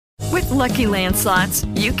Lucky Land Slots,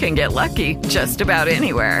 you can get lucky just about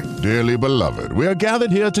anywhere. Dearly beloved, we are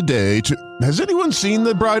gathered here today to... Has anyone seen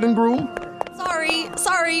the bride and groom?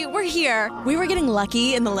 Sorry, we're here. We were getting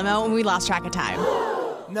lucky in the limo and we lost track of time.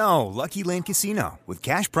 No, Lucky Land Casino, with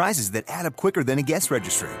cash prizes that add up quicker than a guest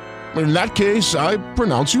registry. In that case, I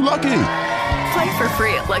pronounce you lucky. Play for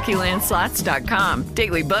free at LuckyLandSlots.com.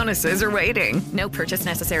 Daily bonuses are waiting. No purchase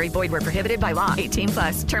necessary. Void where prohibited by law.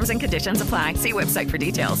 18+. Terms and conditions apply. See website for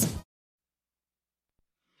details.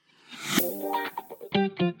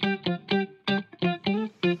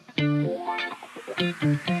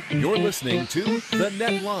 You're listening to The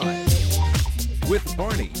Net Live with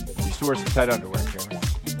Barney. You used to wear some tight underwear, Jeremy.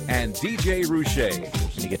 And DJ Rouchet.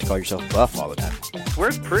 You get to call yourself buff all the time.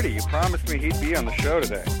 Where's Pretty? You promised me he'd be on the show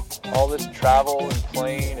today. All this travel and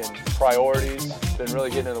plane and priorities has been really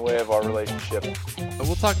getting in the way of our relationship.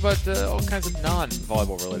 We'll talk about all kinds of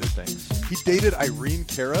non-volleyball related things. He dated Irene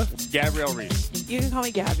Cara. Gabrielle Reese. You can call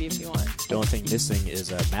me Gabby if you want. The only thing missing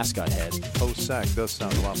is a mascot head. Post-sack does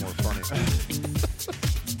sound a lot more funny.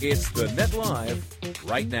 It's The Net Live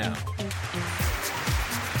right now.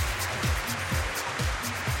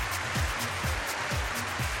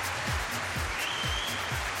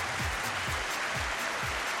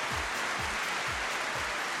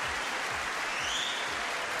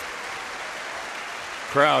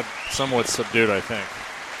 Crowd somewhat subdued, I think.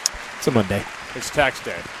 It's a Monday. It's tax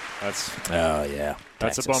day. Oh, yeah.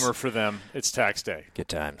 That's Taxes. a bummer for them. It's tax day. Good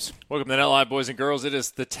times. Welcome to Net Live, boys and girls. It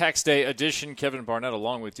is the tax day edition. Kevin Barnett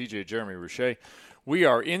along with DJ Jeremy Rouchet. We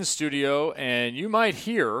are in studio, and you might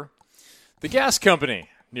hear the gas company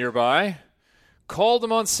nearby. Called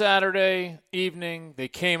them on Saturday evening. They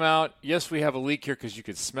came out. Yes, we have a leak here because you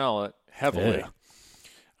could smell it heavily.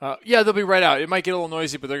 Yeah, they'll be right out. It might get a little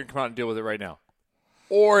noisy, but they're going to come out and deal with it right now.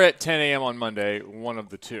 Or at 10 a.m. on Monday, one of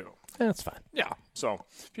the two. That's fine. Yeah. So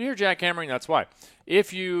if you hear jackhammering, that's why.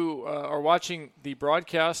 If you are watching the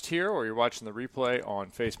broadcast here or you're watching the replay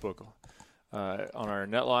on Facebook on our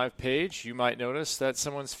Net Live page, you might notice that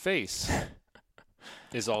someone's face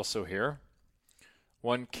is also here.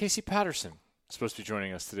 One Casey Patterson is supposed to be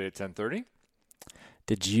joining us today at 10:30.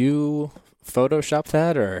 Did you Photoshop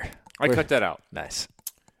that or? I cut that out. Nice.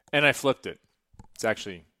 And I flipped it. It's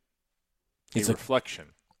actually It's a reflection.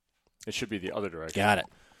 It should be the other direction. Got it.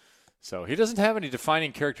 So he doesn't have any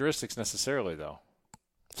defining characteristics necessarily, though.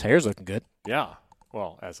 His hair's looking good. Yeah.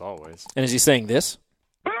 Well, as always. And is he saying this?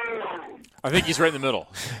 I think he's right in the middle.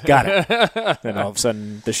 Got it. Then all of a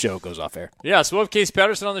sudden the show goes off air. Yeah, so we'll have Casey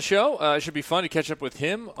Patterson on the show. It should be fun to catch up with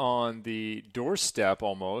him on the doorstep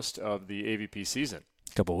almost of the AVP season.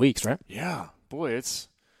 A couple of weeks, right? Yeah. Boy, it's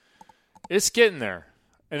getting there.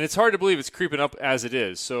 And it's hard to believe it's creeping up as it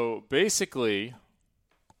is. So basically,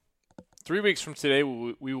 3 weeks from today,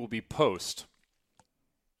 we will be post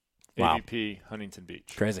AVP Huntington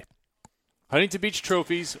Beach. Crazy. Huntington Beach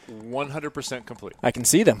trophies, 100% complete. I can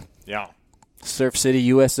see them. Yeah. Surf City,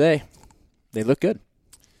 USA. They look good.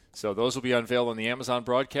 So those will be unveiled on the Amazon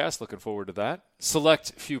broadcast. Looking forward to that.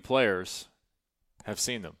 Select few players have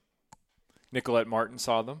seen them. Nicolette Martin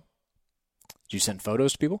saw them. Did you send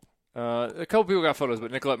photos to people? A couple people got photos,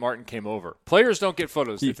 but Nicolette Martin came over. Players don't get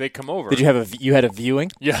photos if they come over. Did you have you had a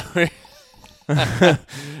viewing? Yeah.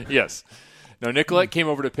 Yes. No, Nicolette came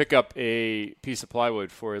over to pick up a piece of plywood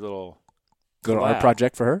for a little art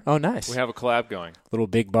project for her? Oh, nice. We have a collab going. Little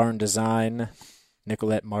Big Barn Design,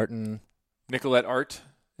 Nicolette Martin. Nicolette Art?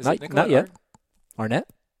 Is not, it Nicolette not yet. Art? Arnett?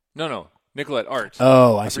 No. Nicolette Art.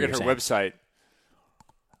 Oh, I forget see her website.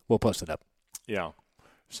 We'll post it up. Yeah.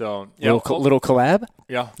 So, yeah. Little collab?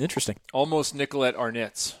 Yeah. Interesting. Almost Nicolette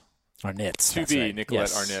Arnett's. Arnett's. To be right. Nicolette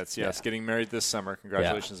Yes. Arnett's. Yes. Getting married this summer.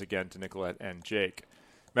 Congratulations again to Nicolette and Jake.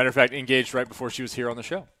 Matter of fact, engaged right before she was here on the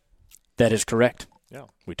show. That is correct. Yeah.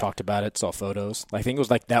 We talked about it, saw photos. I think it was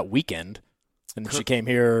like that weekend. And then she came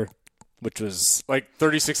here, which was like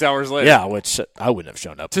 36 hours later. Yeah, which I wouldn't have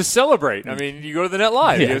shown up. To celebrate. I mean, you go to the Net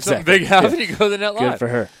Live. Yeah, you have exactly. something big happen, you go to the Net Live. Good for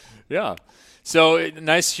her. Yeah. So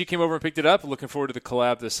nice. She came over and picked it up. Looking forward to the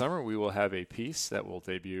collab this summer. We will have a piece that will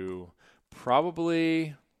debut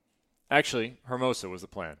probably. Actually, Hermosa was the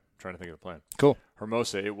plan. I'm trying to think of the plan. Cool.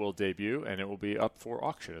 Hermosa, it will debut, and it will be up for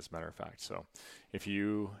auction, as a matter of fact. So if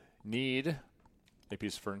you need a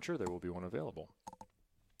piece of furniture, there will be one available.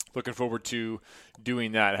 Looking forward to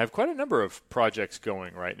doing that. I have quite a number of projects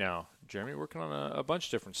going right now. Jeremy, working on a bunch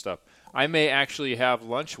of different stuff. I may actually have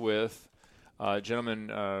lunch with a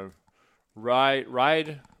gentleman, Ride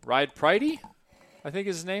Pridey, I think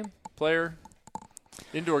is his name, player,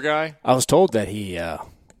 indoor guy. I was told that he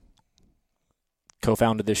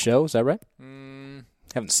co-founded this show. Is that right?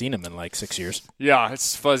 Haven't seen him in like 6 years. Yeah,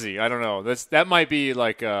 it's fuzzy. I don't know. That might be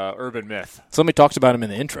like a urban myth. Somebody talks about him in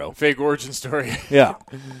the intro. Fake origin story. Yeah.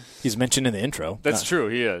 He's mentioned in the intro. That's true.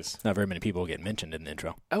 He is. Not very many people get mentioned in the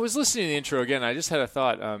intro. I was listening to the intro again. I just had a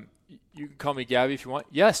thought. You can call me Gabby if you want.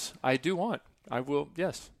 Yes, I do want. I will.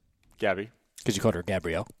 Yes, Gabby. Because you called her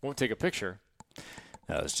Gabrielle. Won't take a picture.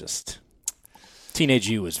 That was just... Teenage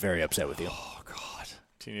you was very upset with you. Oh, God.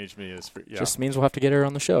 Teenage me is... Just means we'll have to get her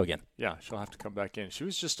on the show again. Yeah, she'll have to come back in. She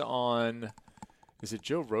was just on... Is it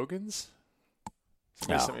Joe Rogan's? She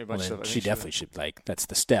definitely should, like, that's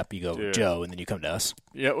the step. You go with Joe, and then you come to us.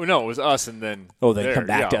 Yeah, well, no, it was us, and then... Oh, then come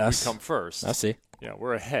back to us? We come first. I see. Yeah,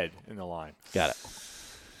 we're ahead in the line. Got it.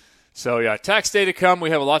 So, yeah, tax day to come.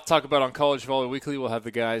 We have a lot to talk about on College Volleyball Weekly. We'll have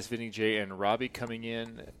the guys, Vinny, Jay, and Robbie coming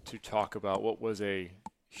in to talk about what was a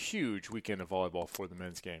huge weekend of volleyball for the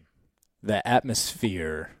men's game. The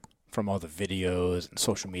atmosphere from all the videos and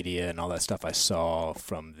social media and all that stuff I saw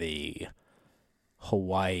from the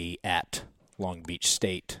Hawaii at Long Beach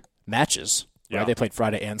State matches. Yeah. Right? They played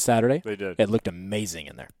Friday and Saturday. They did. It looked amazing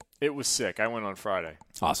in there. It was sick. I went on Friday.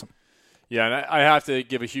 Awesome. Yeah, and I have to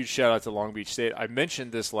give a huge shout-out to Long Beach State. I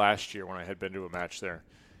mentioned this last year when I had been to a match there.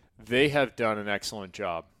 They have done an excellent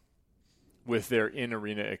job with their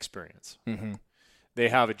in-arena experience. Mm-hmm. They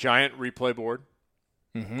have a giant replay board.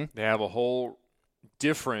 Mm-hmm. They have a whole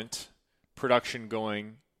different production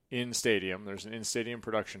going in stadium. There's an in-stadium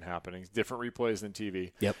production happening, different replays than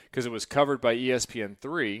TV. Yep. Because it was covered by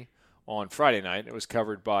ESPN3 on Friday night. It was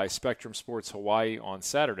covered by Spectrum Sports Hawaii on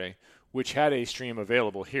Saturday, which had a stream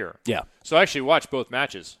available here. Yeah. So I actually watched both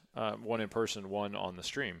matches, one in person, one on the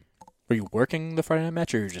stream. Were you working the Friday night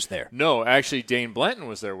match, or you were just there? No, actually, Dane Blanton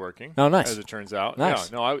was there working. Oh, nice. As it turns out.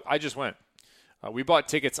 Nice. Yeah, no, I just went. We bought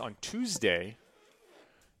tickets on Tuesday,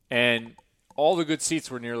 and all the good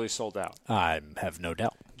seats were nearly sold out. I have no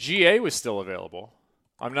doubt. GA was still available.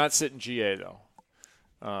 I'm not sitting GA,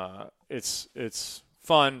 though. It's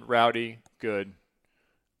fun, rowdy, good.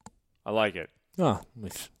 I like it. Oh,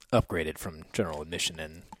 we've upgraded from general admission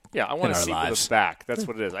and yeah, I want to sit with the back. That's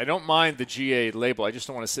what it is. I don't mind the GA label. I just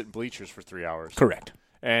don't want to sit in bleachers for 3 hours. Correct.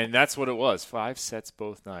 And that's what it was. 5 sets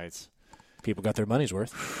both nights. People got their money's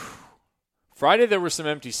worth. Friday there were some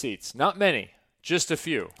empty seats. Not many. Just a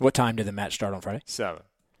few. What time did the match start on Friday? 7.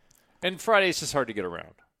 And Friday it's just hard to get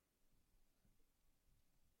around.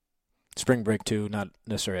 Spring break, too. Not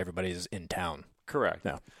necessarily everybody's in town. Correct.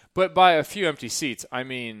 No. But by a few empty seats, I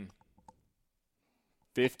mean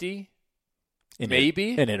 50?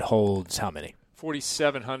 Maybe. And it holds how many?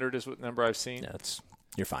 4,700 is what number I've seen. Yeah,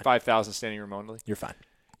 you're fine. 5,000 standing room only. You're fine.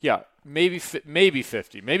 Yeah, maybe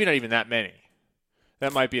 50. Maybe not even that many.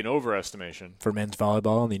 That might be an overestimation. For men's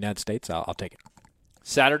volleyball in the United States, I'll take it.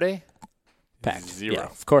 Saturday? Packed. 0. Yeah,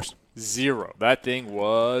 of course. 0. That thing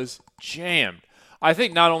was jammed. I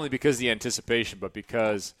think not only because of the anticipation, but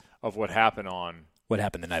because of what happened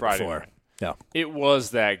the night Friday before. night. Yeah. It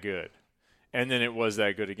was that good. And then it was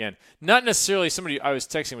that good again. Not necessarily I was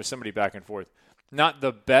texting with somebody back and forth. Not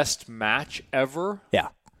the best match ever. Yeah.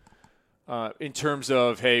 In terms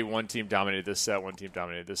of, hey, one team dominated this set, one team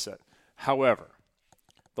dominated this set. However,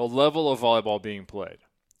 the level of volleyball being played,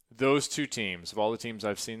 those two teams, of all the teams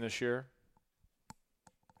I've seen this year,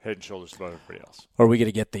 head and shoulders above everybody else. Or are we going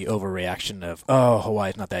to get the overreaction of,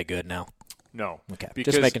 Hawaii's not that good now? No. Okay,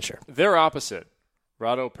 because just making sure. Their opposite,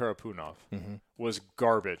 Rado Parapunov, was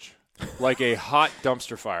garbage. Like a hot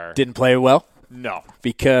dumpster fire. Didn't play well? No.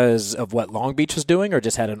 Because of what Long Beach was doing, or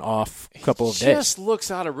just had an off couple of days? Just looks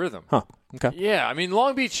out of rhythm. Huh. Okay. Yeah, I mean,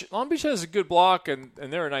 Long Beach has a good block, and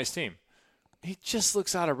they're a nice team. He just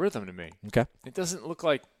looks out of rhythm to me. Okay. It doesn't look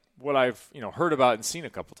like what I've heard about and seen a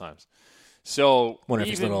couple times. So wonder if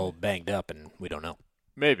he's a little banged up, and we don't know.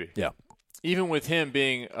 Maybe. Yeah. Even with him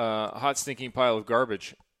being a hot, stinking pile of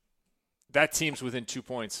garbage, that team's within 2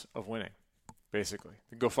 points of winning. Basically,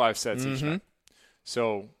 they go 5 sets each night.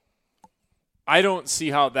 So I don't see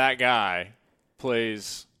how that guy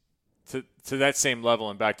plays to that same level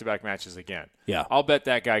in back-to-back matches again. Yeah. I'll bet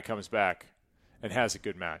that guy comes back and has a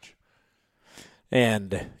good match.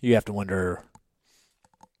 And you have to wonder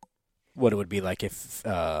what it would be like if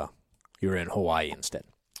you were in Hawaii instead.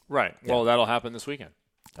 Right. Yeah. Well, that'll happen this weekend.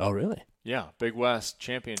 Oh, really? Yeah. Big West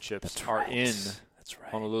Championships are in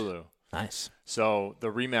Honolulu. Nice. So the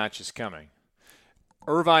rematch is coming.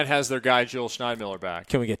 Irvine has their guy, Joel Schneidmiller, back.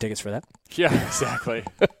 Can we get tickets for that? Yeah, exactly.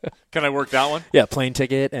 Can I work that one? Yeah, plane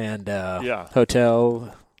ticket and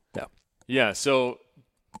hotel. Yeah. Yeah, so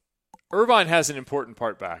Irvine has an important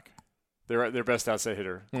part back. They're their best outside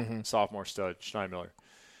hitter, sophomore stud, Schneidmiller.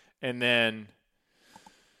 And then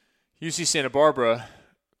UC Santa Barbara,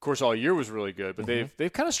 course, all year was really good, but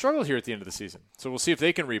they've kind of struggled here at the end of the season. So we'll see if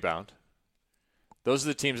they can rebound. Those are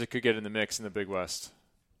the teams that could get in the mix in the Big West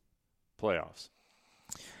playoffs.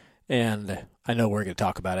 And I know we're going to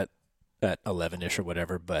talk about it at 11-ish or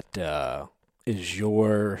whatever, but I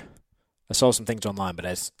saw some things online,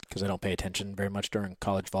 but because I don't pay attention very much during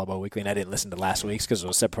College Volleyball Weekly, and I didn't listen to last week's because it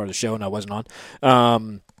was a separate part of the show and I wasn't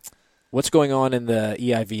on. What's going on in the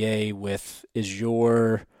EIVA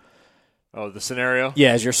the scenario?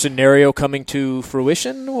 Yeah, is your scenario coming to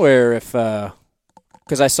fruition where if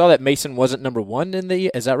because I saw that Mason wasn't number one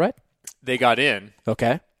is that right? They got in.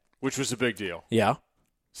 Okay. Which was a big deal. Yeah.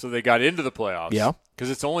 So they got into the playoffs. Yeah. Because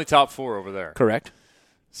it's only top 4 over there. Correct.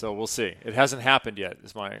 So we'll see. It hasn't happened yet.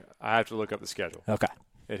 I have to look up the schedule. Okay.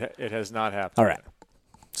 It has not happened. All right.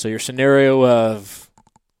 So your scenario of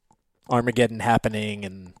Armageddon happening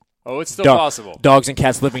and it's still possible. Dogs and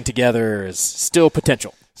cats living together is still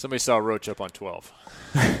potential. Somebody saw a roach up on 12.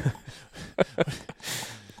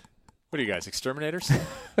 What are you guys, exterminators?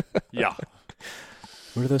 Yeah.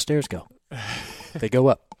 Where do those stairs go? They go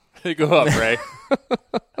up. They go up, Ray.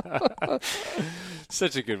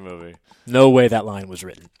 Such a good movie. No way that line was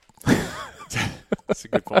written. That's a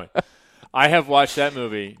good point. I have watched that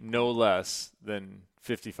movie no less than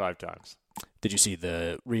 55 times. Did you see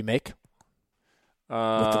the remake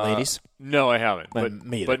with the ladies? No, I haven't.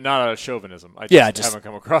 Me either. But not out of chauvinism. I just haven't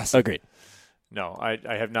come across it. Agreed. No, I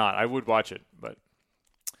have not. I would watch it, but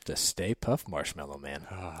the Stay Puft Marshmallow Man.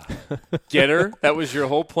 Get her? That was your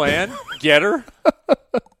whole plan? Get her?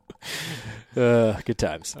 Good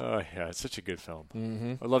times. Oh, yeah. It's such a good film.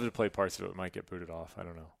 Mm-hmm. I'd love to play parts of it. It might get booted off. I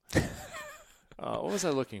don't know. What was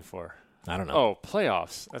I looking for? I don't know. Oh,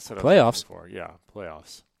 playoffs. That's what I was looking for. Yeah,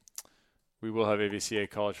 playoffs. We will have AVCA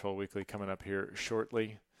College Volleyball Weekly coming up here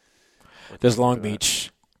shortly. Does Long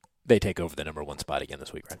Beach, they take over the number 1 spot again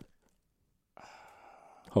this week, right?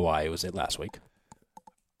 Hawaii was it last week?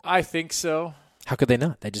 I think so. How could they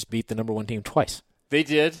not? They just beat the number 1 team twice. They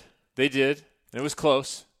did. It was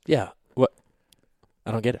close. Yeah. What?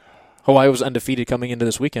 I don't get it. Hawaii was undefeated coming into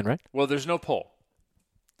this weekend, right? Well, there's no poll.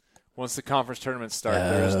 Once the conference tournaments start,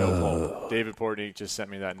 there is no poll. David Portney just sent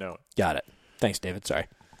me that note. Got it. Thanks, David. Sorry.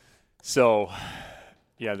 So,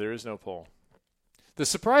 yeah, there is no poll. The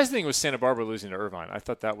surprising thing was Santa Barbara losing to Irvine. I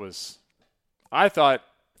thought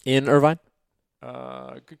in Irvine?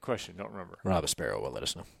 Good question. Don't remember. Rob Sparrow will let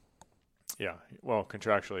us know. Yeah. Well,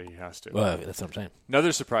 contractually, he has to. Well, that's what I'm saying.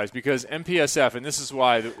 Another surprise because MPSF, and this is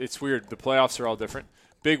why it's weird, the playoffs are all different.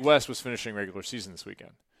 Big West was finishing regular season this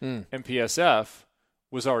weekend. MPSF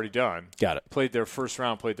was already done. Got it. Played their first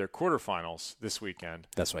round, played their quarterfinals this weekend.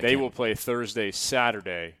 That's why they will play Thursday,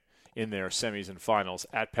 Saturday in their semis and finals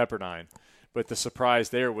at Pepperdine. But the surprise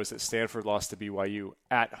there was that Stanford lost to BYU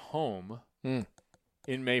at home in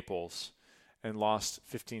Maples and lost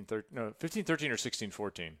 15-13 or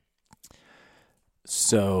 16-14.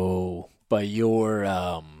 So, by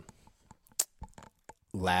your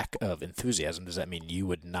lack of enthusiasm, does that mean you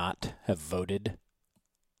would not have voted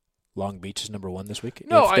Long Beach as number 1 this week?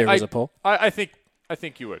 No, if there was a poll? I think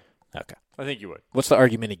you would. Okay. I think you would. What's the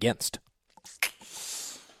argument against?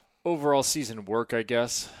 Overall season work, I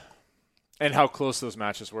guess, and how close those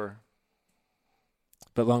matches were.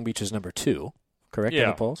 But Long Beach is number 2, correct, in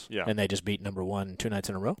the polls? Yeah. And they just beat number 1 2 nights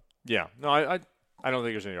in a row? Yeah. No, I don't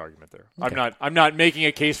think there's any argument there. Okay. I'm not making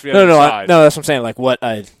a case for the other side. No, that's what I'm saying. Like what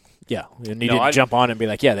I didn't jump on and be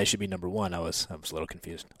like, yeah, they should be number 1. I was a little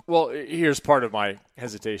confused. Well, here's part of my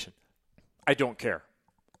hesitation. I don't care.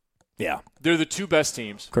 Yeah. They're the 2 best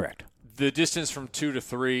teams. Correct. The distance from 2 to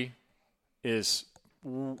 3 is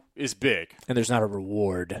big. And there's not a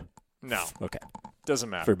reward. No. Okay. Doesn't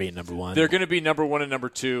matter. For being number 1. They're going to be number 1 and number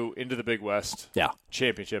 2 into the Big West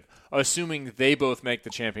championship, assuming they both make the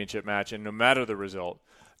championship match, and no matter the result,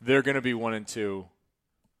 they're going to be 1 and 2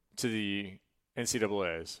 to the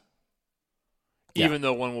NCAAs. Yeah. Even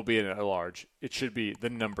though one will be at large, it should be the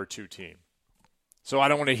number 2 team. So I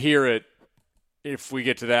don't want to hear it if we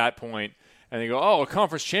get to that point and they go, oh, a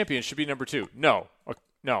conference champion should be number 2. No.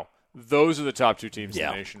 Those are the top 2 teams in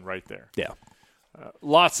the nation right there. Yeah.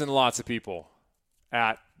 Lots and lots of people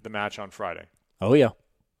at the match on Friday. Oh, yeah.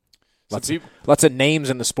 Lots of names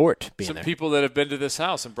in the sport being some there. People that have been to this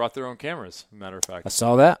house and brought their own cameras, as a matter of fact. I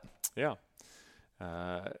saw that. Yeah.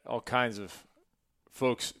 All kinds of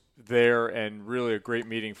folks there, and really a great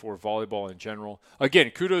meeting for volleyball in general.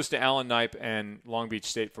 Again, kudos to Allen Knipe and Long Beach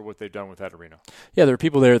State for what they've done with that arena. Yeah, there are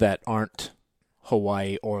people there that aren't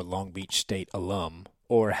Hawaii or Long Beach State alum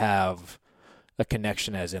or have a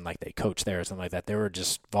connection as in like they coach there or something like that. There were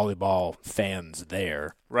just volleyball fans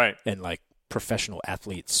there. Right. And like professional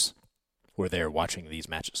athletes were there watching these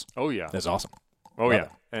matches. Oh, yeah. That's awesome. Oh, Love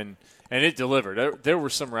yeah. it. And it delivered. There were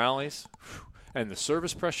some rallies. And the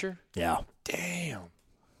service pressure. Yeah. Damn.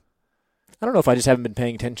 I don't know if I just haven't been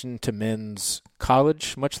paying attention to men's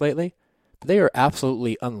college much lately, but they are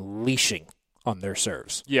absolutely unleashing on their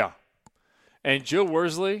serves. Yeah. And Joe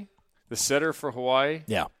Worsley, the setter for Hawaii,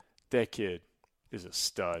 Yeah. that kid is a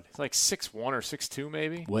stud. He's like 6'1 or 6'2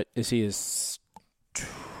 maybe. What is he, his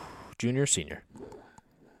junior, senior?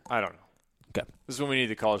 I don't know. Okay. This is when we need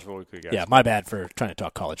the College Volleyball Weekly guys. Yeah, my bad for trying to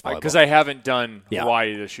talk college volleyball. Because I haven't done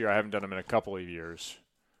Hawaii this year. I haven't done them in a couple of years.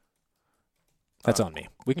 That's on me.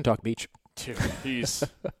 We can talk beach. Dude,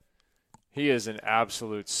 he is an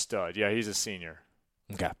absolute stud. Yeah, he's a senior.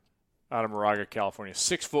 Okay. Out of Moraga, California.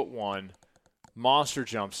 6'1", monster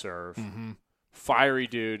jump serve, fiery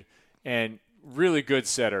dude, and really good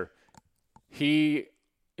setter. He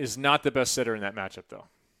is not the best setter in that matchup,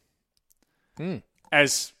 though.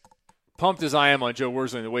 As pumped as I am on Joe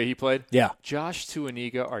Worsley and the way he played, Josh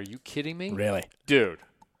Tuaniga, are you kidding me? Really? Dude.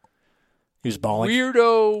 He was balling?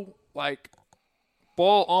 Weirdo, like,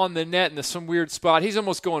 ball on the net in some weird spot. He's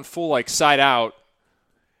almost going full, like, side out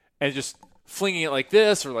and just flinging it like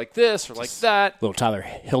this or like this or like that. Little Tyler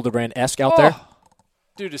Hildebrand-esque out there.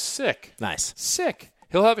 Dude is sick. Nice. Sick.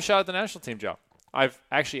 He'll have a shot at the national team job. I've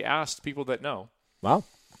actually asked people that know. Wow.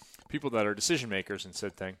 People that are decision makers and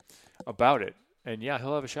said thing about it. And, yeah,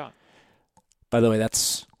 he'll have a shot. By the way,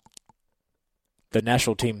 that's the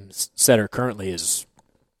national team setter currently is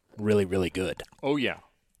really, really good. Oh, yeah.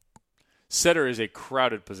 Setter is a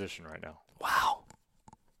crowded position right now. Wow.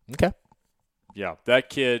 Okay. Yeah, that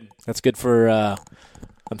kid. That's good for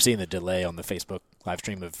I'm seeing the delay on the Facebook live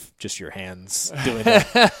stream of just your hands doing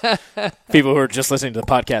that. People who are just listening to the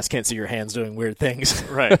podcast can't see your hands doing weird things.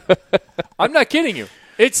 Right. I'm not kidding you.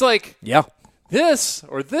 It's like this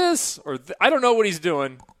or I don't know what he's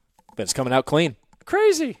doing. But it's coming out clean.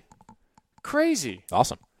 Crazy.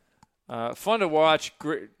 Awesome. Fun to watch.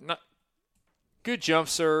 Great, good jump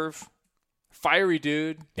serve. Fiery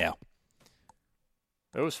dude. Yeah.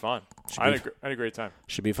 It was fun. I had a great time.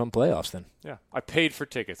 Should be fun playoffs then. Yeah. I paid for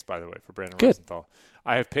tickets, by the way, for Brandon Good. Rosenthal.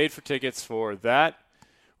 I have paid for tickets for that.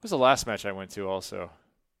 What was the last match I went to also?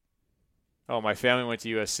 Oh, my family went to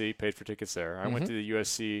USC, paid for tickets there. I went to the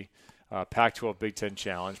USC Pac-12 Big Ten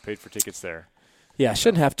Challenge, paid for tickets there. Yeah, I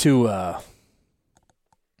shouldn't have to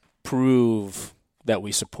prove that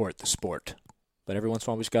we support the sport. But every once in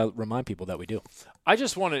a while, we just got to remind people that we do. I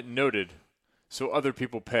just want it noted so other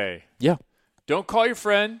people pay. Yeah. Don't call your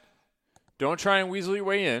friend. Don't try and weasel your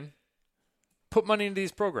way in. Put money into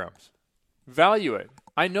these programs. Value it.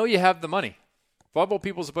 I know you have the money. Volleyball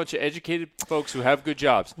people's a bunch of educated folks who have good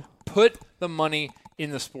jobs. Put the money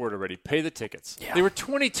in the sport already. Pay the tickets. Yeah. They were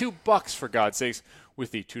 $22, for God's sakes,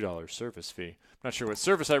 with the $2 service fee. I'm not sure what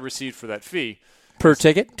service I received for that fee. Per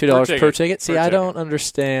ticket? $2 per ticket? See, I don't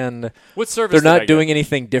understand. What service They're not doing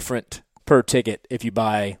anything different per ticket if you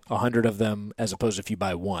buy 100 of them as opposed to if you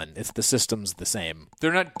buy one. It's the system's the same.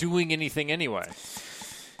 They're not doing anything anyway.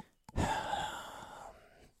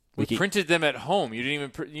 We printed them at home. You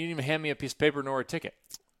didn't even hand me a piece of paper nor a ticket.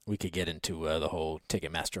 We could get into the whole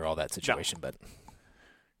Ticketmaster, all that situation, but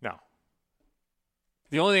no.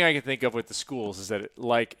 The only thing I can think of with the schools is that,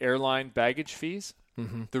 like airline baggage fees,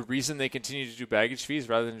 the reason they continue to do baggage fees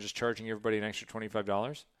rather than just charging everybody an extra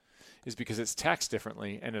 $25 is because it's taxed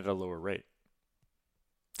differently and at a lower rate.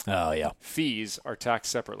 Oh, yeah. Fees are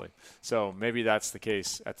taxed separately. So maybe that's the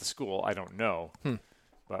case at the school. I don't know.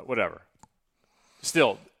 But whatever.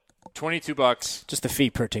 Still, $22. Just the fee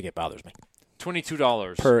per ticket bothers me.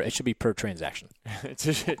 $22. It should be per transaction.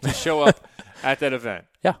 to show up at that event.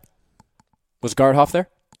 Yeah. Was Gardhoff there?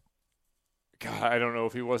 God, I don't know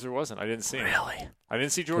if he was or wasn't. I didn't see him. Really? I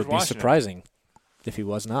didn't see George It would Washington. be surprising if he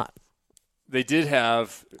was not. They did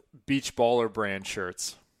have Beach Baller brand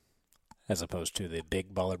shirts. As opposed to the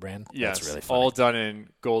big baller brand? Yes. That's really funny. All done in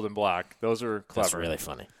gold and black. Those are clever. That's really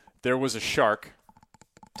funny. There was a shark.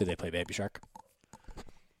 Did they play Baby Shark?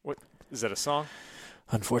 What? Is that a song?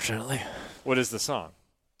 Unfortunately. What is the song?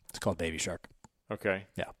 It's called Baby Shark. Okay.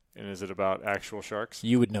 Yeah. And is it about actual sharks?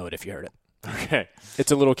 You would know it if you heard it. Okay.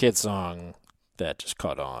 It's a little kid song that just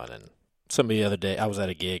caught on. And somebody the other day, I was at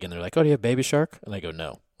a gig, and they're like, oh, do you have Baby Shark? And I go,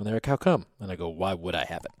 no. And they're like, how come? And I go, why would I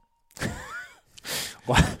have it?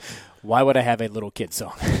 Why would I have a little kid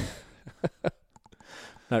song?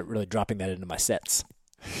 Not really dropping that into my sets.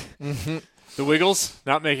 The Wiggles?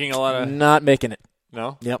 Not making a lot of... Not making it.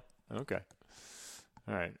 No? Yep. Okay.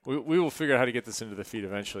 All right. We will figure out how to get this into the feed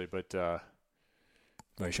eventually, but... Are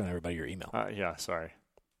you showing everybody your email? Yeah, sorry.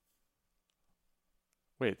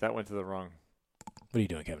 Wait, that went to the wrong... What are you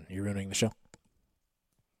doing, Kevin? You're ruining the show?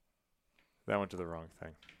 That went to the wrong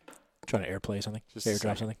thing. Trying to airplay something? Just a Airdrop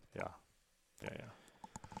second. something? Yeah.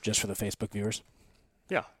 Just for the Facebook viewers?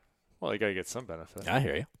 Yeah. Well, you got to get some benefit. I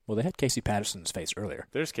hear you. Well, they had Casey Patterson's face earlier.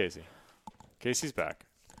 There's Casey. Casey's back.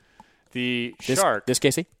 The Shark. This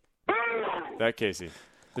Casey? That Casey.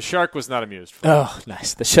 The Shark was not amused. Oh,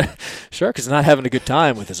 nice. The Shark is not having a good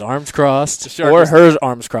time with his arms crossed or her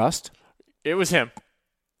arms crossed. It was him.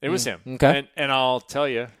 It was him. Okay. And I'll tell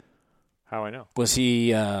you how I know. Was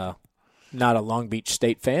he not a Long Beach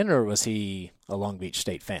State fan, or was he a Long Beach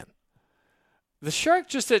State fan? The Shark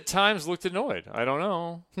just at times looked annoyed. I don't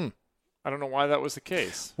know. I don't know why that was the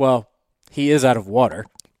case. Well, he is out of water,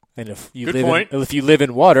 and if you Good live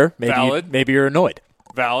in water, Valid. maybe you're annoyed.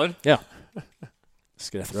 Valid. Yeah.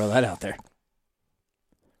 Just gonna throw that out there.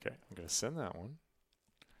 Okay, I'm gonna send that one.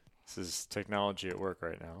 This is technology at work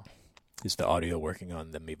right now. Is the audio working on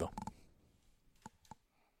the Meebo?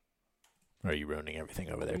 Or are you ruining everything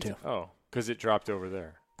over there too? Oh, because it dropped over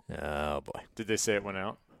there. Oh boy! Did they say it went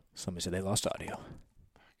out? Somebody said they lost audio.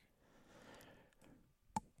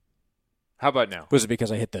 How about now? Was it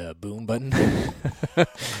because I hit the boom button?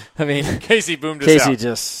 I mean, Casey boomed us out. Casey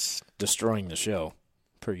just destroying the show,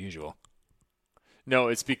 per usual. No,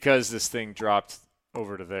 it's because this thing dropped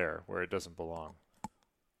over to there where it doesn't belong.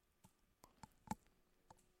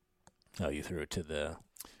 Oh, you threw it to the...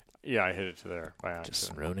 Yeah, I hit it to there by accident.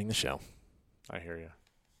 Just ruining the show. I hear you.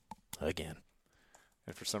 Again.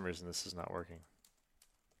 And for some reason, this is not working.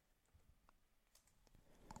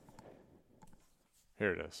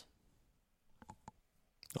 Here it is.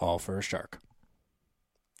 All for a Shark.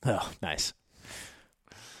 Oh, nice.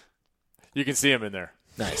 You can see him in there.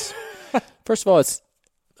 Nice. First of all, don't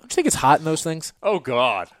you think it's hot in those things? Oh,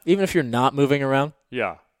 God. Even if you're not moving around?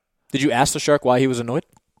 Yeah. Did you ask the Shark why he was annoyed?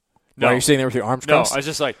 No. Why are you sitting there with your arms crossed? No, I was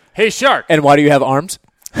just like, hey, Shark. And why do you have arms?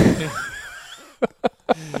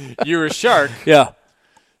 You're a shark. Yeah.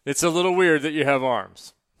 It's a little weird that you have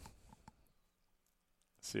arms.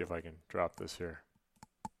 Let's see if I can drop this here.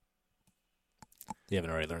 You haven't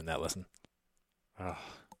already learned that lesson. Oh,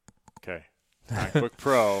 okay. MacBook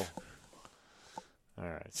Pro. All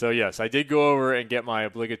right. So, yes, I did go over and get my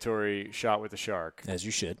obligatory shot with the Shark. As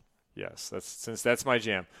you should. Yes, since that's my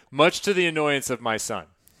jam. Much to the annoyance of my son.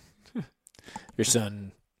 Your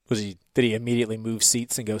son, did he immediately move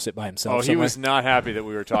seats and go sit by himself Oh, somewhere? he was not happy that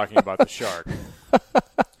we were talking about the Shark.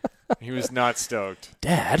 He was not stoked.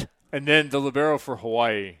 Dad? And then the libero for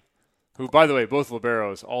Hawaii, who, by the way, both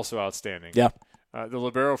liberos, also outstanding. Yeah. The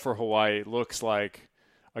libero for Hawaii looks like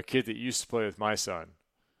a kid that used to play with my son.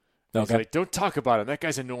 He's Okay. like, don't talk about him. That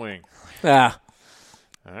guy's annoying. Ah.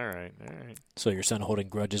 All right. So your son holding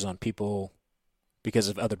grudges on people because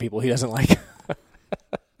of other people he doesn't like?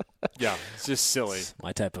 Yeah, it's just silly. It's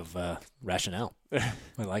my type of rationale. I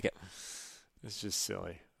like it. It's just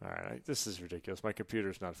silly. All right, this is ridiculous. My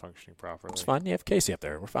computer's not functioning properly. It's fine. You have Casey up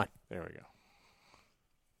there. We're fine. There we go.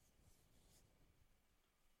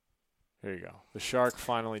 Here you go. The Shark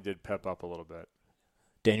finally did pep up a little bit.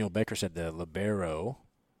 Daniel Becker said the libero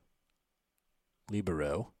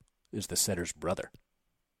is the setter's brother.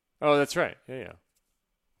 Oh, that's right. Yeah.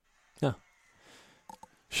 Yeah.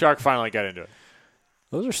 Shark finally got into it.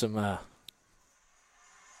 Those are some,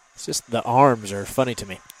 it's just the arms are funny to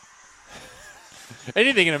me.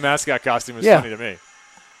 Anything in a mascot costume is funny to me.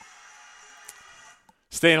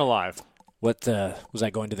 Staying alive. What, was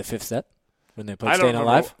that going to the fifth set when they played I don't Staying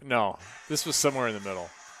remember. Alive? No. This was somewhere in the middle.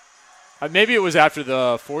 Maybe it was after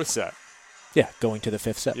the fourth set. Yeah, going to the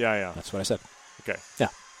fifth set. Yeah. That's what I said. Okay. Yeah,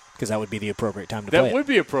 because that would be the appropriate time to play That would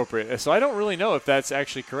be appropriate. So I don't really know if that's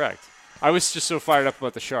actually correct. I was just so fired up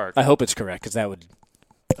about the Shark. I hope it's correct because that would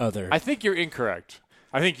I think you're incorrect.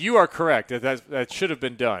 I think you are correct that should have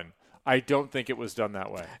been done. I don't think it was done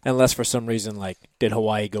that way. Unless for some reason, did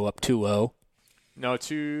Hawaii go up 2-0? No,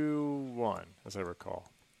 2-1, as I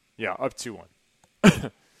recall. Yeah, up 2-1.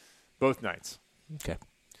 Both nights. Okay.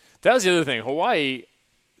 That was the other thing. Hawaii,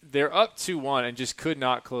 they're up 2-1 and just could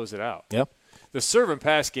not close it out. Yep. The serve and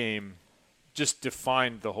pass game just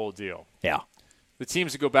defined the whole deal. Yeah. The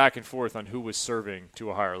teams would go back and forth on who was serving to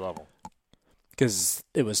a higher level. Because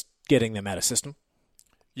it was getting them out of system.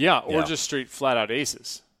 Yeah, or just straight flat-out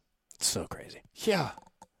aces. It's so crazy. Yeah.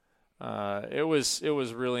 It was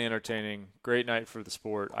really entertaining. Great night for the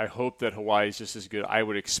sport. I hope that Hawaii is just as good. I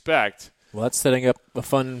would expect. Well, that's setting up a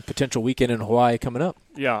fun potential weekend in Hawaii coming up.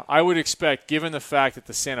 Yeah, I would expect, given the fact that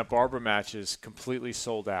the Santa Barbara matches completely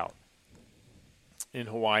sold out in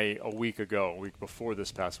Hawaii a week before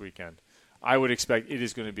this past weekend, I would expect it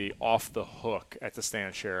is going to be off the hook at the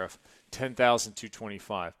Stan Sheriff,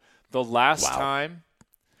 10,225. The last time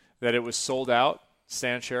that it was sold out,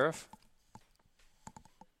 Stan Sheriff,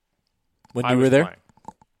 when you were there?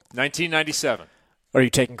 1997. Are you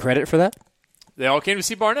taking credit for that? They all came to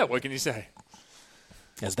see Barnett. What can you say?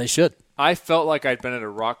 As they should. I felt like I'd been at a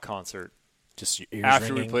rock concert just your ears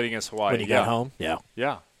after ringing we played against Hawaii. when you got home. Yeah.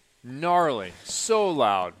 Yeah. Gnarly. So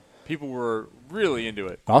loud. People were really into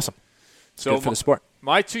it. Awesome. So good for the sport.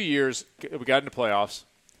 My 2 years, we got into playoffs,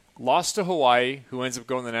 lost to Hawaii, who ends up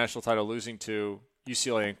going to the national title, losing to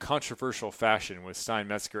UCLA in controversial fashion with Stein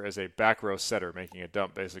Metzger as a back row setter, making a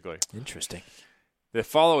dump, basically. Interesting. The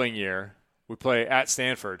following year, we play at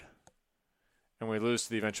Stanford, and we lose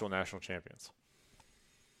to the eventual national champions.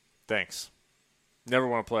 Thanks. Never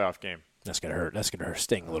won a playoff game. That's going to hurt. That's going to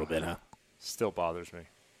sting a little bit, huh? Still bothers me.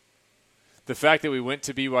 The fact that we went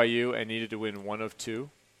to BYU and needed to win one of two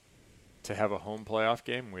to have a home playoff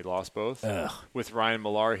game, we lost both, with Ryan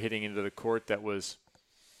Millar hitting into the court that was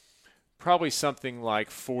probably something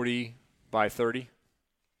like 40 by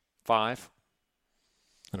 35.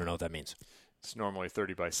 I don't know what that means. It's normally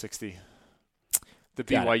 30 by 60. The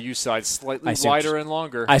Got BYU side slightly wider and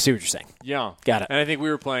longer. I see what you're saying. Yeah. Got it. And I think we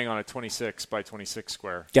were playing on a 26 by 26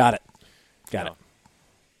 square. Got it.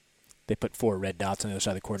 They put 4 red dots on the other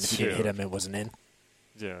side of the court, and if you didn't hit them, it wasn't in.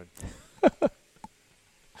 Dude.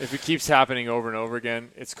 If it keeps happening over and over again,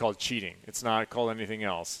 it's called cheating. It's not called anything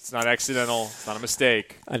else. It's not accidental. It's not a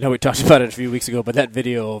mistake. I know we talked about it a few weeks ago, but that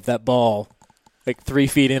video of that ball, like 3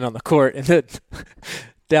 feet in on the court, and the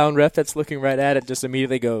down ref that's looking right at it just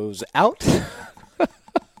immediately goes out.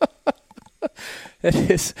 It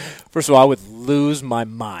is. First of all, I would lose my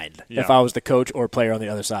mind if I was the coach or player on the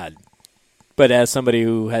other side. But as somebody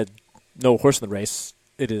who had no horse in the race,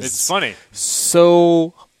 it's funny.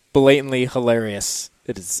 So blatantly hilarious.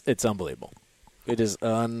 It's unbelievable. It is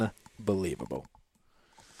unbelievable.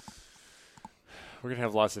 We're going to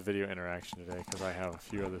have lots of video interaction today because I have a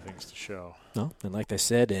few other things to show. No, and like they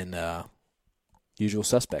said in Usual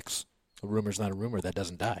Suspects, a rumor's not a rumor that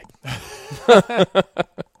doesn't die.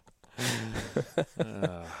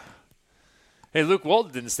 Hey, Luke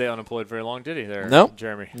Walton didn't stay unemployed very long, did he there,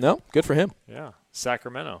 Jeremy? No, good for him. Yeah,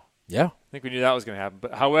 Sacramento. Yeah. I think we knew that was going to happen.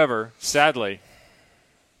 But however, sadly,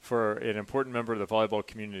 for an important member of the volleyball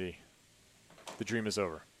community, the dream is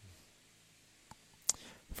over.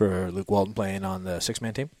 For Luke Walton playing on the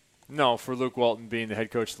 6-man team? No, for Luke Walton being the head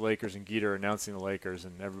coach of the Lakers and Geeter announcing the Lakers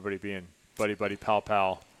and everybody being buddy, pal,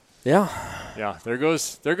 pal. Yeah. Yeah, there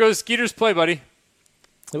goes Geeter's play, buddy.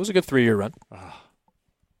 It was a good 3-year run.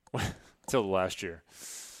 Until the last year.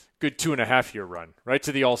 Good 2.5-year run, right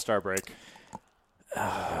to the All-Star break.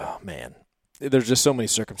 Oh, man. There's just so many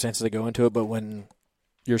circumstances that go into it, but when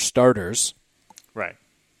your starters right,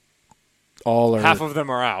 all are half of them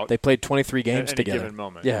are out. They played 23 games at together. Any given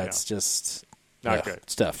moment. Yeah, it's just not good.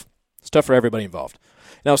 It's tough. It's tough for everybody involved.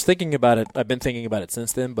 And I was thinking about it. I've been thinking about it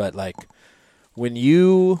since then, but like when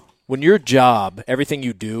your job, everything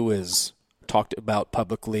you do is talked about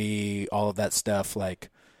publicly, all of that stuff, like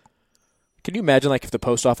can you imagine like if the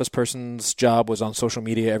post office person's job was on social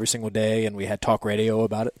media every single day and we had talk radio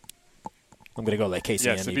about it? I'm going to go like Casey.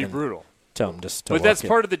 Yes, it'd be brutal. Tell him just to But that's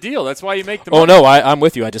part of the deal. That's why you make the money. Oh, no, I'm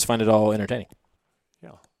with you. I just find it all entertaining.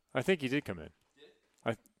 Yeah. I think he did come in.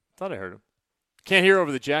 I thought I heard him. Can't hear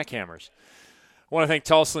over the jackhammers. I want to thank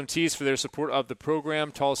Tall Slim Tees for their support of the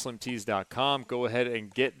program, tallslimtees.com. Go ahead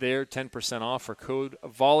and get there, 10% off for code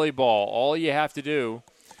volleyball. All you have to do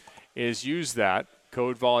is use that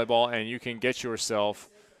code volleyball, and you can get yourself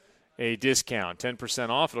a discount, 10%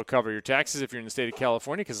 off. It'll cover your taxes if you're in the state of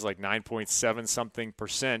California because it's like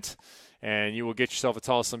 9.7-something%, and you will get yourself a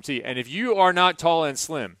Tall Slim Tee. And if you are not tall and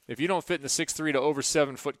slim, if you don't fit in the 6'3" to over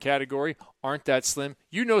 7-foot category, aren't that slim,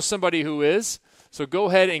 you know somebody who is. So go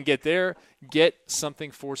ahead and get there. Get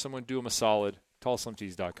something for someone. Do them a solid.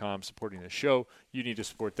 TallSlimTees.com, supporting the show. You need to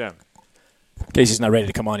support them. Casey's not ready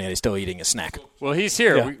to come on yet. He's still eating a snack. Well, he's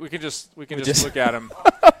here. Yeah. We can just look at him.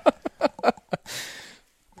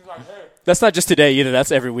 That's not just today either.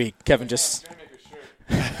 That's every week. Kevin just.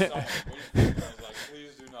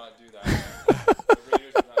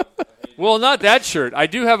 Well, not that shirt. I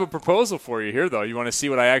do have a proposal for you here, though. You want to see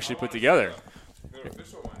what I actually put together?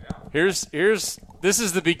 This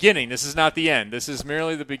is the beginning. This is not the end. This is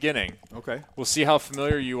merely the beginning. Okay. We'll see how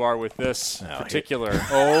familiar you are with this particular.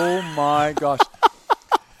 Oh, my gosh.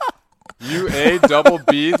 You A double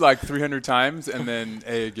B'd like 300 times, and then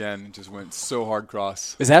A again. Just went so hard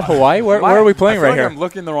cross. Is that Hawaii? Where are we playing right here? I'm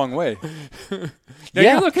looking the wrong way.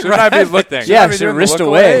 You're looking Shouldn't right I be looking? Yeah, I should wrist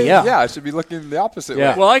away. Yeah, I should be looking the opposite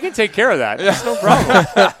way. Well, I can take care of that. That's no problem.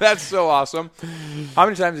 That's so awesome. How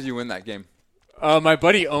many times did you win that game? My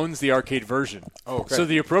buddy owns the arcade version. Oh, okay. So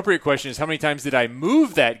the appropriate question is, how many times did I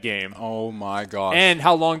move that game? Oh, my gosh. And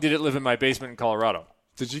how long did it live in my basement in Colorado?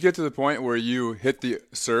 Did you get to the point where you hit the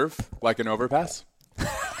serve like an overpass?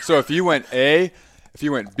 So if you went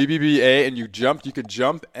B, B, B, A, and you jumped, you could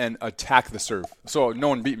jump and attack the serve. So no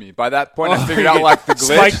one beat me. By that point, I figured out like the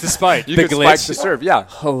glitch. Spike the spike. You The could glitch. spike the serve, yeah.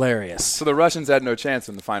 Hilarious. So the Russians had no chance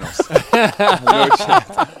in the finals. No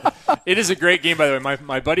chance. It is a great game, by the way.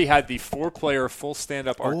 My buddy had the 4-player full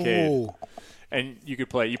stand-up arcade, Oh. and you could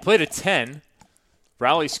play. You played a 10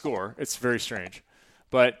 rally score. It's very strange,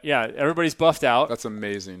 but yeah, everybody's buffed out. That's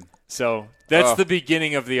amazing. So that's the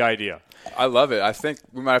beginning of the idea. I love it. I think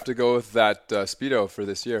we might have to go with that Speedo for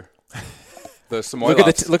this year. The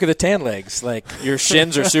Samoylots. Look at the tan legs. Like your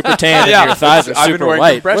shins are super tan and your thighs are I've been super wearing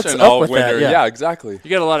white. compression What's up all with winter. that? Yeah, exactly. You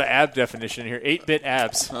got a lot of ab definition here. 8-bit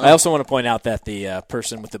abs. I also want to point out that the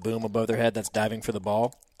person with the boom above their head that's diving for the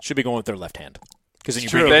ball should be going with their left hand. Because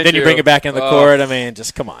then, you bring it back in the court. I mean,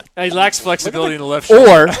 just come on. He lacks flexibility in the left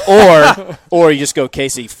shoulder. Or you just go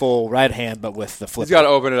Casey full right hand, but with the flipper. He's got to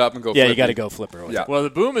open it up and go Yeah, flipping. you got to go flipper. Yeah. Well,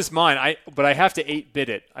 the boom is mine, but I have to 8-bit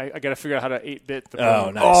it. I got to figure out how to 8-bit the boom.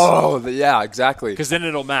 Oh, nice. Oh, yeah, exactly. Because then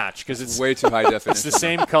it'll match. Because it's way too high definition. It's the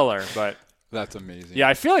same color, but that's amazing. Yeah,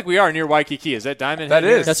 I feel like we are near Waikiki. Is that Diamond That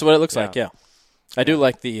Head? is. That's what it looks like, yeah. I do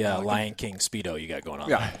like the Lion King Speedo you got going on.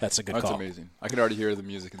 Yeah, that's a good that's call. That's amazing. I can already hear the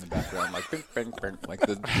music in the background, like bing, bing, bing, like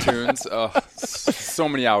the tunes. So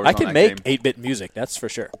many hours. I can make 8-bit music. That's for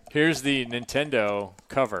sure. Here's the Nintendo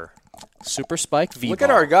cover. Super Spike V. Look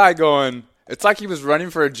at our guy going. It's like he was running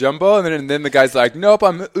for a jumbo, and then the guy's like, "Nope,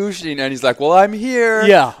 I'm ooshing," and he's like, "Well, I'm here."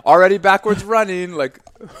 Yeah, already backwards running. Like,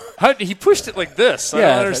 he pushed it like this. I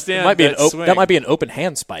don't understand. That might be an open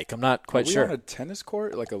hand spike. I'm not quite sure. Are we on a tennis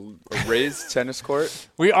court, like a raised tennis court?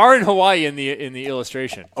 We are in Hawaii in the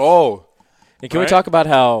illustration. Oh, and can we talk about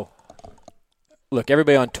how? Look,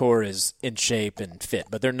 everybody on tour is in shape and fit,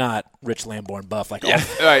 but they're not Rich Lamborn buff like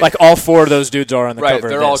like all 4 of those dudes are on the cover.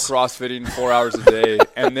 They're all crossfitting 4 hours a day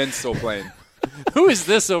and then still playing. Who is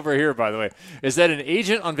this over here, by the way? Is that an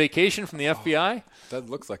agent on vacation from the FBI? That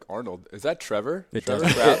looks like Arnold. Is that Trevor? It Trevor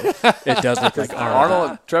does. It does look like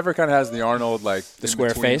Arnold. Trevor kind of has the Arnold, like the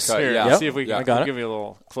square face. Cut. Here, yeah. See if we can give you a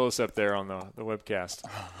little close up there on the webcast.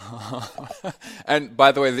 And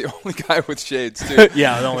by the way, the only guy with shades too.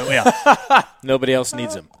 Nobody else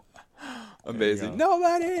needs him. Amazing.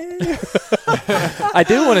 Nobody. I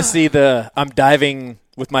do want to see I'm diving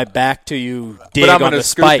with my back to you, dig but I'm on gonna the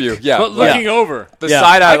scoop spike. You. Yeah, but looking over. The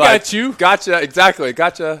side eye. I got you. Gotcha. Exactly.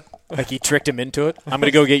 Gotcha. Like he tricked him into it. I'm going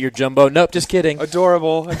to go get your jumbo. Nope, just kidding.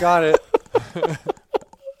 Adorable. I got it.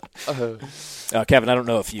 Kevin, I don't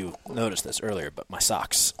know if you noticed this earlier, but my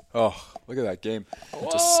socks. Oh, look at that game.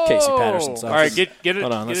 Just Casey Patterson socks. All right, get it,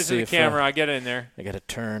 Hold on, get let's it to the see camera. I get it in there. I got to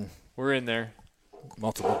turn. We're in there.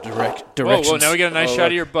 Multiple directions. Whoa, now we got a nice shot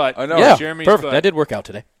of your butt. I know. Yeah, Jeremy's perfect. butt. That did work out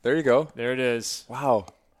today. There you go. There it is. Wow.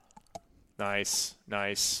 Nice.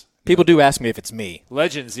 People do ask me if it's me.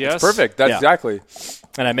 Legends, yes. It's perfect. That's exactly.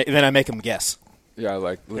 And then I make them guess. Yeah,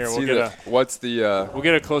 like let's Here, see what's the. We'll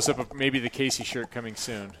get a close up of maybe the Casey shirt coming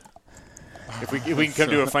soon. If we can come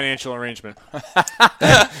to a financial arrangement.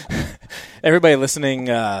 Everybody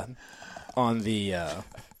listening on the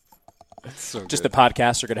the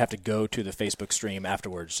podcast are going to have to go to the Facebook stream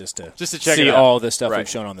afterwards just to check see it out. all the stuff we've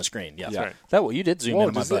shown on the screen. Yeah, right. That you did zoom in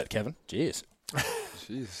on my butt, Kevin. Jeez.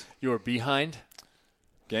 You are behind.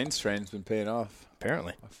 Gains train's been paying off.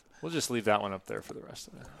 Apparently. We'll just leave that one up there for the rest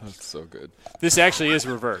of it. That's so good. This actually is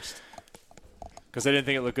reversed because I didn't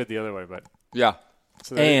think it looked good the other way, but yeah.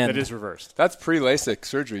 So that is reversed. That's pre-LASIK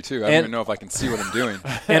surgery too. I don't even know if I can see what I'm doing.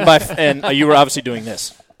 And you were obviously doing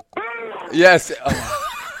this. Yes.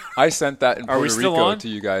 I sent that in Puerto still Rico on? to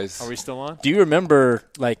you guys. Are we still on? Do you remember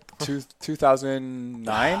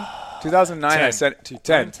 2009? 2009 I sent it to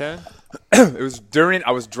 10. 10? It was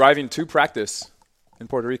I was driving to practice in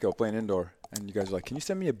Puerto Rico playing indoor. And you guys were like, "Can you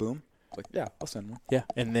send me a boom?" Like, yeah, I'll send one. Yeah,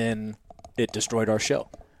 and then it destroyed our show.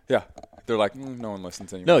 Yeah. They're like, no one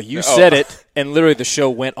listens anymore. No, you said it, and literally the show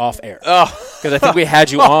went off air. Oh. Because I think we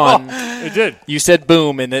had you on. It did. You said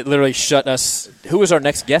boom, and it literally shut us. Who was our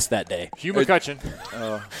next guest that day? Hugh McCutcheon.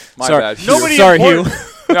 My bad. Nobody Sorry, Hugh.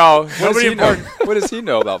 No, Nobody important. What does he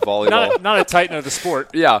know about volleyball? Not a titan of the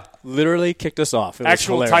sport. Yeah. Literally kicked us off. It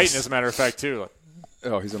Actual was titan, as a matter of fact, too.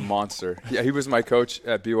 Oh, he's a monster. Yeah, he was my coach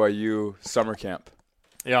at BYU summer camp.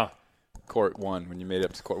 Yeah. Court 1, when you made it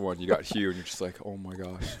up to court 1, you got Hugh, and you're just like, oh my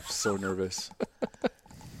gosh, so nervous.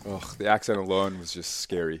 Ugh, the accent alone was just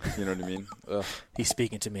scary. You know what I mean? Ugh. He's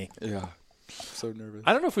speaking to me. Yeah. So nervous.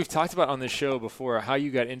 I don't know if we've talked about on this show before how you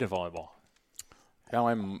got into volleyball.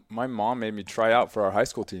 Yeah, my mom made me try out for our high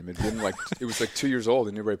school team. It was like 2 years old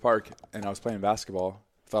in Newbury Park, and I was playing basketball.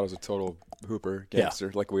 Thought I was a total hooper,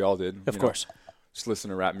 gangster, like we all did. Of course. Just listen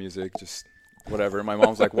to rap music, just whatever. And my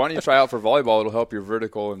mom's like, why don't you try out for volleyball? It'll help your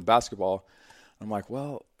vertical and basketball. I'm like,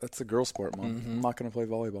 well, that's a girl sport, Mom. Mm-hmm. I'm not going to play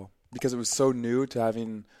volleyball. Because it was so new to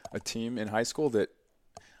having a team in high school that,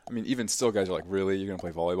 I mean, even still guys are like, really? You're going to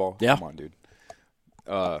play volleyball? Yeah. Come on, dude.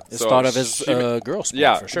 It's thought of as a girl sport,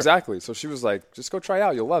 yeah, for sure. Exactly. So she was like, just go try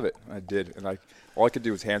out. You'll love it. And I did. And all I could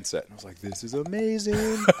do was handset. And I was like, this is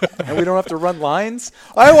amazing. And we don't have to run lines.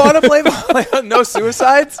 I want to play volleyball. No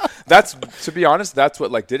suicides. To be honest, that's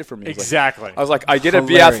what like did it for me. Exactly. I was like, I get to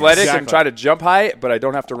be athletic and try to jump high, but I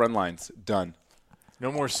don't have to run lines. Done.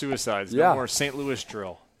 No more suicides. Yeah. No more St. Louis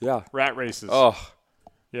drill. Yeah. Rat races. Oh.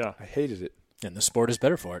 Yeah. I hated it. And the sport is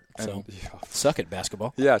better for it. So suck it,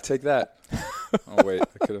 basketball. Yeah, take that. Oh, wait.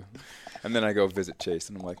 I could have. And then I go visit Chase,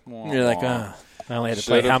 and I'm like, "Aw." You're like, I only had to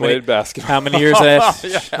Should've play basketball. how many years left?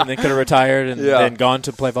 Yeah. And then could have retired and then gone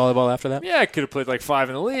to play volleyball after that? Yeah, I could have played like 5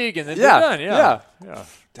 in the league and then been done. Yeah.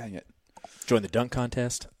 Dang it. Join the dunk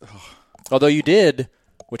contest. Although you did,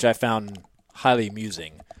 which I found highly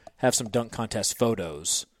amusing, have some dunk contest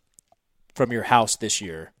photos from your house this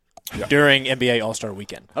year during NBA All-Star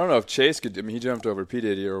Weekend. I don't know if Chase could. I mean, he jumped over P.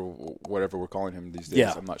 Diddy or whatever we're calling him these days.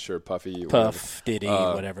 Yeah. I'm not sure. Puffy. Puff, Diddy,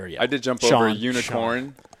 whatever. Yeah. I did jump Sean. over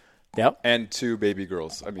Unicorn Yep. and 2 baby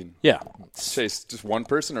girls. I mean, Yeah. Chase, just one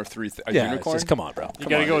person or 3? A Yeah, unicorn? just, come on, bro. You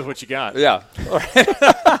got to go with what you got. Yeah.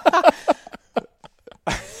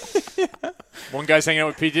 One guy's hanging out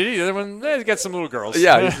with P. Diddy. The other one, he's got some little girls.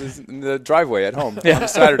 Yeah, he's in the driveway at home on a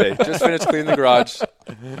Saturday. Just finished cleaning the garage.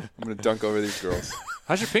 I'm going to dunk over these girls.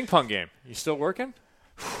 How's your ping pong game? You still working?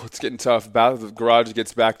 It's getting tough. The garage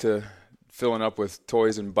gets back to filling up with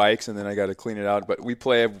toys and bikes, and then I got to clean it out. But we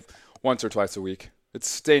play once or twice a week. It's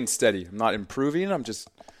staying steady. I'm not improving. I don't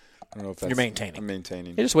know if that's... You're maintaining. I'm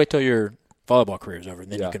maintaining. You just wait till your volleyball career's over,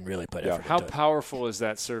 and then you can really put effort How into it. powerful is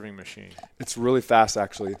that serving machine? It's really fast,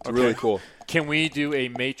 actually. It's really cool. Can we do a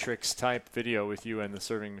Matrix-type video with you and the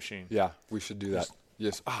serving machine? Yeah, we should do that.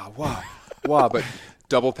 Yes. Wow. Wow, but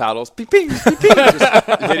double paddles. Ping, ping, ping, ping.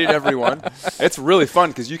 Just hitting everyone. It's really fun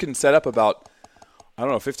because you can set up about,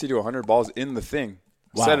 50 to 100 balls in the thing.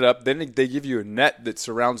 Wow. Set it up. Then they give you a net that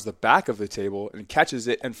surrounds the back of the table and catches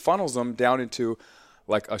it and funnels them down into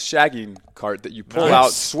like a shagging cart that you pull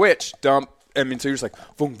out, switch, dump. I mean, so you're just like,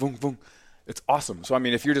 boom, boom, boom. It's awesome. So, I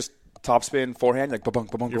mean, if you're just topspin, forehand, like,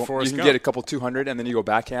 ba-bunk, ba-bunk, you can get a couple 200, and then you go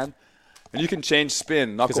backhand. And you can change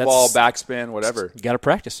spin, knuckleball, backspin, whatever. You got to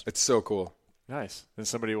practice. It's so cool. Nice. Then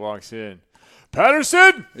somebody walks in.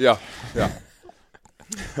 Patterson! Yeah.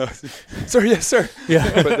 Sir, yes, sir.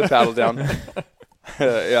 Yeah. Put the paddle down.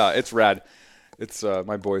 Yeah, it's rad. It's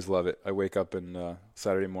my boys love it. I wake up in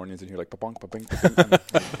Saturday mornings and hear like ba-bunk, ba-bing, ba-bing.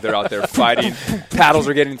 They're out there fighting. Paddles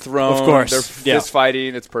are getting thrown. Of course. They're fist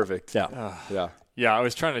fighting. It's perfect. Yeah. Yeah, I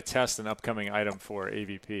was trying to test an upcoming item for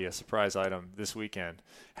AVP, a surprise item this weekend.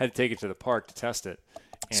 Had to take it to the park to test it.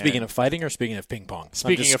 And speaking of fighting or speaking of ping pong?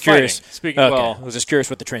 Speaking of curious. fighting. I was just curious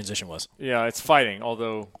what the transition was. Yeah, it's fighting,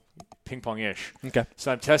 although ping pong-ish. Okay.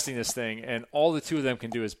 So I'm testing this thing, and all the two of them can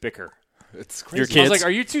do is bicker. It's crazy. Your kids? I was like,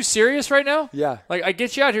 are you two serious right now? Yeah. Like, I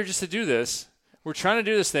get you out here just to do this. We're trying to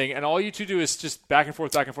do this thing, and all you two do is just back and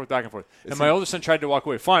forth, back and forth, back and forth. And my older son tried to walk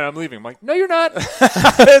away. Fine, I'm leaving. I'm like, no, you're not.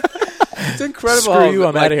 It's incredible. Screw you,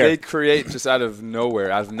 I'm out of here. They create just out of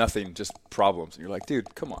nowhere, out of nothing, just problems. And you're like,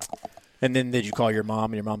 dude, come on. And then did you call your mom?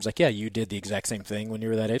 And your mom's like, yeah, you did the exact same thing when you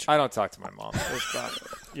were that age? I don't talk to my mom.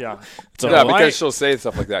 Yeah. Because she'll say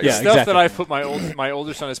stuff like that. Yeah, Stuff exactly. that I put my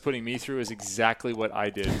older son is putting me through is exactly what I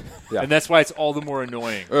did. Yeah. And that's why it's all the more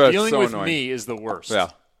annoying. It's Dealing so with annoying. me is the worst. Yeah.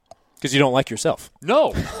 Because you don't like yourself.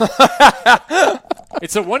 No.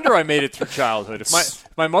 It's a wonder I made it through childhood. If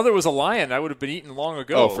my mother was a lion, I would have been eaten long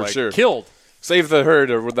ago. Oh, for sure. Killed. Save the herd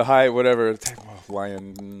or with the high, whatever.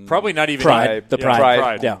 Lion. Probably not even Pride. The pride.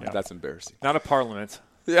 Pride. Yeah. That's embarrassing. Not a parliament.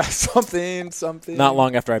 Yeah, something. Not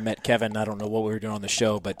long after I met Kevin, I don't know what we were doing on the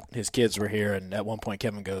show, but his kids were here, and at one point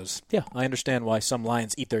Kevin goes, yeah, I understand why some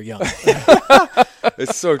lions eat their young.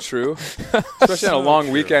 It's so true. Especially on a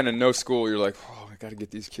long weekend and no school, you're like, oh, I got to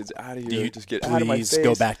get these kids out of here. Just get out of my face. Please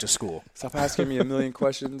go back to school. Stop asking me a million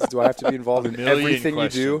questions. Do I have to be involved in everything you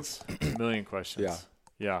do? A million questions. Yeah.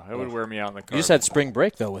 Yeah, it would wear me out in the car. You just had spring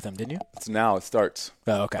break, though, with him, didn't you? It's now. It starts.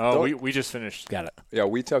 Oh, okay. Oh, we just finished. Got it. Yeah,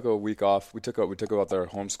 we took a week off. We took out their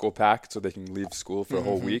homeschool pack so they can leave school for a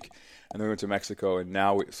whole week. And then we went to Mexico, and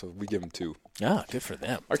now we give them 2. Ah, good for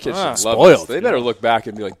them. Our kids should love spoiled. us. They better look back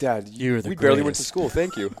and be like, Dad, we barely went to school.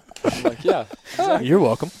 Thank you. I'm like, yeah. Exactly. You're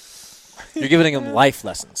welcome. You're giving them life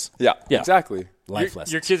lessons. Yeah, exactly. Life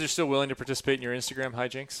lessons. Your kids are still willing to participate in your Instagram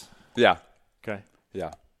hijinks? Yeah. Okay.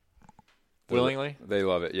 Yeah. Willingly? They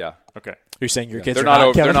love it, yeah. Okay. You're saying your kids they're are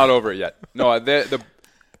not they're not over it yet. No,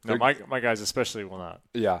 No, my guys especially will not.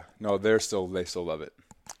 Yeah, no, they still love it.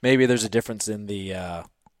 Maybe there's a difference in the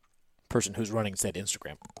person who's running said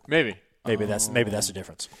Instagram. Maybe that's the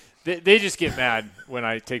difference. They just get mad when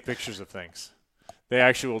I take pictures of things. They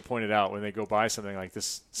actually will point it out when they go buy something. Like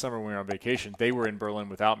this summer when we were on vacation, they were in Berlin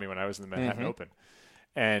without me when I was in the Manhattan Open.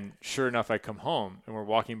 And sure enough, I come home and we're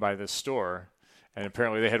walking by this store, and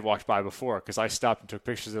apparently they had walked by before because I stopped and took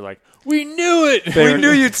pictures. They're like, "We knew it. We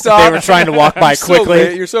knew you'd stop." They were trying to walk by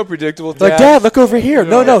quickly. You're so predictable. Like, Dad, look over here.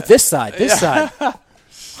 No, this side.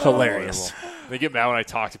 Hilarious. They get mad when I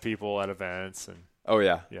talk to people at events. And oh,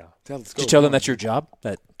 yeah. Yeah. Did you tell them that's your job,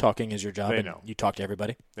 that talking is your job? They know. You talk to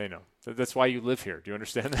everybody? They know. That's why you live here. Do you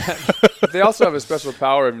understand that? They also have a special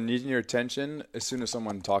power of needing your attention as soon as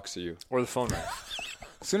someone talks to you. Or the phone rings.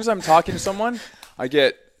 As soon as I'm talking to someone, I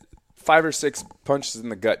get 5 or 6 punches in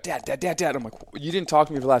the gut. Dad. I'm like, you didn't talk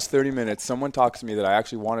to me for the last 30 minutes. Someone talks to me that I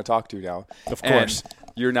actually want to talk to now. Of course. And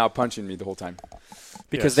you're now punching me the whole time.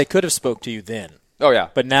 Because they could have spoke to you then. Oh, yeah.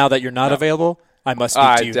 But now that you're not available, I must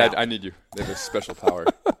speak to you Dad, now. I need you. They have a special power.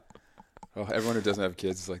 Oh, everyone who doesn't have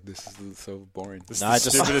kids is like, this is so boring. This is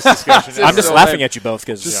the stupidest discussion. I'm just so laughing lame. at you both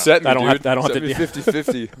because set me, I don't dude. have Set to me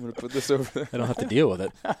 50-50. I'm going to put this over there. I don't have to deal with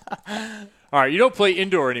it. All right, you don't play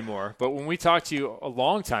indoor anymore, but when we talked to you a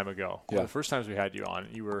long time ago, one of the first times we had you on,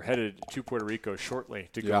 you were headed to Puerto Rico shortly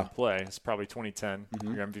to go and play. It's probably 2010,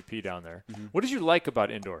 your MVP down there. What did you like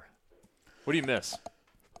about indoor? What do you miss?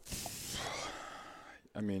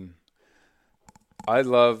 I mean, I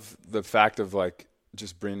love the fact of, like,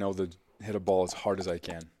 just being able to hit a ball as hard as I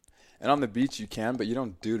can. And on the beach you can, but you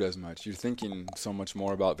don't do it as much. You're thinking so much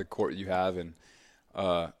more about the court you have. And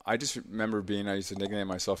I just remember I used to nickname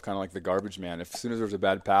myself kind of like the garbage man. As soon as there was a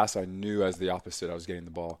bad pass, I knew as the opposite I was getting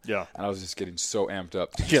the ball. Yeah. And I was just getting so amped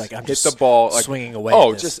up to You're like, I'm hit just the ball, like, swinging away.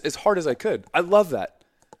 just as hard as I could. I love that.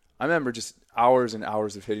 I remember just hours and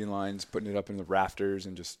hours of hitting lines, putting it up in the rafters,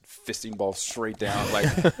 and just fisting balls straight down. Like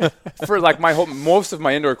for like most of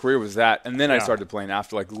my indoor career was that, and then I started playing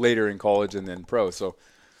after, like later in college and then pro. So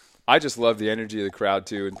I just love the energy of the crowd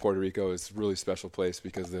too. In Puerto Rico, it's a really special place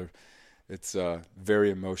because it's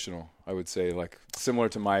very emotional. I would say, like similar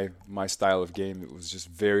to my style of game, it was just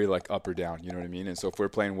very like up or down. You know what I mean? And so if we're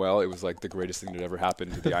playing well, it was like the greatest thing that ever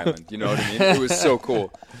happened to the island. You know what I mean? It was so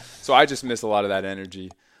cool. So I just miss a lot of that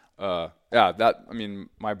energy.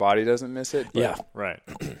 My body doesn't miss it. But right.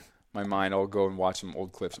 My mind, I'll go and watch some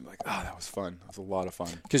old clips. I'm like, that was fun. That was a lot of fun.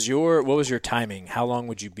 Because what was your timing? How long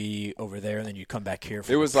would you be over there, and then you come back here?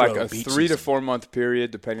 For it was like a 3 to 4 month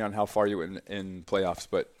period, depending on how far you went in playoffs.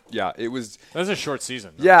 But yeah, it was. That was a short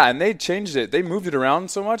season. Though. Yeah, and they changed it. They moved it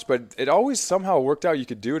around so much, but it always somehow worked out. You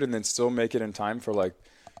could do it and then still make it in time for like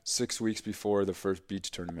 6 weeks before the first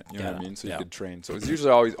beach tournament. You know what I mean? So you could train. So it was usually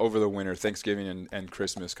always over the winter, Thanksgiving and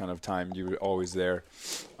Christmas kind of time. You were always there.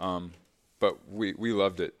 But we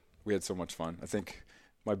loved it. We had so much fun. I think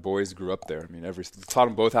my boys grew up there. I mean, taught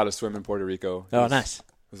them both how to swim in Puerto Rico. Nice. It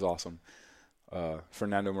was awesome.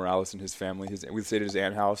 Fernando Morales and his family. We stayed at his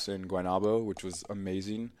aunt house in Guaynabo, which was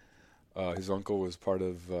amazing. His uncle was part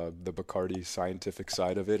of the Bacardi scientific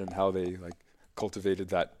side of it and how they like cultivated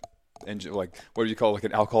that like what do you call, like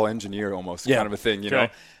an alcohol engineer almost kind of a thing, you know.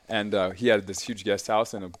 And he had this huge guest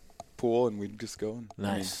house and a pool, and we'd just go.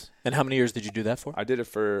 Nice. And how many years did you do that for? I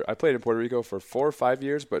played in Puerto Rico for 4 or 5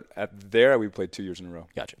 years, but we played 2 years in a row.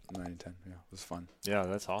 Gotcha. 9 and 10. Yeah, it was fun. Yeah,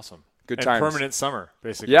 that's awesome. Good and times. Permanent summer,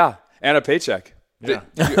 basically. Yeah, and a paycheck. Yeah.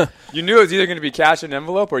 You knew it was either going to be cash in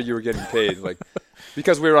envelope or you were getting paid, like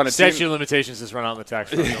because we were on a team. Statute of limitations has run out on the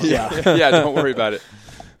tax return. Yeah, don't worry about it.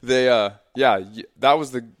 That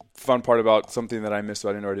was the fun part about something that I missed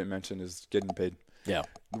about indoor I didn't mention is getting paid. Yeah.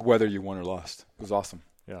 Whether you won or lost. It was awesome.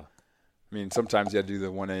 Yeah. I mean, sometimes you had to do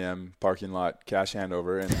the 1 a.m. parking lot cash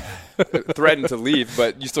handover and threaten to leave,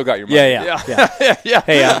 but you still got your money. Yeah.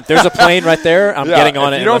 Hey, there's a plane right there. I'm getting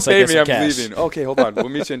on it. If you don't pay me, I'm cash. leaving. Okay, hold on. We'll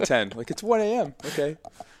meet you in 10. Like, it's 1 a.m. Okay.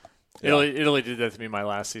 Italy did that to me my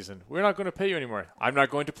last season. We're not going to pay you anymore. I'm not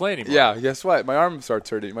going to play anymore. Yeah, guess what? My arm starts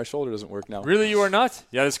hurting. My shoulder doesn't work now. Really, you are not?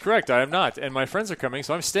 Yeah, that's correct. I am not. And my friends are coming,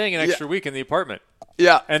 so I'm staying an extra week in the apartment.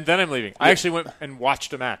 Yeah. And then I'm leaving. I actually went and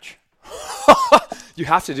watched a match. You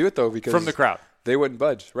have to do it, though, because from the crowd. They wouldn't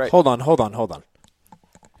budge. Right. Hold on.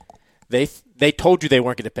 They told you they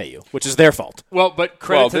weren't going to pay you, which is their fault. Well, but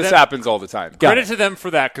credit to them. This happens all the time. Credit to them for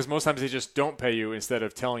that, because most times they just don't pay you instead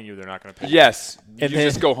of telling you they're not going to pay you. Yes. You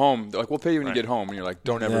just go home. They're like, we'll pay you when you get home. And you're like,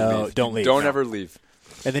 don't ever leave. Don't leave. Don't ever leave.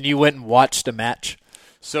 And then you went and watched a match.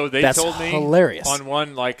 So they That's told me hilarious. On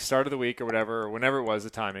one start of the week or whatever, or whenever it was, the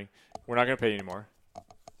timing, we're not going to pay you anymore.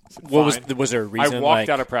 Was there a reason? I walked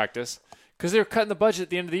out of practice Because they were cutting the budget at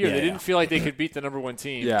the end of the year. Yeah, they didn't feel like they could beat the number one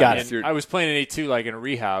team. Yeah. Got and it. I was playing an A2 like in a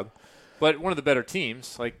rehab, but one of the better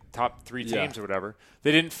teams, like top 3 teams or whatever.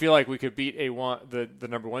 They didn't feel like we could beat the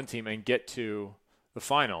number one team and get to the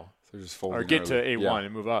final. So just folding or get early. to A1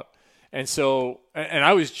 and move up. And so, and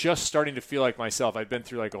I was just starting to feel like myself. I'd been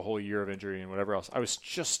through like a whole year of injury and whatever else. I was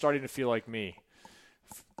just starting to feel like me.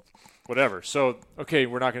 Whatever. So, okay,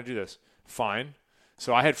 we're not going to do this. Fine.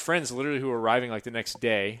 So I had friends literally who were arriving like the next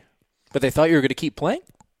day. But they thought you were going to keep playing?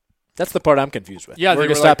 That's the part I'm confused with. Yeah, we're going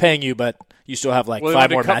to stop paying you, but you still have like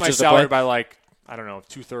 5 more matches to play. cut my salary by like, I don't know,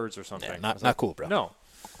 2/3 or something. Yeah, not cool, bro. No.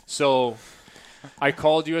 So I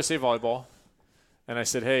called USA Volleyball. And I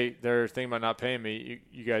said, hey, they're thinking about not paying me.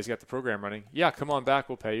 You guys got the program running. Yeah, come on back.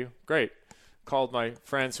 We'll pay you. Great. Called my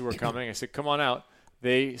friends who were coming. I said, come on out.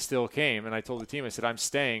 They still came. And I told the team, I said, I'm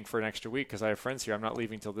staying for an extra week because I have friends here. I'm not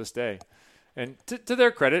leaving till this day. And to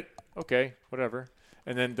their credit, okay, whatever.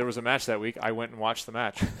 And then there was a match that week. I went and watched the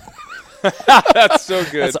match. That's so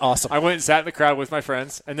good. That's awesome. I went and sat in the crowd with my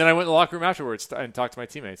friends. And then I went in the locker room afterwards and talked to my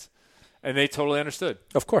teammates. And they totally understood.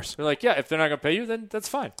 Of course. They're like, yeah, if they're not going to pay you, then that's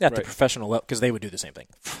fine. Yeah, at the professional level, because they would do the same thing.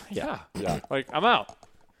 Yeah. Like, I'm out.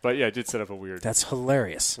 But, yeah, I did set up a weird That's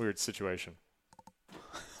hilarious. weird situation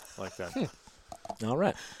like that. All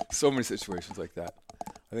right. So many situations like that.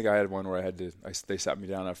 I think I had one where they sat me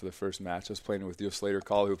down after the first match. I was playing with Dio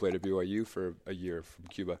Slater-Call, who played at BYU for a year from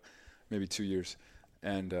Cuba, maybe 2 years.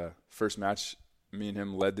 And first match, me and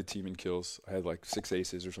him led the team in kills. I had like 6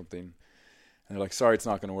 aces or something. And they're like, sorry, it's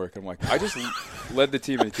not going to work. I'm like, I just led the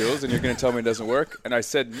team in kills, and you're going to tell me it doesn't work? And I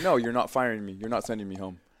said, no, you're not firing me. You're not sending me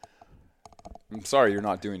home. I'm sorry, you're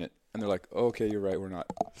not doing it. And they're like, oh, okay, you're right, we're not.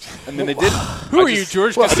 And then they did. Who are you,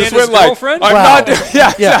 George I just Costanza's went like, girlfriend? I'm Wow. not doing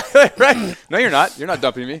Yeah, exactly. Right. No, you're not. You're not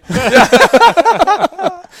dumping me.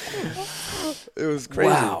 It was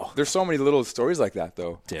crazy. Wow. There's so many little stories like that,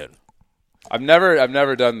 though. Dude. I've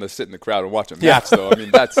never done the sit in the crowd and watch a match, though. I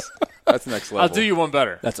mean, that's next level. I'll do you one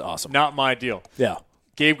better. That's awesome. Not my deal. Yeah.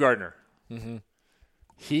 Gabe Gardner. Mm-hmm.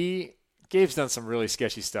 Gabe's done some really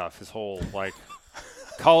sketchy stuff. His whole, like,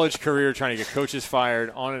 college career, trying to get coaches fired,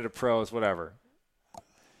 on into pros, whatever.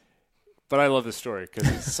 But I love this story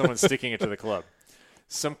because it's someone sticking it to the club.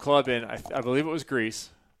 Some club in, I believe it was Greece,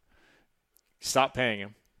 stopped paying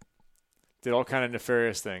him, did all kind of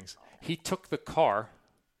nefarious things. He took the car,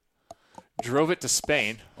 drove it to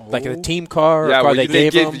Spain. Like a team car or Yeah, car well, they they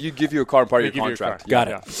gave him? give you a car and part They of your give you a contract. car. Got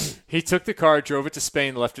Yeah. it. He took the car, drove it to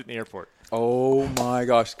Spain, left it in the airport. Oh, my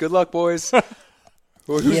gosh. Good luck, boys.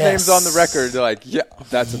 Well, whose Yes. name's on the record? They're like, yeah,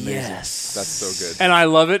 that's amazing. Yes. That's so good. And I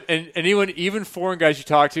love it. And anyone, even foreign guys you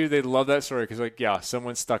talk to, they love that story because, like, yeah,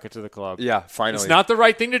 someone stuck it to the club. Yeah, finally. It's not the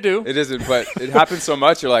right thing to do. It isn't, but it happens so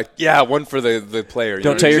much. You're like, yeah, one for the player.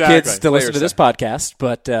 Don't know? tell your Exactly. kids to listen to this podcast,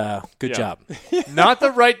 but good Yeah. job. Not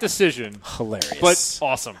the right decision, Hilarious. but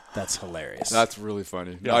awesome. That's hilarious. That's really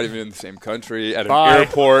funny. Not even in the same country, at an Bye.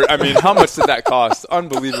 airport. I mean, how much did that cost?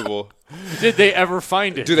 Unbelievable. Did they ever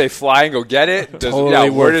find it? Do they fly and go get it? Totally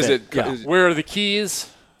where worth does it. it? Yeah. Where are the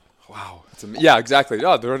keys? Wow. Yeah, exactly.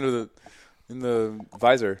 Oh, they're in the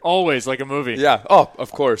visor. Always like a movie. Yeah. Oh,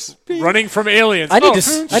 of course. Running from aliens. I need to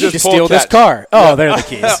just steal this polecat. car. Oh, there are the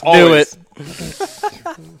keys. Do Always.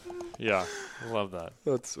 it. Yeah, love that.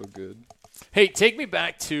 That's so good. Hey, take me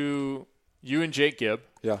back to you and Jake Gibb,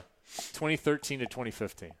 Yeah. 2013 to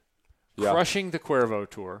 2015. Yeah. Crushing the Cuervo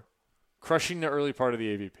Tour, crushing the early part of the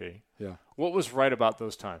AVP. Yeah. What was right about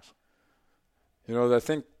those times? You know, I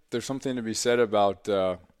think there's something to be said about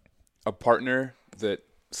a partner that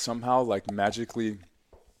somehow, like, magically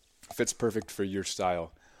fits perfect for your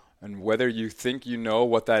style. And whether you think you know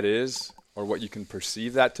what that is or what you can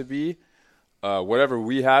perceive that to be, whatever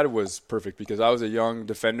we had was perfect because I was a young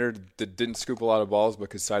defender that didn't scoop a lot of balls but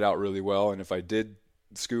could side out really well. And if I did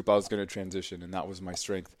scoop, I was going to transition, and that was my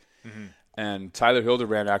strength. Mm-hmm. And Tyler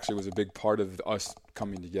Hildebrand actually was a big part of us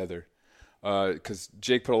coming together because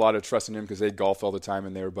Jake put a lot of trust in him because they golfed all the time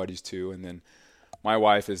and they were buddies too. And then my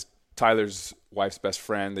wife is Tyler's wife's best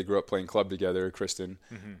friend. They grew up playing club together, Kristen.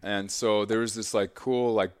 Mm-hmm. And so there was this like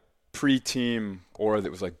cool like pre-team aura that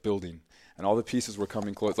was like building. And all the pieces were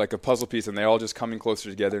coming close, like a puzzle piece, and they all just coming closer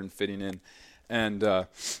together and fitting in. And,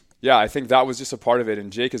 yeah, I think that was just a part of it.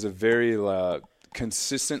 And Jake is a very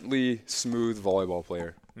consistently smooth volleyball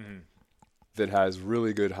player that has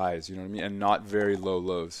really good highs, you know what I mean, and not very low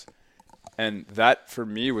lows. And that, for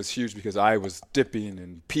me, was huge because I was dipping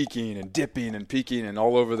and peaking and dipping and peaking and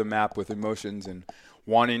all over the map with emotions and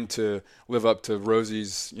wanting to live up to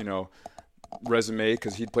Rosie's, you know, resume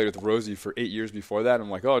because he'd played with Rosie for 8 years before that. I'm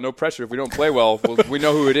like, oh, no pressure. If we don't play well, we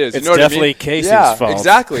know who it is. It's you know definitely what I mean? Casey's yeah, fault.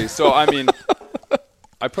 Exactly. So, I mean,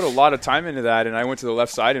 I put a lot of time into that, and I went to the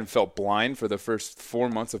left side and felt blind for the first 4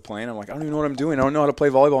 months of playing. I'm like, I don't even know what I'm doing. I don't know how to play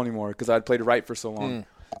volleyball anymore because I'd played right for so long.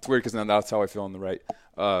 It's weird because now that's how I feel on the right.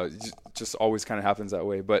 Just always kind of happens that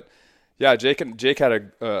way. But yeah, Jake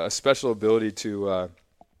had a special ability to.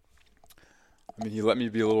 He let me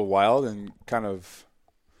be a little wild and kind of,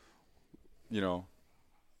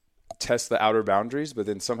 test the outer boundaries, but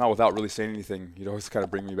then somehow without really saying anything, he'd always kind of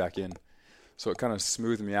bring me back in. So it kind of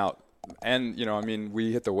smoothed me out. And,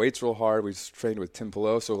 we hit the weights real hard. We trained with Tim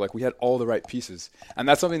Pillow. So, we had all the right pieces. And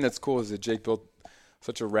that's something that's cool is that Jake built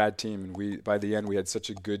such a rad team. And by the end, we had such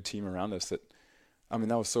a good team around us that,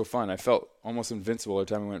 that was so fun. I felt almost invincible every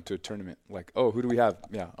time we went to a tournament. Oh, who do we have?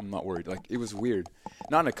 Yeah, I'm not worried. It was weird.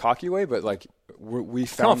 Not in a cocky way, but, we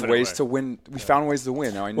found ways to win. We found ways to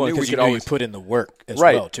win. Now, I knew we could always put in the work as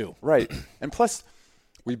well, too. Right. And plus,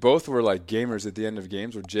 we both were gamers at the end of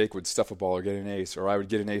games where Jake would stuff a ball or get an ace, or I would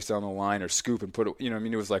get an ace down the line or scoop and put it.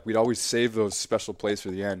 It was we'd always save those special plays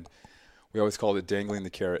for the end. We always called it dangling the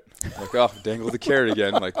carrot. Dangle the carrot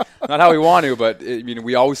again. Not how we want to, but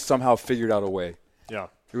we always somehow figured out a way. Yeah.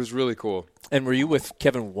 It was really cool. And were you with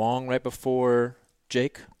Kevin Wong right before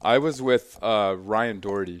Jake? I was with Ryan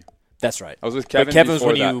Doherty. That's right. I was with Kevin. But Kevin was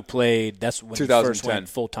when that. You played. That's when 2010. you first went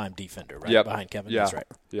full-time defender, right? Yep. Behind Kevin. Yeah. That's right.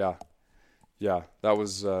 Yeah. That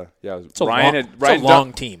was. It's a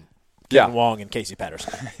long team. Kevin Wong and Casey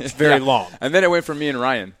Patterson. It's very long. And then it went for me and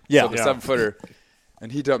Ryan. Yeah. So the 7-footer,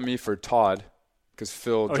 and he dumped me for Todd. Because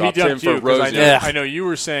Phil dropped him for Rosie. I know you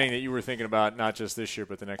were saying that you were thinking about not just this year,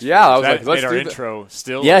 but the next year. Yeah, I was let's made our do intro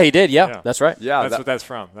still. Yeah, he did. Yeah, that's right. Yeah, that's what that's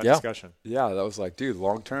from, that discussion. Yeah, that was dude,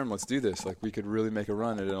 long term, let's do this. We could really make a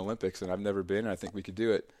run at an Olympics, and I've never been, and I think we could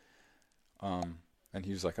do it. And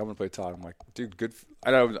he was like, I'm going to play Todd. I'm like, dude, good.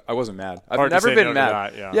 I wasn't mad. I've never been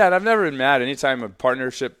mad. Yeah, and I've never been mad. Anytime a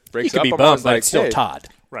partnership breaks up, I'm bummed, always but it's still hey. Todd.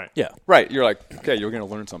 Right. Yeah. Right. You're like, okay, you're going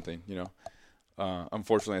to learn something,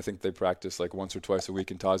 Unfortunately, I think they practice once or twice a week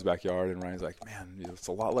in Todd's backyard, and Ryan's like, man, it's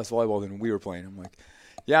a lot less volleyball than we were playing. I'm like,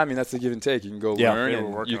 yeah, that's the give and take. You can go learn,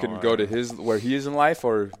 and you can go to where he is in life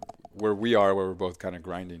or where we are, where we're both kind of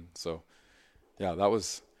grinding. So, yeah, that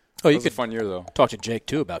was a fun year, though. Talk to Jake,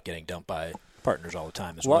 too, about getting dumped by partners all the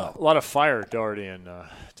time as well. A lot of fire, Doherty and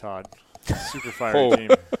Todd. Super fire team.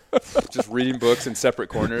 Just reading books in separate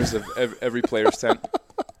corners of every player's tent.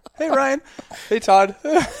 Hey, Ryan. Hey, Todd.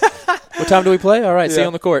 What time do we play? All right, see you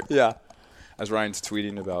on the court. Yeah. As Ryan's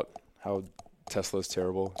tweeting about how Tesla's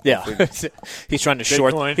terrible. Yeah. He's trying to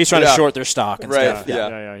short. He's trying to short their stock and stuff.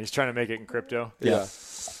 Yeah. He's trying to make it in crypto. Yeah.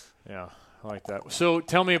 Yeah. I like that. So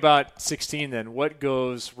tell me about 16 then. What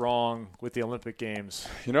goes wrong with the Olympic Games?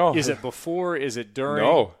 Is it before? Is it during?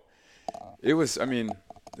 No. It was,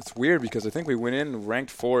 it's weird because I think we went in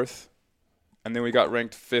ranked 4th. And then we got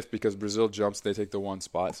ranked 5th because Brazil jumps. They take the 1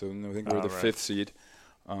 spot. So I think we were the 5th seed.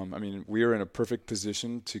 We were in a perfect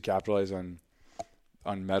position to capitalize on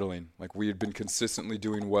medaling. We had been consistently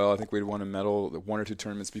doing well. I think we had won a medal 1 or 2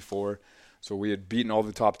 tournaments before. So we had beaten all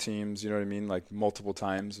the top teams, multiple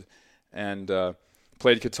times. And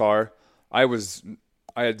played Qatar. I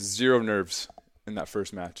had 0 nerves in that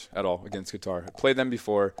first match at all against Qatar. I played them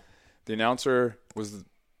before. The announcer was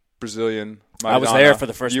Brazilian. Maradona. I was there for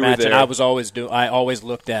the first match, and I always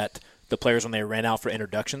looked at the players when they ran out for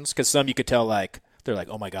introductions because some you could tell they're like,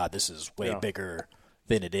 oh my God, this is way bigger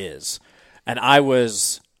than it is, and I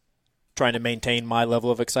was trying to maintain my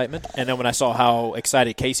level of excitement. And then when I saw how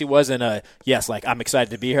excited Casey was, and I'm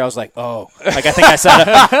excited to be here, I was like, oh, I think I said,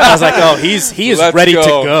 I was like, oh, he is ready to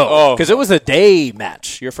go because it was a day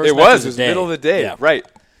match. Your first match was a day. Middle of the day, right?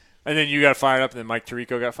 And then you got fired up, and then Mike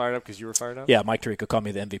Tirico got fired up because you were fired up? Yeah, Mike Tirico called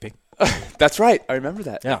me the MVP. That's right. I remember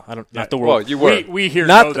that. Yeah, not the world. Well, you were. We here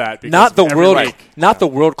know that. Not the world. Not the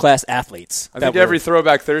world-class athletes. I think every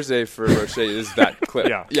Throwback Thursday for Roche is that clip.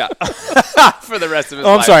 Yeah. For the rest of his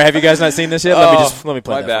life. I'm sorry. Have you guys not seen this yet? Let me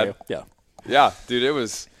play that for you. Yeah, dude, it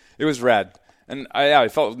was rad. And I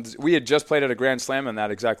felt we had just played at a Grand Slam in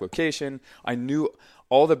that exact location. I knew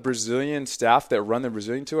all the Brazilian staff that run the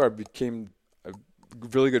Brazilian tour. I became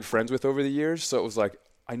really good friends with over the years, so it was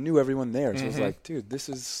I knew everyone there. So it was dude, this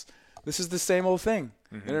is the same old thing.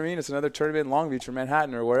 You know what I mean? It's another tournament in Long Beach or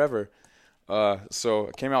Manhattan or wherever. So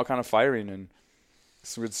I came out kind of firing and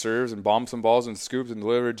with serves and bombed some balls and scoops and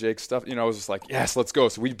delivered Jake's stuff. I was just like, yes, let's go.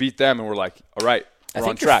 So we beat them and we're like, all right, we're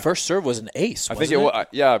on track. Your first serve was an ace. I think it was.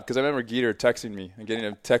 Yeah, because I remember Geeter texting me and getting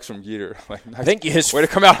a text from Geeter. I think way to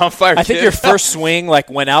come out on fire. I think your first swing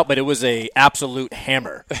went out, but it was a absolute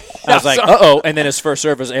hammer. I was like, uh-oh, and then his first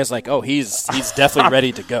serve was like, oh, he's definitely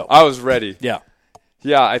ready to go. I was ready. Yeah.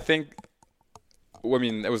 I think.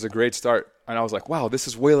 It was a great start, and I was like, wow, this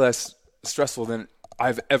is way less stressful than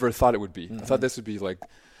I've ever thought it would be. I thought this would be like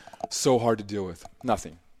so hard to deal with.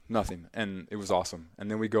 Nothing. And it was awesome.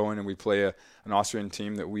 And then we go in and we play an Austrian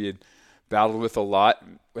team that we had battled with a lot.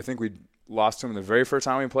 I think we lost to them the very first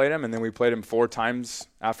time we played them, and then we played them 4 times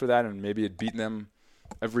after that, and maybe had beaten them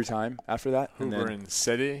every time after that. Huber and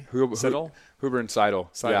Seidel? Huber and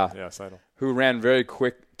Seidel. Yeah, Seidel. Who ran very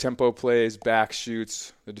quick tempo plays, back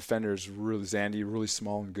shoots. The defenders really Zandy, really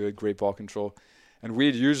small and good, great ball control. And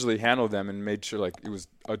we'd usually handle them and made sure like it was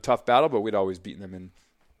a tough battle, but we'd always beaten them. And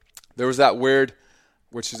there was that weird,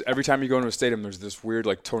 which is every time you go into a stadium, there's this weird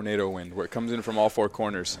like tornado wind where it comes in from all 4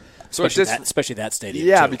 corners. So especially that stadium.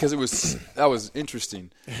 Yeah, too. because that was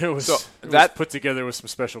interesting. It was put together with some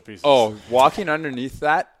special pieces. Oh, walking underneath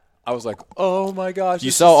that, I was like, oh my gosh.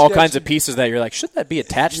 You saw all kinds of pieces that you're like, should that be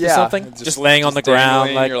attached to something? Just laying on the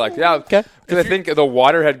ground. Like, you're like, yeah. Okay. Because I think the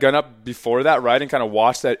water had gone up before that, right, and kind of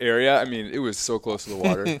washed that area. I mean, it was so close to the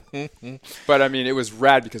water. But, I mean, it was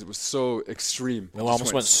rad because it was so extreme. It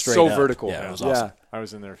almost went straight so up. vertical. Yeah, it was awesome. I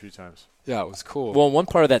was in there a few times. Yeah, it was cool. Well, one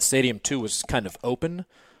part of that stadium, too, was kind of open.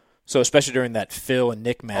 So especially during that Phil and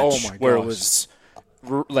Nick match where it was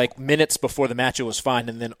like minutes before the match it was fine,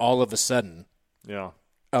 and then all of a sudden. Yeah.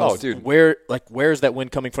 Dude. Where's that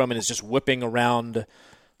wind coming from? And it's just whipping around,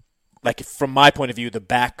 like from my point of view, the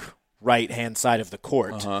back right-hand side of the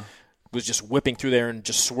court was just whipping through there and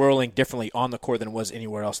just swirling differently on the court than it was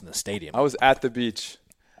anywhere else in the stadium. I was at the beach,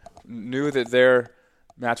 knew that their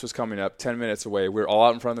match was coming up 10 minutes away. We were all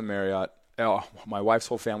out in front of the Marriott. My wife's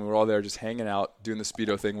whole family were all there just hanging out, doing the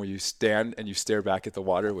Speedo thing where you stand and you stare back at the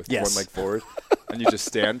water with one leg forward. And you just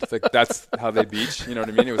stand. Like that's how they beach. You know what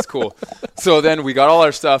I mean? It was cool. So then we got all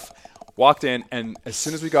our stuff, walked in, and as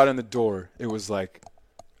soon as we got in the door, it was like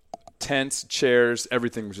tents, chairs,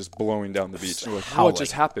 everything was just blowing down the beach. We're like, what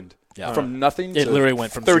just happened? Yeah. From nothing it to literally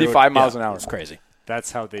went from 35 miles an hour. It's crazy.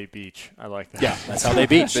 That's how they beach. I like that. Yeah, that's how they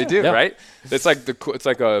beach. They do, right? It's like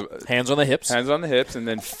a hands on the hips, and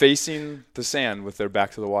then facing the sand with their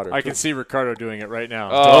back to the water. I can see Ricardo doing it right now.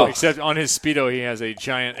 Oh. Except on his Speedo, he has a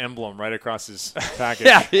giant emblem right across his package.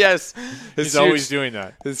 Yeah, yes. He's always doing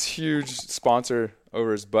that. His huge sponsor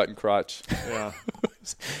over his butt and crotch. Yeah,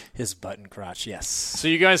 his butt and crotch. Yes. So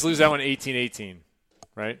you guys lose that one 18-18,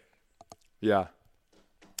 right? Yeah.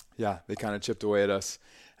 Yeah, they kind of chipped away at us.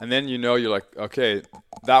 And then you're like, okay,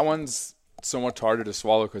 that one's so much harder to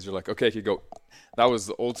swallow because you're like, okay, you could go. That was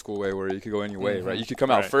the old school way where you could go any way, right? You could come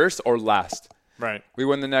out first or last. Right. We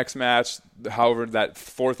win the next match. However, that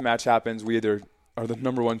 4th match happens, we either are the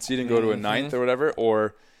number 1 seed and go to a 9th or whatever,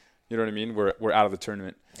 or you know what I mean? We're out of the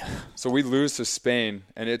tournament. So we lose to Spain,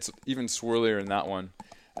 and it's even swirlier in that one.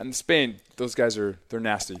 And Spain, those guys they're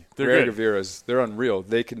nasty. They're good. Gaviras, they're unreal.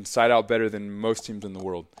 They can side out better than most teams in the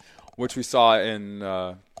world, which we saw in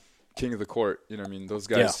King of the Court. You know what I mean? Those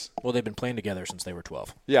guys. Yeah. Well, they've been playing together since they were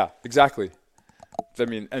 12. Yeah, exactly. I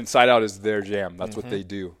mean, and side out is their jam. That's what they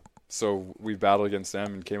do. So we battled against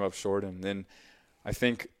them and came up short. And then I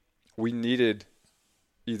think we needed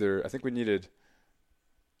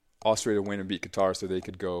Austria to win and beat Qatar so they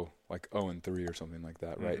could go like 0-3 or something like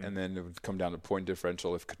that, right? And then it would come down to point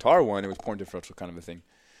differential. If Qatar won, it was point differential kind of a thing.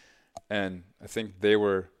 And I think they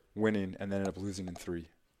were winning and then ended up losing in 3.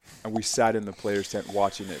 And we sat in the players' tent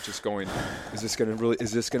watching it, just going, is this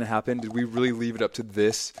going to happen? Did we really leave it up to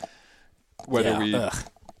this, whether we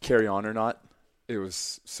carry on or not? It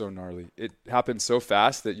was so gnarly. It happened so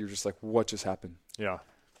fast that you're just like, what just happened? Yeah.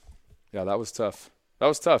 Yeah, that was tough. That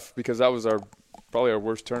was tough because that was probably our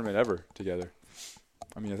worst tournament ever together.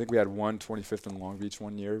 I mean, I think we had 25th in Long Beach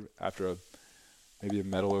one year after maybe a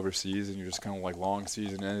medal overseas, and you're just kind of like long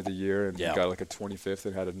season, end of the year, and you got like a 25th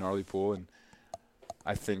and had a gnarly pool. And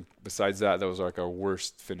I think besides that was like our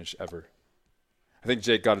worst finish ever. I think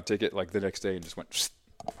Jake got a ticket like the next day and just went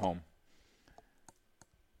home.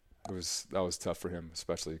 That was tough for him,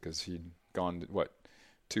 especially because he'd gone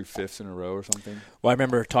 2 fifths in a row or something. Well, I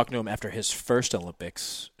remember talking to him after his first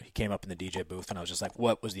Olympics. He came up in the DJ booth, and I was just like,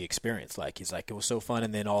 what was the experience like? He's like, it was so fun,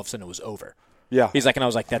 and then all of a sudden it was over. Yeah. He's like, and I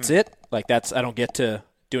was like, that's it? Like, I don't get to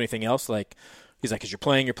do anything else? Like, he's like, because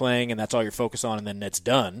you're playing, and that's all you're focused on, and then it's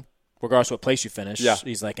done, regardless of what place you finish. Yeah.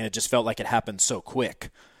 He's like, and it just felt like it happened so quick.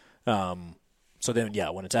 So then,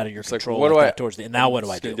 when it's out of your control, like towards the end, now what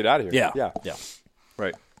do I do? Get out of here. Yeah.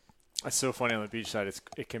 Right. That's so funny on the beach side.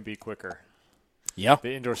 It can be quicker. Yeah.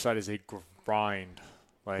 The indoor side is a grind.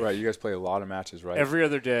 Like, right. You guys play a lot of matches, right? Every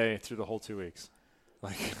other day through the whole 2 weeks.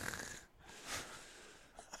 Like,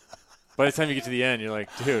 by the time you get to the end, you're like,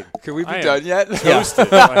 dude, can we be done yet? Toasted.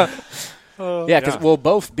 Because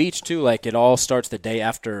both beach too. Like, it all starts the day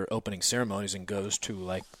after opening ceremonies and goes to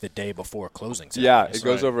like the day before closing ceremonies. Yeah, it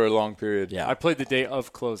goes over a long period. Yeah, I played the day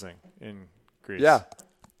of closing in degrees. Yeah.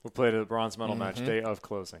 We played a bronze medal match day of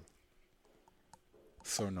closing.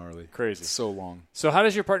 So gnarly. Crazy. So long. So how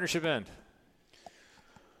does your partnership end?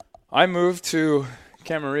 I moved to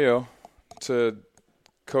Camarillo to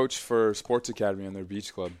coach for Sports Academy in their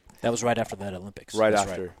beach club. That was right after that Olympics. Right That's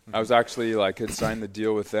after. Right. I was actually had signed the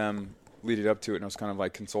deal with them leading up to it, and I was kind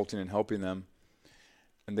of consulting and helping them.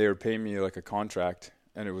 And they were paying me a contract,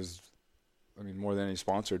 and it was, more than any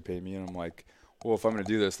sponsor would pay me. And I'm like, well, if I'm going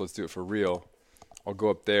to do this, let's do it for real. I'll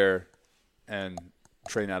go up there and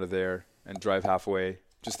train out of there and drive halfway,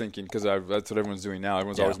 just thinking, because that's what everyone's doing now.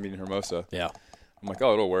 Everyone's always meeting Hermosa. Yeah. I'm like,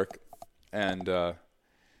 oh, it'll work. And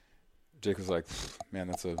Jake was like, man,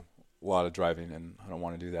 that's a lot of driving, and I don't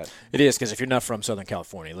want to do that. It is, because if you're not from Southern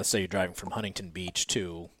California, let's say you're driving from Huntington Beach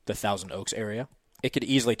to the Thousand Oaks area, it could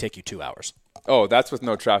easily take you 2 hours. Oh, that's with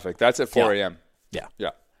no traffic. That's at 4 a.m. Yeah.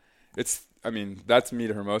 Yeah. That's me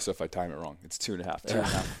to Hermosa if I time it wrong. It's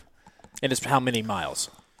 2.5. And it's how many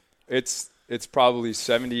miles? It's probably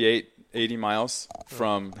 78, 80 miles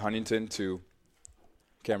from Huntington to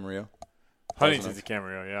Camarillo. Huntington to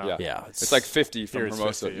Camarillo, Yeah. It's like 50 from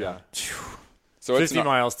Hermosa. 50, yeah. So 50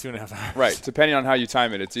 miles, 2.5 hours. Right. Depending on how you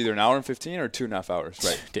time it, it's either an hour and 15 or 2.5 hours.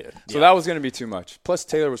 Right. Dude. So that was going to be too much. Plus,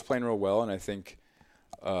 Taylor was playing real well, and I think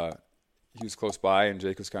he was close by, and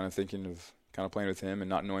Jake was kind of thinking of kind of playing with him and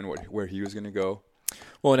not knowing where he was going to go.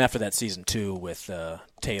 Well, and after that season, too, with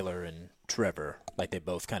Taylor and Trevor, they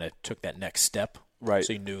both kind of took that next step. Right.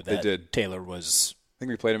 So you knew that they did. Taylor was... I think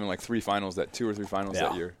we played him in 2 or 3 finals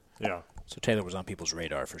that year. Yeah. So Taylor was on people's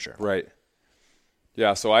radar for sure. Right.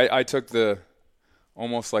 Yeah, so I took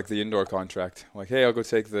almost like the indoor contract. Hey, I'll go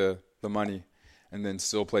take the money and then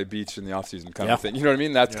still play beach in the off season kind of thing. You know what I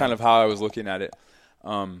mean? That's kind of how I was looking at it.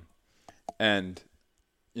 And,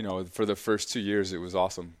 for the first 2 years, it was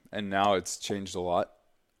awesome. And now it's changed a lot.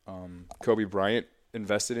 Kobe Bryant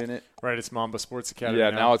invested in it. Right, it's Mamba Sports Academy.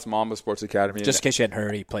 Yeah, now it's Mamba Sports Academy. Just in case you hadn't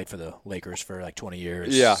heard, he played for the Lakers for 20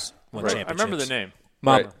 years. Yeah. Won Right. I remember the name.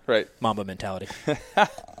 Mamba. Right. Mamba mentality.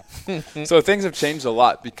 So things have changed a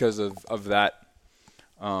lot because of that.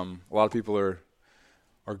 A lot of people are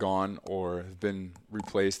gone or have been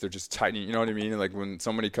replaced. They're just tightening. You know what I mean? When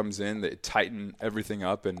somebody comes in, they tighten everything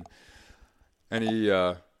up, and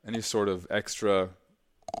any sort of extra,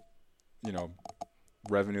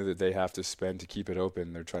 revenue that they have to spend to keep it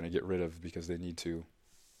open, they're trying to get rid of because they need to,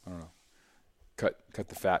 I don't know, cut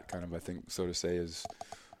the fat kind of, I think, so to say, is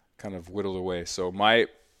kind of whittled away. So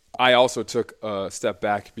I also took a step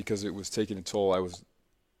back because it was taking a toll. I was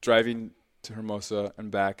driving to Hermosa and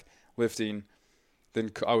back, lifting. Then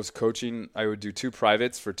I was coaching. I would do 2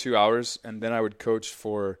 privates for 2 hours, and then I would coach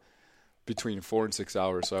for between 4 and 6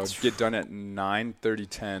 hours. So I would get done at 9:30,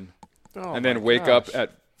 10, and then wake up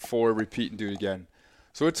at 4, repeat, and do it again.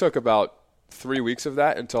 So it took about 3 weeks of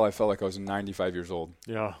that until I felt like I was 95 years old.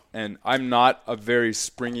 Yeah. And I'm not a very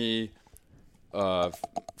springy,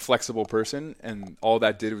 flexible person, and all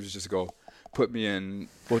that did was just put me in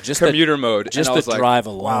commuter mode. Just and I was the drive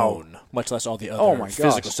alone, much less all the other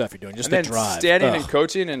physical stuff you're doing. Just and the then drive. Standing and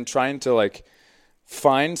coaching and trying to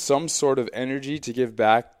find some sort of energy to give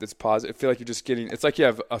back that's positive. I feel like you're just getting – it's like you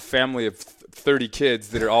have a family of 30 kids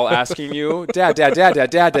that are all asking you, Dad, Dad, Dad, Dad,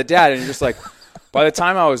 Dad, Dad, Dad. And you're just like – by the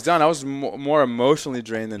time I was done, I was more emotionally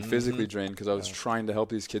drained than physically drained because I was trying to help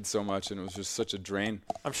these kids so much, and it was just such a drain.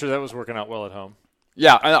 I'm sure that was working out well at home.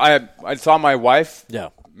 Yeah, I saw my wife Yeah.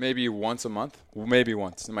 maybe once a month, maybe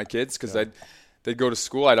once, and my kids, because they'd go to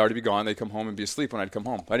school. I'd already be gone. They'd come home and be asleep when I'd come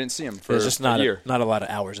home. I didn't see them for There's just a year. not a lot of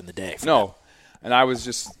hours in the day. No. And I was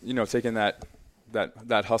just, taking that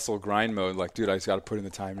hustle grind mode, dude, I just got to put in the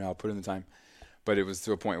time now, put in the time. But it was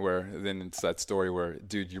to a point where then it's that story where,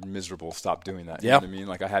 dude, you're miserable. Stop doing that. You know what I mean?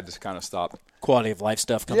 I had to kind of stop. Quality of life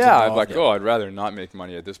stuff comes involved. I'd rather not make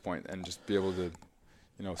money at this point and just be able to,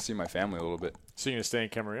 see my family a little bit. So you're going to stay in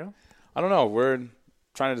Camarillo? I don't know. We're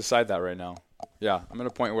trying to decide that right now. Yeah, I'm at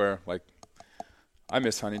a point where, I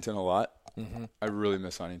miss Huntington a lot. Mm-hmm. I really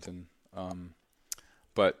miss Huntington.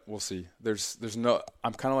 But we'll see.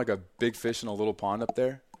 I'm kind of like a big fish in a little pond up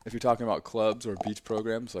there. If you're talking about clubs or beach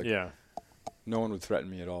programs, no one would threaten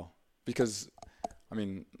me at all. Because,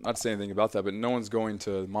 not to say anything about that, but no one's going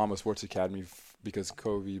to Mamba Sports Academy because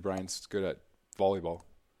Kobe Bryant's good at volleyball.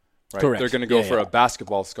 Right? Correct. They're going to go for a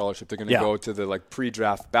basketball scholarship. They're going to go to the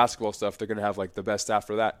pre-draft basketball stuff. They're going to have the best staff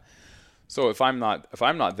for that. So if I'm not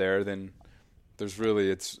there, then it's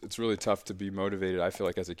really tough to be motivated. I feel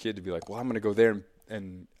like as a kid to be like, well, I'm going to go there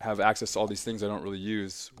and have access to all these things I don't really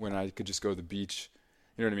use when I could just go to the beach.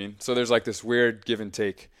 You know what I mean? So there's this weird give and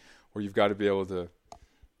take where you've got to be able to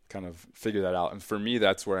kind of figure that out. And for me,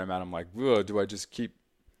 that's where I'm at. I'm like, do I just keep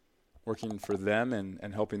working for them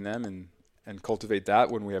and helping them and cultivate that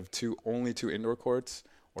when we have only two indoor courts,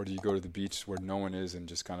 or do you go to the beach where no one is and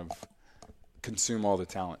just kind of consume all the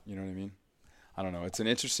talent? You know what I mean? I don't know. It's an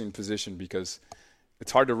interesting position because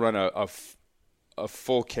it's hard to run a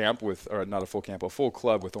full camp a full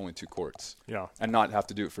club with only two courts. Yeah. And not have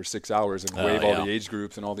to do it for 6 hours and waive all the age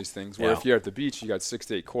groups and all these things. Where if you're at the beach, you got 6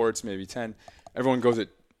 to 8 courts, maybe 10. Everyone goes at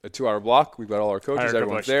a 2-hour block. We've got all our coaches.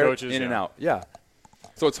 Everyone's there, in and out. Yeah.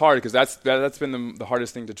 So it's hard because that's been the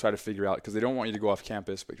hardest thing to try to figure out because they don't want you to go off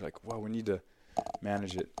campus, but you're like, well, we need to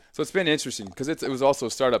manage it. So it's been interesting because it was also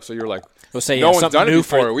a startup. So you're like, no one's done it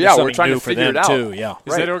before. We're trying to figure it out. Too, yeah.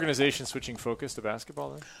 Is that organization switching focus to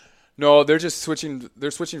basketball then? No, they're just switching.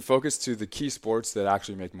 They're switching focus to the key sports that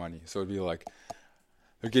actually make money. So it'd be like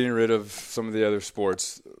they're getting rid of some of the other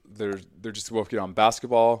sports. They're just working on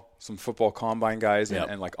basketball, some football combine guys,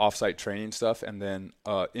 and like off-site training stuff, and then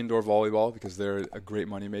indoor volleyball because they're a great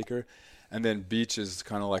moneymaker. And then beach is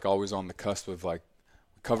kind of like always on the cusp of like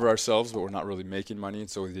we cover ourselves, but we're not really making money. And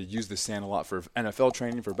so they use the sand a lot for NFL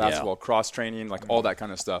training, for basketball cross training, like all that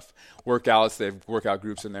kind of stuff. Workouts, they have workout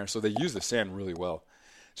groups in there. So they use the sand really well.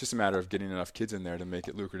 It's just a matter of getting enough kids in there to make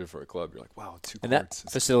it lucrative for a club. You're like, wow, 2 and courts.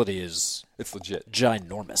 That facility is it's legit.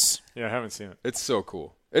 Ginormous. Yeah, I haven't seen it. It's so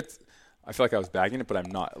cool. I feel like I was bagging it, but I'm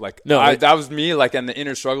not. Like no, that was me like in the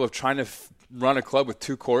inner struggle of trying to run a club with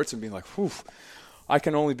 2 courts and being like, whew, I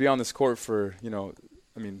can only be on this court for,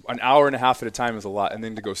 an hour and a half at a time is a lot. And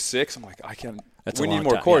then to go 6, I'm like, we need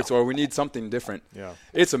more courts or we need something different. Yeah.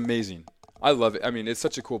 It's amazing. I love it. I mean, it's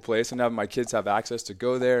such a cool place. And now my kids have access to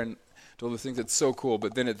go there and all the things. It's so cool.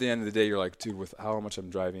 But then at the end of the day, you're like, dude, with how much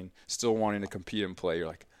I'm driving, still wanting to compete and play, you're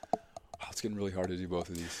like, wow, it's getting really hard to do both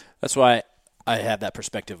of these. That's why I have that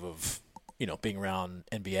perspective of, being around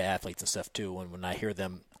NBA athletes and stuff too. When I hear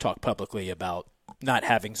them talk publicly about not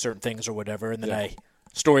having certain things or whatever, and then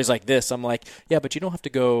stories like this, I'm like, yeah, but you don't have to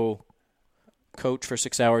go coach for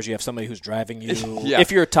 6 hours. You have somebody who's driving you.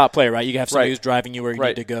 If you're a top player, right? You have somebody who's driving you where you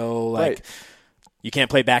need to go. Like, you can't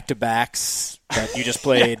play back-to-backs, but you just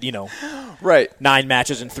played, 9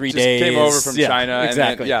 matches in 3 days. Came over from China.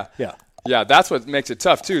 Exactly. And then, yeah, that's what makes it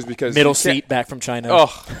tough, too, is because middle seat back from China.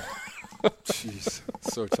 Oh, jeez.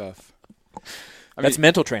 So tough. That's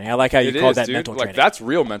mental training. I like how you call that mental training. Like, that's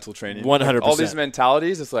real mental training. 100%. Like, all these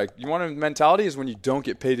mentalities, it's like, you want a mentality is when you don't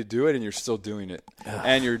get paid to do it and you're still doing it.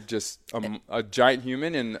 And you're just a giant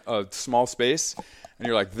human in a small space, and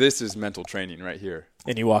you're like, this is mental training right here.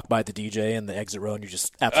 And you walk by the DJ in the exit row and you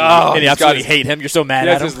just absolutely hate him. You're so mad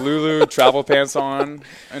at him. He has his Lulu travel pants on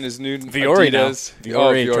and his new Viore Adidas.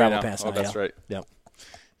 Viore travel pants on. Oh, that's right. Yep.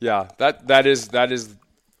 Yeah, that is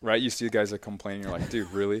right. You see the guys that complain. You're like,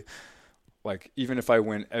 dude, really? Like, even if I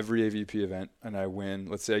win every AVP event and I win,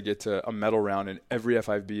 let's say I get to a medal round in every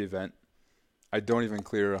FIB event, I don't even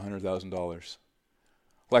clear $100,000.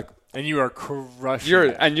 Like, and you are crushing.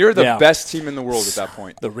 You're the best team in the world at that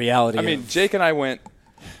point. The reality. I mean, Jake and I went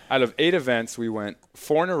out of 8 events. We went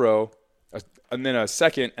 4 in a row, and then a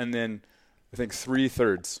second, and then I think 3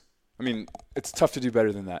 thirds. I mean, it's tough to do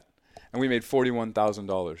better than that. And we made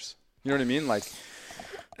 $41,000. You know what I mean? Like,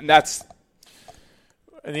 and that's.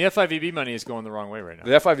 And the FIVB money is going the wrong way right now.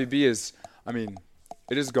 The FIVB is,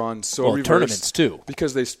 it has gone so reverse. Tournaments too.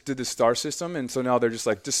 Because they did the star system, and so now they're just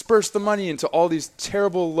like, disperse the money into all these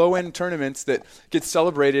terrible low-end tournaments that get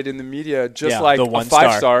celebrated in the media just like a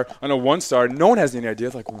 5-star and a 1-star. No one has any idea.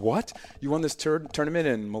 It's like, what? You won this tournament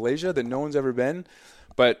in Malaysia that no one's ever been?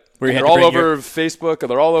 But they're all over Facebook, or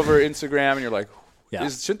they're all over Instagram, and you're like,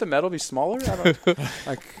 shouldn't the medal be smaller? I don't,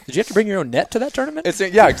 Did you have to bring your own net to that tournament?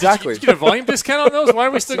 Exactly. Did you get a volume discount on those? Why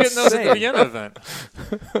are we still getting those at the beginning of the event?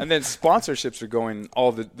 And then sponsorships are going.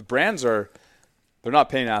 All the brands they're not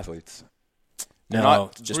paying athletes.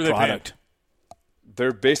 Just product.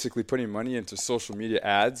 They're basically putting money into social media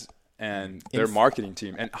ads and their marketing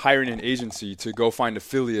team and hiring an agency to go find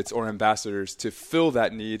affiliates or ambassadors to fill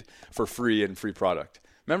that need for free and free product.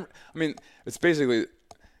 Remember, it's basically.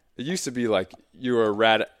 It used to be like you were a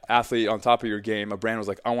rad athlete on top of your game. A brand was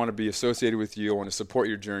like, I want to be associated with you. I want to support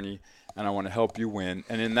your journey, and I want to help you win.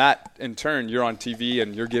 And in turn, you're on TV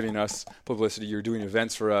and you're giving us publicity. You're doing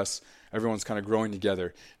events for us. Everyone's kind of growing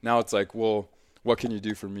together. Now it's like, well, what can you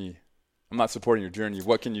do for me? I'm not supporting your journey.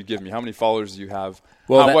 What can you give me? How many followers do you have?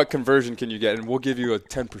 What conversion can you get? And we'll give you a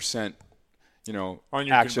 10%, on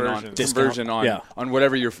your conversion on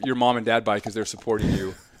whatever your mom and dad buy because they're supporting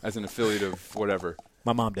you as an affiliate of whatever.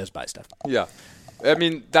 My mom does buy stuff. Yeah.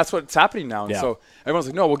 That's what's happening now. And so everyone's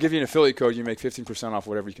like, no, we'll give you an affiliate code. You make 15% off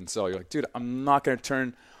whatever you can sell. You're like, dude, I'm not going to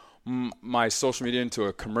turn my social media into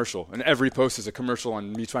a commercial, and every post is a commercial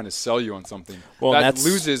on me trying to sell you on something. Well, that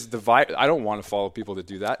loses the vibe. I don't want to follow people that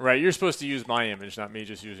do that. Right. You're supposed to use my image, not me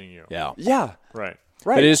just using you. Yeah. Yeah. Right.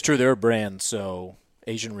 Right. But it is true. There are brands. So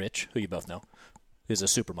Asian Rich, who you both know, is a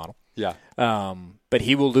supermodel. Yeah. But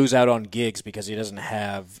he will lose out on gigs because he doesn't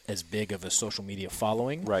have as big of a social media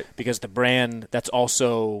following. Right. Because the brand, that's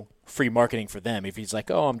also free marketing for them. If he's like,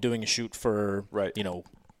 oh, I'm doing a shoot for,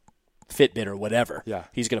 Fitbit or whatever. Yeah.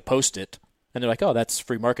 He's going to post it. And they're like, oh, that's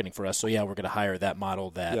free marketing for us. So, yeah, we're going to hire that model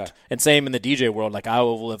that. Yeah. And same in the DJ world. Like, I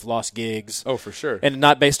will have lost gigs. Oh, for sure. And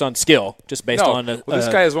not based on skill, just based on this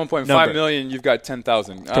guy has 1.5 million. You've got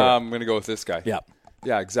 10,000. I'm going to go with this guy. Yeah.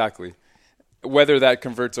 Yeah, exactly. Whether that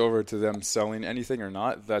converts over to them selling anything or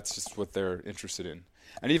not, that's just what they're interested in.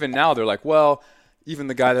 And even now, they're like, well, even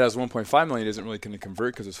the guy that has 1.5 million isn't really going to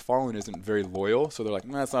convert because his following isn't very loyal. So they're like,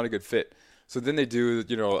 nah, that's not a good fit. So then they do,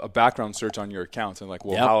 a background search on your accounts and like,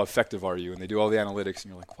 well, how effective are you? And they do all the analytics, and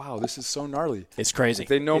you're like, wow, this is so gnarly. It's crazy. Like,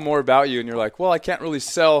 they know more about you, and you're like, well, I can't really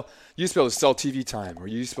sell. You used to be able to sell TV time, or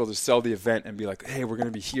you used to be able to sell the event and be like, hey, we're going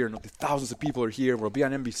to be here, and thousands of people are here, and we'll be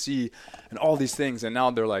on NBC, and all these things. And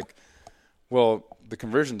now they're like, well, the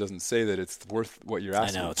conversion doesn't say that it's worth what you're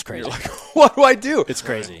asking. I know, it's crazy. You're like, what do I do? It's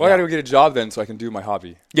crazy. Well, I got to go get a job then so I can do my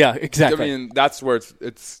hobby. Yeah, exactly. I mean, that's where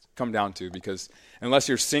it's come down to, because unless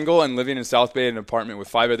you're single and living in South Bay in an apartment with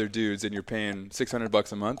 5 other dudes and you're paying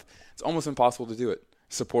 $600 a month, it's almost impossible to do it.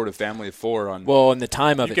 Support a family of 4 on. Well, and the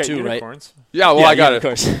time of You it get too, unicorns. right? Yeah, well, I got it.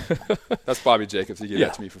 Unicorns. That's Bobby Jacobs. He gave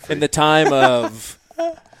that to me for free. In the time of,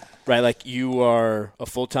 right, like you are a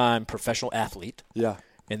full-time professional athlete. Yeah.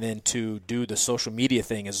 And then to do the social media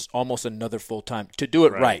thing is almost another full-time to do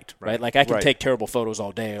it right? Like I can take terrible photos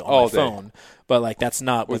all day on my phone, but like that's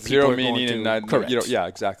not with what people zero are going meaning to. and Correct. Yeah,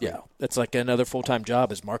 exactly. Yeah, that's like another full-time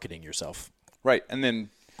job is marketing yourself. Right, and then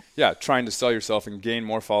trying to sell yourself and gain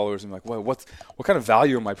more followers and like, well, what kind of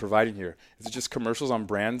value am I providing here? Is it just commercials on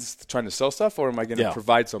brands trying to sell stuff, or am I going to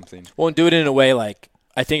provide something? Well, and do it in a way like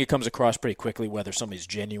I think it comes across pretty quickly whether somebody's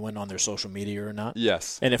genuine on their social media or not.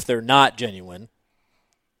 Yes, and if they're not genuine.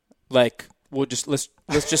 Like let's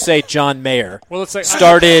just say John Mayer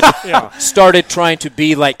started trying to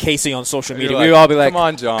be like Casey on social media. Like, we would all be like, come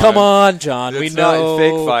on, John. It's we know not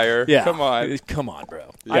fake fire. Yeah, come on, bro.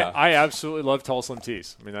 Yeah. I absolutely love Tall Slim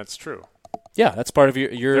Tees. I mean, that's true. Yeah, that's part of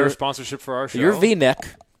your Their sponsorship for our show. Your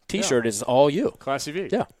V-neck T-shirt is all you. Classy V.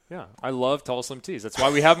 Yeah. Yeah. I love Tall Slim Tees. That's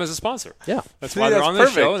why we have them as a sponsor. Yeah. That's why they're on the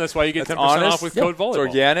show, and that's why you get 10% off with code volleyball. It's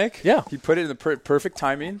organic. Yeah. He put it in the perfect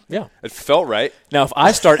timing. Yeah. It felt right. Now, if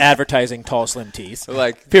I start advertising Tall Slim Tees,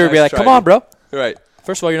 like people would be like, come on, bro. Right.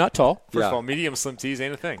 First of all, you're not tall. First of all, medium slim tees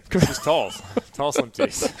ain't a thing. It's just talls. Tall slim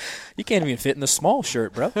tees. You can't even fit in the small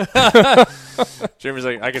shirt, bro. Jeremy's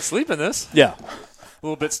like, I could sleep in this. Yeah. A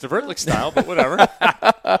little bit Stavertlich style, but whatever.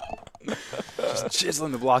 Just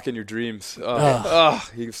chiseling the block in your dreams. He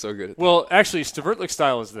was so good at that. Well, actually, Stavertlich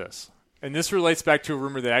style is this. And this relates back to a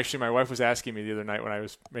rumor that actually my wife was asking me the other night when I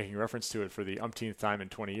was making reference to it for the umpteenth time in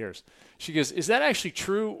 20 years. She goes, is that actually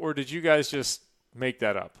true, or did you guys just make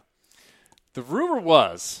that up? The rumor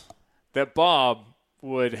was that Bob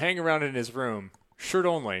would hang around in his room, shirt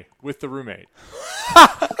only, with the roommate.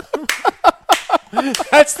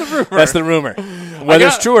 That's the rumor. That's the rumor. Whether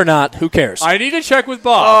it's true or not, who cares? I need to check with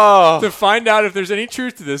Bob to find out if there's any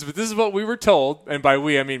truth to this, but this is what we were told, and by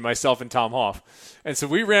we, I mean myself and Tom Hoff. And so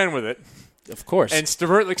we ran with it. Of course. And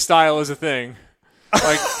Stavertlich style is a thing.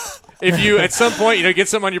 Like, if you, at some point, get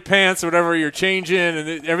something on your pants or whatever, you're changing,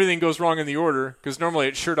 and everything goes wrong in the order, because normally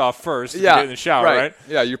it's shirt off first and get in the shower, right?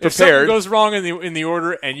 Yeah, you're prepared. If something goes wrong in the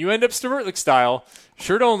order, and you end up Stavertlich style,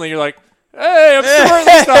 shirt only, you're like, hey, I'm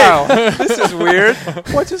Stavertlich style. This is weird.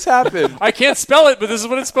 What just happened? I can't spell it, but this is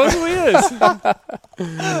what it supposedly is.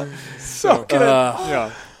 So good.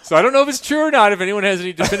 Yeah. So I don't know if it's true or not, if anyone has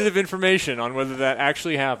any definitive information on whether that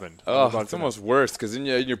actually happened. It's almost worse, because in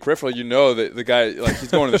your peripheral, that the guy, like,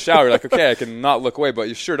 he's going to the shower. You're like, okay, I can not look away, but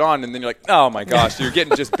your shirt on, and then you're like, oh, my gosh, you're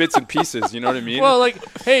getting just bits and pieces. You know what I mean? Well, like,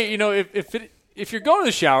 hey, if you're going to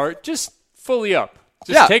the shower, just fully up.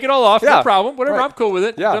 Just take it all off, no problem. Whatever, right. I'm cool with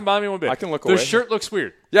it. Yeah. Doesn't bother me one bit. I can look away. The shirt looks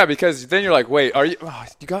weird. Yeah, because then you're like, wait, are you? Oh,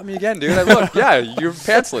 you got me again, dude. I look, yeah, you're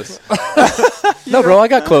pantsless. No, bro, I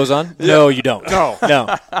got clothes on. Yeah. No, you don't. No.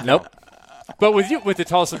 Nope. But with the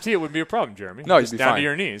tall slim tee, it wouldn't be a problem, Jeremy. No, you'd be down fine. to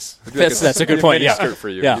your knees. That's a good point. Yeah. Skirt for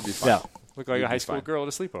you. Yeah. You'd be fine. Yeah. Look like a high school girl at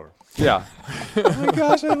a sleepover. Yeah. Oh my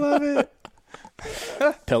gosh, I love it.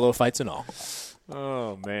 Pillow fights and all.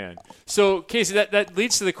 Oh man. So Casey, that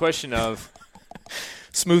leads to the question of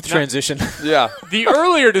smooth transition. Yeah. The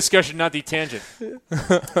earlier discussion, not the tangent,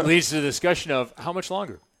 leads to the discussion of how much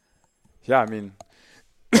longer. Yeah, I mean,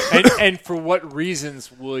 And for what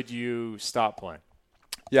reasons would you stop playing?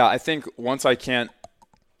 Yeah, I think once I can't.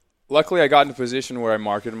 Luckily, I got in a position where I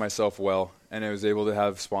marketed myself well, and I was able to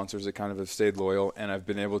have sponsors that kind of have stayed loyal, and I've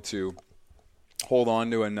been able to hold on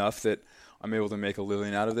to enough that I'm able to make a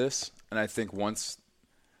living out of this. And I think once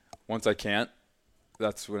I can't,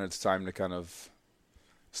 that's when it's time to kind of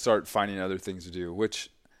start finding other things to do, which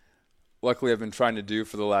luckily I've been trying to do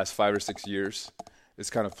for the last 5 or 6 years, is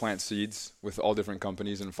kind of plant seeds with all different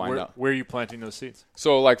companies and find out. Where are you planting those seeds?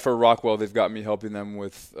 So like for Rockwell, they've got me helping them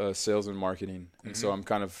with sales and marketing. And so I'm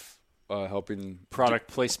kind of helping. Product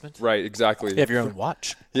placement? Right, exactly. You have your own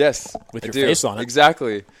watch. Yes. With your face on it.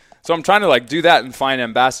 Exactly. So I'm trying to like do that and find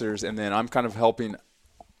ambassadors, and then I'm kind of helping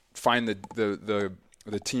find the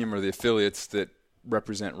team or the affiliates that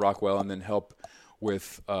represent Rockwell, and then help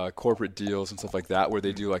with corporate deals and stuff like that, where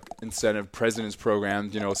they do like incentive president's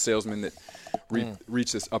programs, salesmen that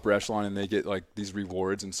reach this upper echelon and they get like these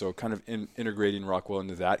rewards. And so kind of integrating Rockwell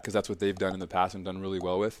into that, because that's what they've done in the past and done really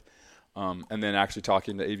well with. And then actually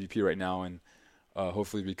talking to AVP right now and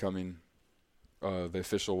hopefully becoming the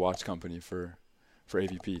official watch company for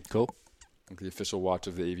AVP. Cool. Like the official watch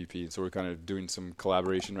of the AVP. And so we're kind of doing some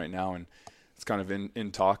collaboration right now, and it's kind of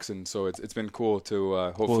in talks, and so it's been cool to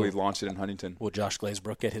hopefully launch it in Huntington. Will Josh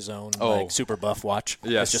Glazebrook get his own super buff watch?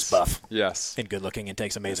 Yes. It's just buff. Yes. And good looking and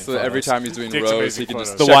takes amazing so photos. every time he's doing rows, he can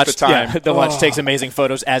just the check watch, the time. Yeah, the watch takes amazing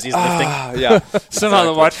photos as he's lifting. Yeah. Somehow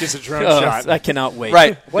the watch gets a drone shot. I cannot wait.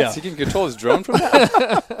 Right. What? Yeah. He can control his drone from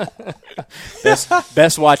that?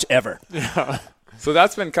 Best watch ever. Yeah. So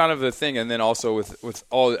that's been kind of the thing. And then also with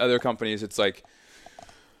all the other companies, it's like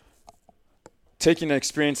taking an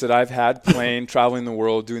experience that I've had playing, traveling the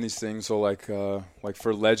world, doing these things. So like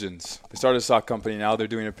for Legends, they started a sock company. Now they're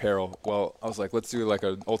doing apparel. Well, I was like, let's do like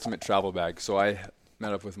an ultimate travel bag. So I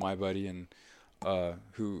met up with my buddy and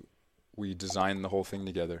who we designed the whole thing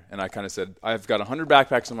together. And I kind of said, I've got 100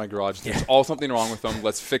 backpacks in my garage. There's all something wrong with them.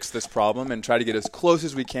 Let's fix this problem and try to get as close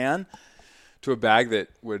as we can to a bag that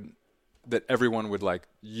everyone would like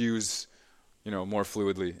use, more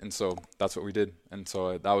fluidly. And so that's what we did. And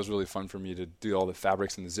so that was really fun for me to do all the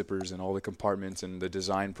fabrics and the zippers and all the compartments and the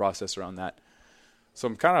design process around that. So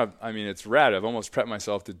I'm it's rad. I've almost prepped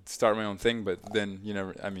myself to start my own thing, but then,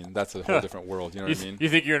 that's a whole different world. You know what I mean? You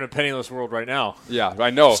think you're in a penniless world right now. Yeah, I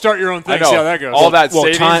know. Start your own thing, see how that goes. All that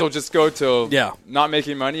savings will just go to not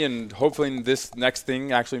making money, and hopefully this next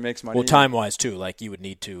thing actually makes money. Well, time-wise, too. Like, you would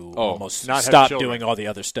need to almost not stop doing all the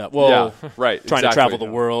other stuff. Well, right. Trying to travel the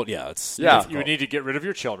world. Yeah, you would need to get rid of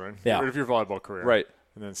your children, get rid of your volleyball career. Right.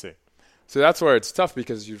 And then see. So that's where it's tough,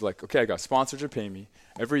 because you're like, okay, I got sponsors to pay me.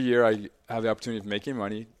 Every year I have the opportunity of making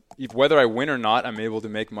money. Whether I win or not, I'm able to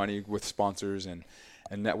make money with sponsors and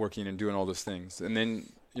networking and doing all those things. And then,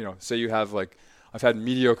 say you have I've had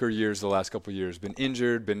mediocre years the last couple of years, been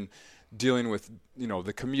injured, been dealing with,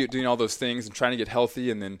 the commute, doing all those things and trying to get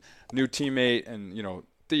healthy, and then new teammate and,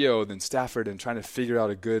 Theo, then Stafford, and trying to figure out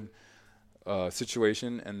a good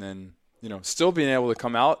situation, and then, still being able to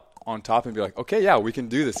come out on top and be like, okay, yeah, we can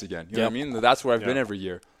do this again. You know what I mean? That's where I've been every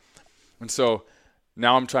year. And so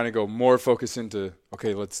now I'm trying to go more focus into,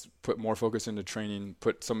 okay, let's put more focus into training,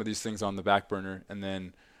 put some of these things on the back burner, and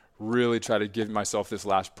then really try to give myself this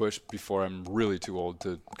last push before I'm really too old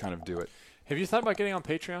to kind of do it. Have you thought about getting on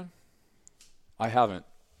Patreon? I haven't.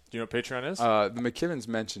 Do you know what Patreon is? The McKibbins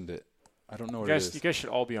mentioned it. I don't know what it is. You guys should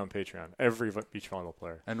all be on Patreon. Every beach volleyball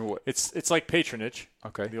player. And what? It's like patronage.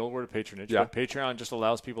 Okay. The old word of patronage. Yeah. But Patreon just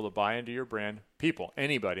allows people to buy into your brand. People,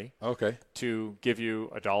 anybody. Okay. To give you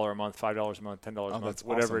 $1 a month, $5 a month, $10 a month, that's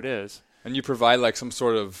whatever awesome. it is. And you provide some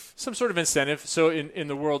sort of incentive. So in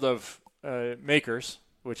the world of makers,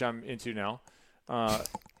 which I'm into now.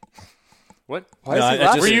 What? Why is he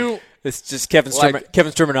laughing? Were you? It's just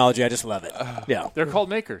Kevin's terminology. I just love it. They're called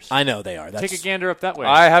makers. I know they are. Take a gander up that way.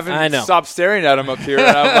 I haven't stopped staring at him up here,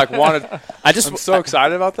 and I'm I'm so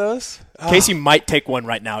excited about those. Casey might take one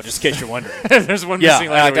right now, just in case you're wondering. There's one missing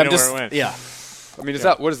later. We know where it went. Yeah. I mean,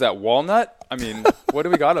 what is that, walnut? I mean, what do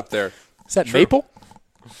we got up there? Is that maple?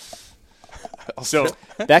 So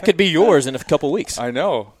that could be yours in a couple weeks. I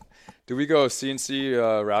know. Do we go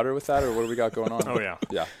CNC router with that, or what do we got going on? Oh, yeah.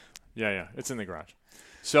 Yeah. Yeah. It's in the garage.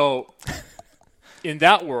 So in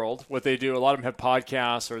that world, what they do, a lot of them have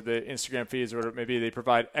podcasts or the Instagram feeds or whatever, maybe they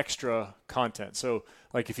provide extra content. So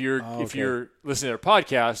like if you're listening to their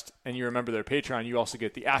podcast and you remember their Patreon, you also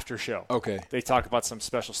get the after show. Okay. They talk about some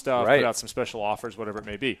special stuff, put out some special offers, whatever it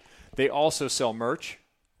may be. They also sell merch,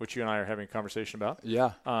 which you and I are having a conversation about.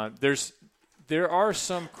 Yeah. There are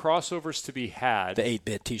some crossovers to be had. The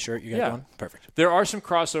 8-bit T-shirt you got going? Perfect. There are some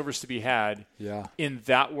crossovers to be had in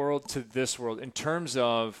that world to this world in terms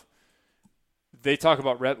of they talk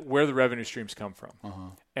about where the revenue streams come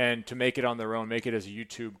from. And to make it on their own, make it as a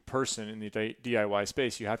YouTube person in the DIY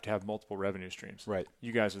space, you have to have multiple revenue streams. Right.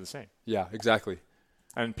 You guys are the same. Yeah, exactly.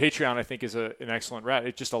 And Patreon, I think, is an excellent route.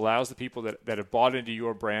 It just allows the people that have bought into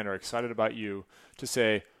your brand, are excited about you, to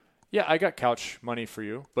say, yeah, I got couch money for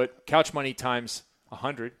you, but couch money times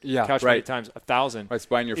 100, couch money times 1,000. Right, it's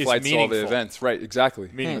buying your flights to all the events. Right, exactly.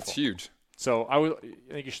 That's huge. So I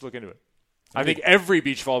think you should look into it. I think every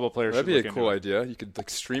beach volleyball player should look into it. That'd be a cool idea. You could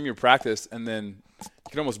stream your practice, and then you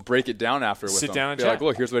could almost break it down after with them. Sit down and be chat. like,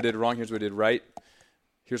 look, here's what I did wrong. Here's what I did right.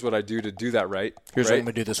 Here's what I do to do that right. Here's what I'm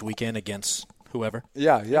going to do this weekend against whoever.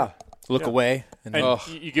 Yeah. Look away. And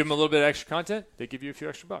you give them a little bit of extra content, they give you a few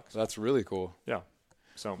extra bucks. That's really cool. Yeah.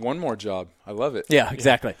 So one more job. I love it. Yeah,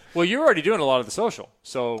 exactly. Well, you're already doing a lot of the social.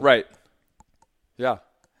 So right. Yeah.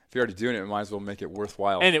 If you're already doing it, you might as well make it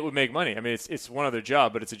worthwhile. And it would make money. I mean, it's one other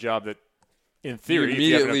job, but it's a job that, in theory, if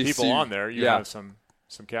you have enough people on there, you have some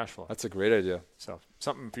cash flow. That's a great idea. So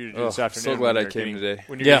something for you to do this afternoon. So glad I came today.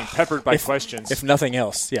 When you're getting peppered by questions. If nothing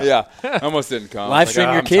else, Yeah, I almost didn't come. Live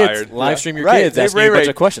stream your kids. Tired. Live stream your kids. Ask me a bunch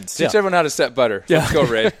of questions. Teach everyone how to set butter. Yeah. Let's go,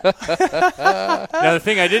 Ray. Now, the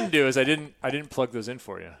thing I didn't do is I didn't plug those in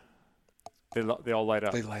for you. They all light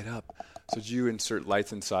up. They light up. So do you insert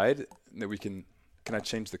lights inside that we can I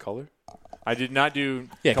change the color? I did not do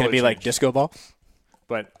Yeah, can it be change, like disco ball?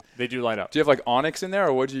 But they do light up. Do you have like onyx in there,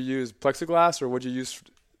 or would you use plexiglass, or would you use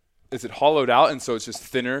 – is it hollowed out and so it's just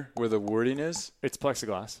thinner where the wording is? It's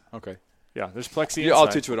plexiglass. Okay. Yeah, there's plexi Yeah, I'll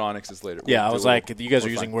teach you what onyx is later. Yeah, I was like, you guys are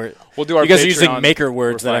using words. We'll do our You guys Patreon. are using maker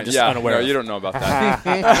words that I'm just unaware of. No, you don't know about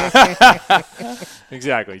that.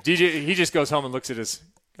 Exactly. DJ, he just goes home and looks at his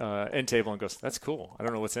end table and goes, that's cool. I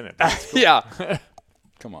don't know what's in it. Cool. Yeah.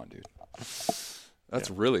 Come on, dude. That's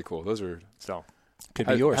really cool. Those are so. Could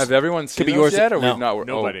be yours. Have everyone seen Could be those yours yet, or no. we've not?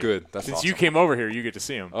 Nobody. Oh, good. That's Since awesome. you came over here, you get to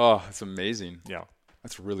see them. Oh, that's amazing. Yeah.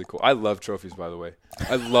 That's really cool. I love trophies, by the way.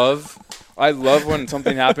 I love when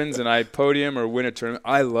something happens and I podium or win a tournament.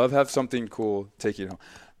 I love have something cool taking home.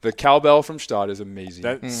 The cowbell from Stad is amazing.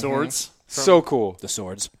 That swords. So cool. The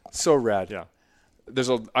swords. So rad. Yeah.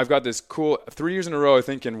 I've got this cool 3 years in a row. I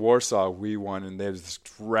think in Warsaw we won, and they have this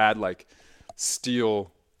rad like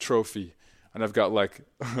steel trophy. And I've got like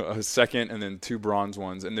a second and then 2 bronze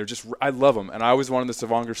ones. And they're just – I love them. And I always wanted the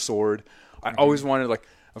Stavanger sword. I always wanted like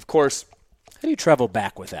 – of course – How do you travel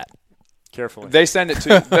back with that? Carefully. They send it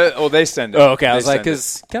to – they send it. Oh, okay. I was They like, send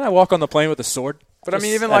it. can I walk on the plane with a sword? But Just I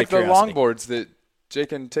mean, even out like of the curiosity. longboards that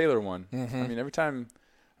Jake and Taylor won. I mean, every time –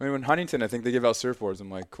 I mean, when Huntington, I think they give out surfboards. I'm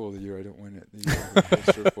like, cool, the year I don't win it. The year I win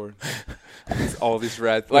the surfboard. It's all these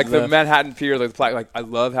rad. Like the Manhattan Pier, like the plaque. Like I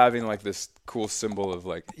love having like this cool symbol of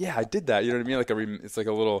like, yeah, I did that. You know what I mean? Like it's like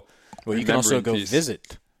a little. Well, you can also go piece.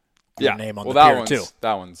 visit your name on the that pier, one's, too.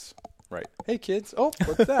 That one's right. Hey, kids. Oh,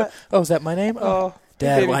 what's that? Oh, is that my name? Oh,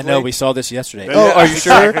 Dad, baby I know Blake. we saw this yesterday. Yeah, Oh, are you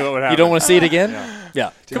exactly sure? what would You happen. don't want to see it again? Yeah.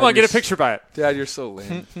 Come on, get a picture by it. Dad, you're so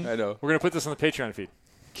lame. I know. We're going to put this on the Patreon feed.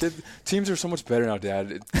 Teams are so much better now, Dad.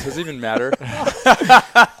 It doesn't even matter.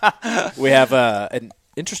 We have an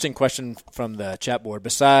interesting question from the chat board.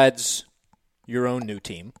 Besides your own new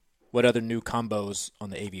team, what other new combos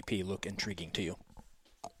on the AVP look intriguing to you?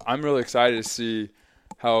 I'm really excited to see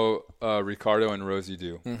how Ricardo and Rosie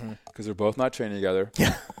do because they're both not training together.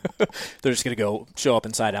 Yeah. They're just going to go show up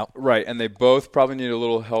inside out. Right, and they both probably need a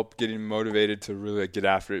little help getting motivated to really get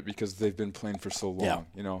after it because they've been playing for so long,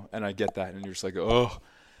 you know, and I get that. And you're just like, oh.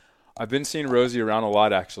 I've been seeing Rosie around a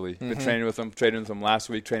lot, actually. Been training with him last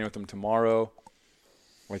week, training with him tomorrow.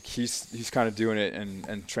 Like, he's kind of doing it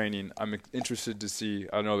and training. I'm interested to see.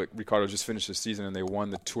 I know that Ricardo just finished the season and they won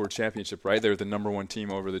the Tour Championship, right? They're the number 1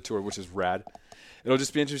 team over the Tour, which is rad. It'll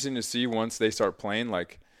just be interesting to see once they start playing,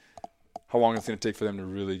 like, how long it's going to take for them to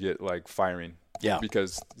really get, like, firing. Yeah.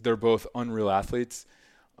 Because they're both unreal athletes,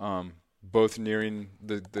 both nearing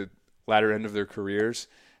the latter end of their careers.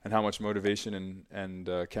 And how much motivation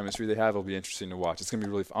and chemistry they have will be interesting to watch. It's going to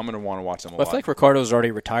be really – I'm going to want to watch them a lot. I feel like Ricardo's already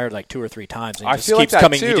retired like 2 or 3 times. And I he just feel keeps like that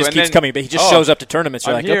coming. too. He just And keeps then- coming, but he just shows up to tournaments.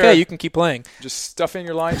 You're I'm like, here. okay, you can keep playing. Just stuff in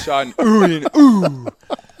your line shot and ooh.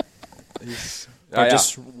 Or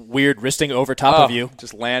just weird wristing over top of you.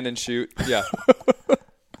 Just land and shoot. Yeah.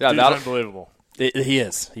 Dude's unbelievable. He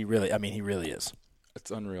is. He really is. It's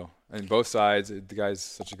unreal. And both sides, the guy's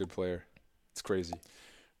such a good player. It's crazy.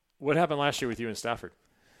 What happened last year with you and Stafford?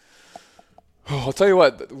 Oh, I'll tell you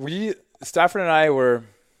what. Stafford and I were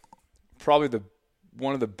probably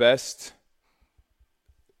one of the best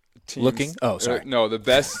teams. Looking? Oh, sorry. No, the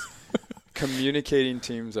best communicating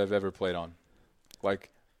teams I've ever played on.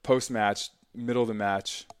 Like post-match, middle of the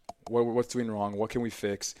match, what's doing wrong? What can we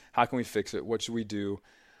fix? How can we fix it? What should we do?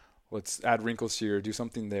 Let's add wrinkles here, do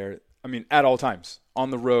something there. I mean, at all times. On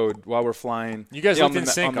the road, while we're flying. You guys looked in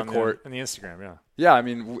sync on the court. on the Instagram, yeah. Yeah, I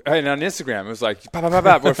mean, and on Instagram, it was like, pop, pop, pop,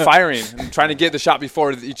 pop, we're firing and trying to get the shot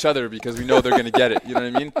before each other because we know they're going to get it. You know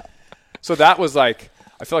what I mean? So that was like,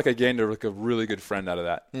 I feel like I gained a really good friend out of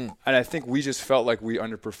that. And I think we just felt like we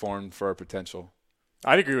underperformed for our potential.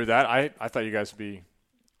 I'd agree with that. I thought you guys would be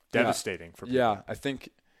devastating for people. Yeah, I think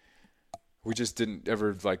we just didn't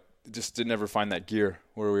ever find that gear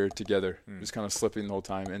where we were together. Just kind of slipping the whole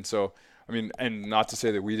time. And so, I mean, and not to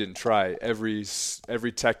say that we didn't try. Every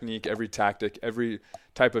technique, every tactic, every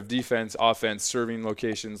type of defense, offense, serving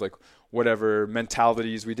locations, like whatever,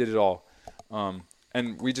 mentalities, we did it all.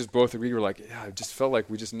 And we just both agreed. We're like, yeah, it just felt like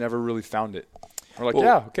we just never really found it. We're like,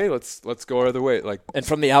 okay, let's go our other way. Like, and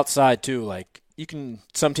from the outside too, like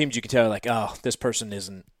some teams you can tell like, oh, this person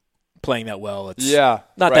isn't playing that well. It's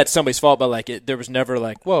not that somebody's fault, but like there was never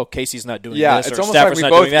like, whoa, Casey's not doing this. Yeah, it's or almost Stafford's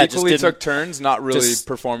like we not both equally took turns, not really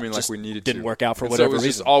performing like we needed to. Didn't work out for and whatever reason. So it was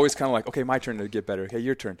reason. just always kind of like, okay, my turn to get better. Okay,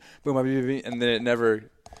 your turn. Boom, and then it never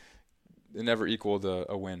equaled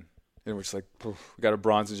a win. And we're just like, we got a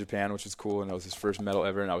bronze in Japan, which was cool, and it was his first medal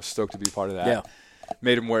ever, and I was stoked to be part of that. Yeah.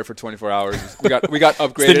 Made him wear it for 24 hours. We got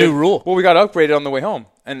upgraded. It's the new rule. Well, we got upgraded on the way home,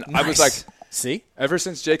 and nice. I was like, see, ever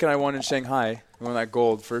since Jake and I won in Shanghai, we won that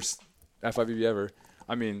gold, first FIVB ever.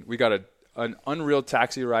 I mean, we got an unreal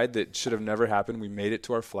taxi ride that should have never happened. We made it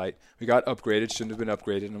to our flight. We got upgraded, shouldn't have been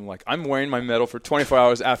upgraded. And I'm like, I'm wearing my medal for 24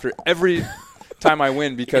 hours after every time I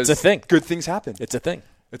win because it's a thing. Good things happen. It's a thing.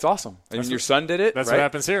 It's awesome. And your son did it. That's right? what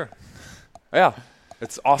happens here. Yeah.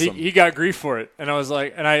 It's awesome. He got grief for it. And I was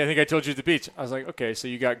like, and I think I told you at the beach, I was like, okay, so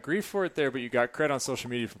you got grief for it there, but you got credit on social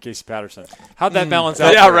media from Casey Patterson. How'd that balance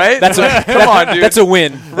out? Yeah, right? Come on, dude. That's a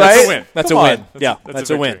win. Right? That's a win. That's a win. Yeah, that's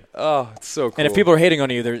a win. Oh, it's so cool. And if people are hating on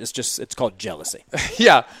you, it's called jealousy.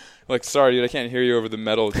 Yeah. Like, sorry, dude, I can't hear you over the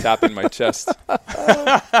metal tapping my chest.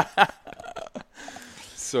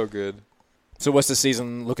 So good. So what's the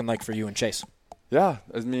season looking like for you and Chase? Yeah,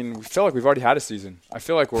 I mean, we feel like we've already had a season. I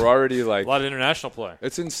feel like we're already like a lot of international play.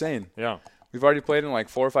 It's insane. Yeah, we've already played in like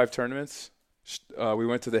 4 or 5 tournaments. We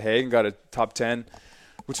went to The Hague and got a top 10,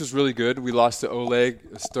 which was really good. We lost to Oleg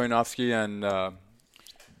Stoyanovsky and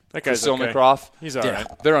that guy's Silnikov. He's all right.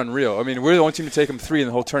 They're unreal. I mean, we're the only team to take them 3 in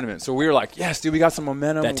the whole tournament. So we were like, yes, dude, we got some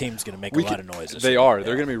momentum. That team's going to make a lot of noise. They are. Yeah.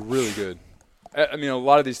 They're going to be really good. I mean, a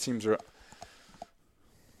lot of these teams are.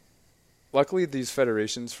 Luckily, these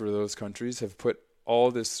federations for those countries have put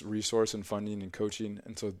all this resource and funding and coaching,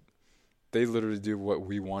 and so they literally do what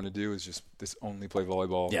we want to do is just this only play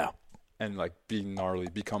volleyball. Yeah. And like be gnarly,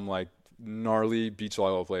 become like gnarly beach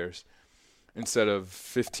volleyball players instead of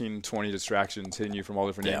 15, 20 distractions hitting you from all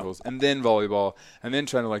different angles, and then volleyball, and then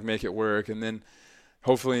trying to like make it work, and then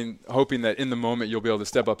hoping that in the moment you'll be able to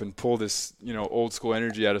step up and pull this, old school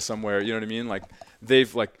energy out of somewhere. You know what I mean? Like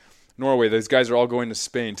they've like Norway, those guys are all going to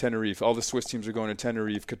Spain, Tenerife. All the Swiss teams are going to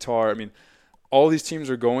Tenerife, Qatar. I mean, all these teams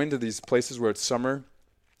are going to these places where it's summer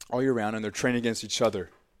all year round, and they're training against each other.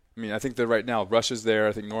 I mean, I think that right now, Russia's there.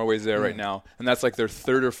 I think Norway's there right now. And that's like their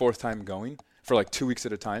 3rd or 4th time going for like 2 weeks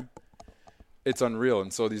at a time. It's unreal.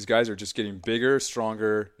 And so these guys are just getting bigger,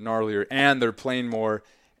 stronger, gnarlier, and they're playing more.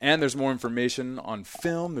 And there's more information on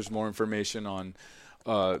film. There's more information on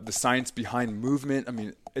the science behind movement. I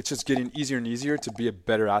mean, it's just getting easier and easier to be a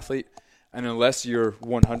better athlete. And unless you're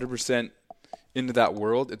 100% into that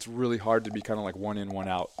world, it's really hard to be kind of like one in, one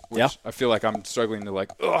out. Which I feel like I'm struggling to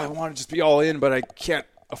like, I want to just be all in, but I can't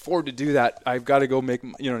afford to do that. I've got to go make,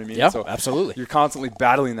 you know what I mean? Yeah, so absolutely. You're constantly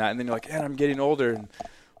battling that, and then you're like, man, I'm getting older, and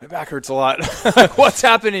my back hurts a lot. What's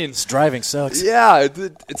happening? Driving sucks. Yeah.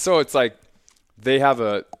 So it's like they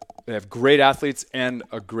have great athletes and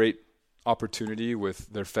a great opportunity with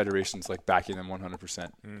their federations like backing them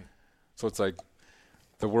 100%. So it's like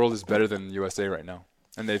the world is better than the USA right now,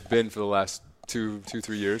 and they've been for the last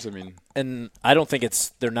 2-3 years. I mean, and I don't think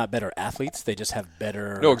they're not better athletes. They just have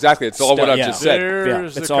better. No, exactly. It's all what I've just said.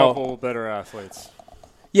 There's a couple better athletes.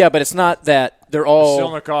 Yeah, but it's not that they're all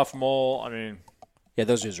Silnikov, Mole. I mean, yeah,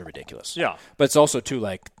 those dudes are ridiculous. Yeah, but it's also too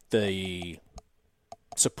like the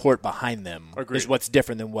support behind them is what's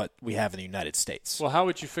different than what we have in the United States. Well, how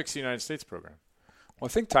would you fix the United States program? Well, I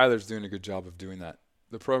think Tyler's doing a good job of doing that.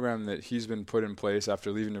 The program that he's been put in place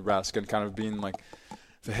after leaving Nebraska and kind of being like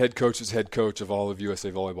the head coach's head coach of all of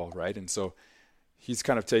USA Volleyball, right? And so he's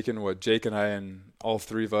kind of taken what Jake and I and all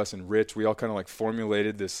 3 of us and Rich, we all kind of like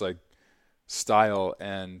formulated this like style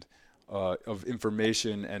and of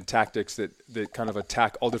information and tactics that kind of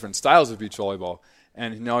attack all different styles of beach volleyball.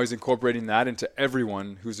 And now he's incorporating that into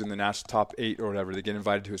everyone who's in the national top 8 or whatever. They get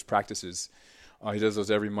invited to his practices. He does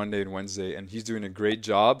those every Monday and Wednesday, and he's doing a great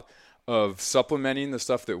job of supplementing the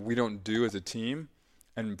stuff that we don't do as a team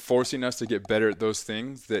and forcing us to get better at those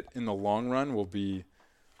things that in the long run will be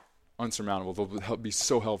unsurmountable. They'll be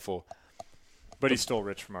so helpful. But he stole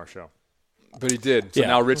Rich from our show. But he did. So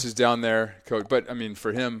now Rich is down there. But, I mean,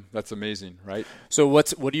 for him, that's amazing, right? So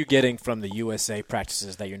what are you getting from the USA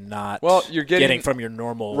practices that you're not you're getting from your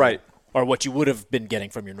normal – right. Or what you would have been getting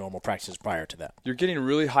from your normal practices prior to that? You're getting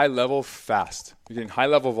really high level fast. You're getting high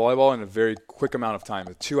level volleyball in a very quick amount of time,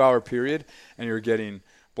 a 2-hour period, and you're getting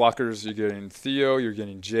blockers. You're getting Theo. You're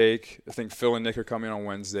getting Jake. I think Phil and Nick are coming on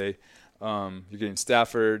Wednesday. You're getting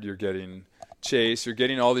Stafford. You're getting Chase. You're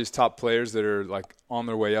getting all these top players that are like on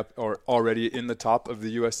their way up or already in the top of the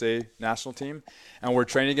USA national team. And we're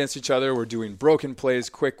training against each other. We're doing broken plays,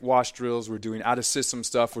 quick wash drills. We're doing out of system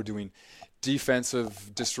stuff. We're doing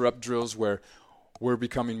defensive disrupt drills where we're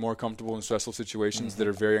becoming more comfortable in stressful situations that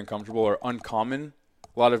are very uncomfortable or uncommon.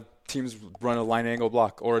 A lot of teams run a line angle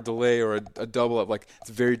block or a delay or a double up. Like, it's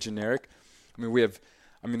very generic. I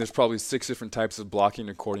mean, there's probably 6 different types of blocking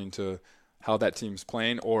according to how that team's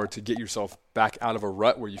playing, or to get yourself back out of a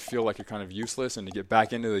rut where you feel like you're kind of useless and to get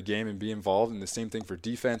back into the game and be involved. And the same thing for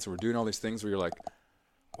defense. And we're doing all these things where you're like,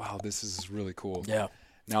 wow, this is really cool. Yeah.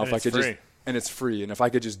 Now, if I could just... And it's free. And if I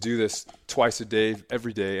could just do this twice a day,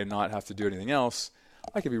 every day, and not have to do anything else,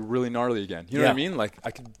 I could be really gnarly again. You know what I mean? Like,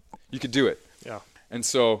 you could do it. Yeah. And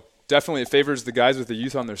so definitely it favors the guys with the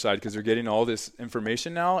youth on their side because they're getting all this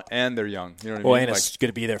information now and they're young. You know what I mean? And it's going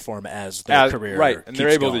to be there for them as their career right. And they're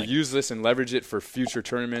able going. to use this and leverage it for future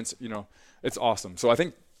tournaments. You know, it's awesome. So I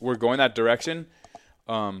think we're going that direction.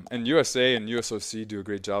 And USA and USOC do a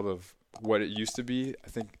great job of what it used to be. I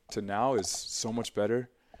think to now is so much better.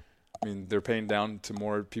 I mean, they're paying down to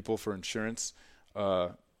more people for insurance.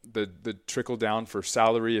 The trickle down for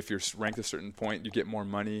salary, if you're ranked a certain point, you get more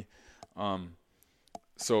money.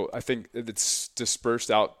 So I think it's dispersed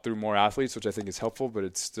out through more athletes, which I think is helpful, but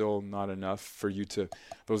it's still not enough for you to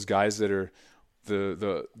 – those guys that are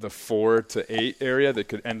the 4 to 8 area that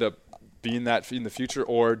could end up being that in the future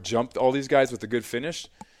or jump all these guys with a good finish,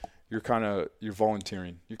 you're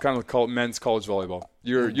volunteering. You're kind of men's college volleyball.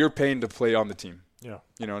 You're paying to play on the team. Yeah.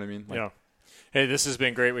 You know what I mean? Yeah. Hey, this has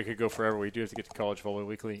been great. We could go forever. We do have to get to College Volleyball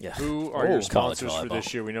Weekly. Yeah. Who are your sponsors for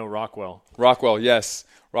this year? We know Rockwell. Rockwell, yes.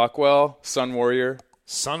 Rockwell, Sun Warrior.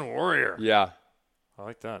 Sun Warrior. Yeah. I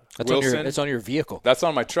like that. Wilson. It's on your vehicle. That's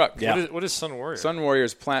on my truck. Yeah. What is Sun Warrior? Sun Warrior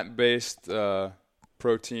is plant-based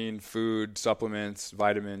protein, food, supplements,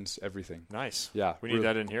 vitamins, everything. Nice. Yeah. We need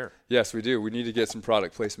that in here. Yes, we do. We need to get some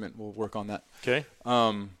product placement. We'll work on that. Okay.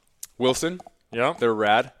 Wilson. Yeah. They're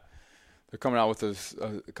rad. They're coming out with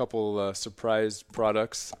a couple surprise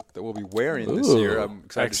products that we'll be wearing this year. I'm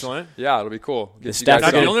excited. Excellent. Yeah, it'll be cool.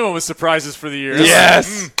 Not the only one with surprises for the year.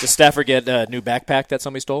 Yes. Does Stafford get a new backpack that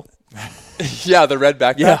somebody stole? Yeah, the red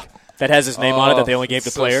backpack. Yeah. That has his name on it that they only gave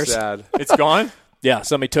to so players. Sad. It's gone? Yeah,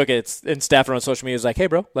 somebody took it. And Stafford on social media was like, hey,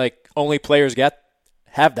 bro, like only players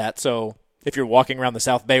have that, so – if you're walking around the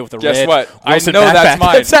South Bay with a Guess red what? Wilson I know backpack. that's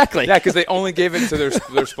mine. Exactly. Yeah, because they only gave it to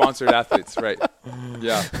their sponsored athletes, right?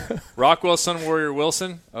 Yeah. Rockwell, Sun Warrior,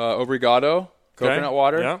 Wilson. Obrigado, coconut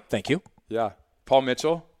water. Yeah. Thank you. Yeah. Paul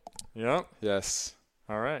Mitchell. Yeah. Yes.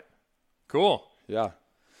 All right. Cool. Yeah.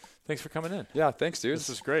 Thanks for coming in. Yeah, thanks, dude. This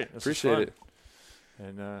is great. Appreciate it.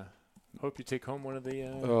 And hope you take home one of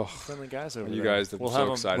the friendly guys over there. You guys, we'll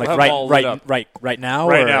so excited. Like right now?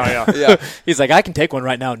 Right now, yeah. Yeah. He's like, I can take one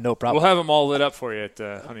right now, no problem. We'll have them all lit up for you at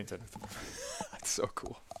Huntington. That's so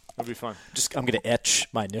cool. It'll be fun. I'm going to etch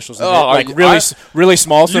my initials in it, really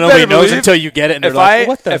small so you nobody knows until you get it. And they're like,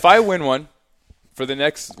 what the? If I win one for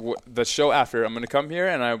the show after, I'm going to come here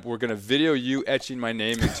and we're going to video you etching my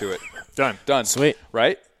name into it. Done. Sweet.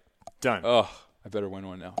 Right? Done. Oh, I better win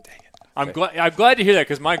one now. Dang it. I'm glad to hear that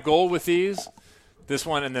because my goal with this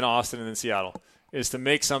one and then Austin and then Seattle, is to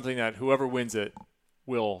make something that whoever wins it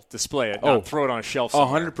will display it, not throw it on a shelf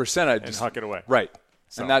 100%. And huck it away. Right.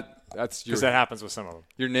 So, and that's because that happens with some of them.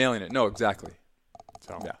 You're nailing it. No, exactly.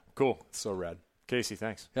 So yeah, cool. It's so rad. Casey,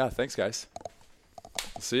 thanks. Yeah, thanks, guys.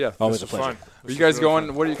 We'll see ya. Always a pleasure. Are you guys going?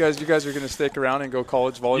 Fun. What are you guys? You guys are going to stick around and go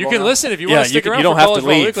college volleyball? You can now? listen if you want to stick around. You don't for have to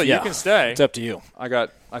College leave. Weekly, Yeah. You can stay. It's up to you.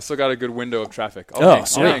 I still got a good window of traffic. Sweet.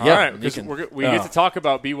 All right. We get to Oh. talk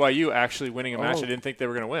about BYU actually winning a match I didn't think they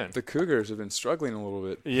were going to win. The Cougars have been struggling a little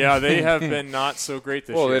bit. Yeah, they have been not so great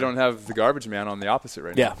this year. Well, they don't have the garbage man on the opposite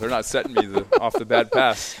right now. Yeah. They're not setting me off the bad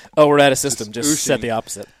pass. Oh, we're at a system. Just set the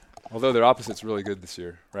opposite. Although their opposite's really good this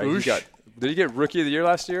year, right? Did he get Rookie of the Year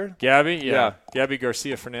last year? Gabby? Yeah. Gabby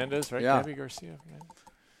Garcia-Fernandez, right? Yeah. Gabby Garcia-Fernandez.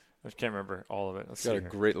 I can't remember all of it. He's got a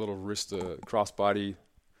great little wrist crossbody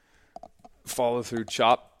follow-through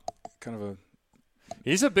chop. Kind of a...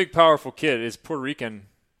 He's a big, powerful kid. He's a Puerto Rican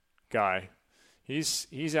guy.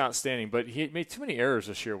 He's outstanding, but he made too many errors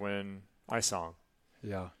this year when I saw him.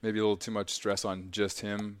 Yeah, maybe a little too much stress on just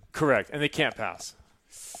him. Correct, and they can't pass.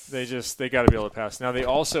 They got to be able to pass. Now they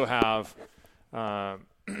also have an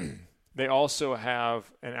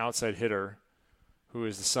outside hitter who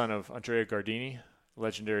is the son of Andrea Gardini,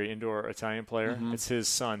 legendary indoor Italian player. Mm-hmm. It's his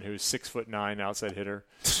son, who's 6'9", outside hitter.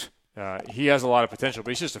 He has a lot of potential, but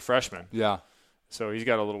he's just a freshman. Yeah, so he's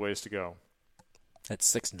got a little ways to go.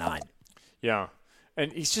 That's 6'9". Yeah,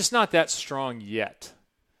 and he's just not that strong yet.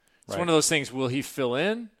 It's one of those things. Will he fill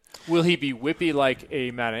in? Will he be whippy like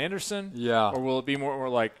a Matt Anderson? Yeah. Or will it be more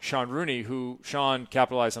like Sean Rooney, who Sean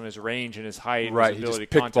capitalized on his range and his height and right. his ability he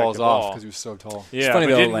just to picked contact balls the ball. off because he was so tall. Yeah, but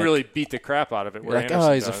didn't really beat the crap out of it. Where like,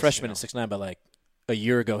 Anderson he's does, a freshman at 6'9", but like a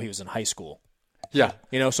year ago he was in high school. Yeah.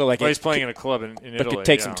 So like he's playing in a club in Italy. But it could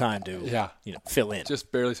take some time to fill in.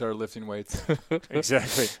 Just barely started lifting weights.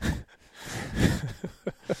 Exactly.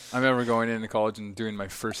 I remember going into college and doing my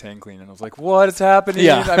first hang clean, and I was like, "What is happening?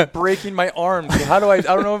 Yeah. I'm breaking my arms. How do I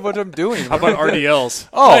don't know what I'm doing." How about RDLs?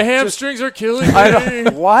 Oh, my hamstrings are killing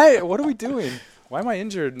me. Why? What are we doing? Why am I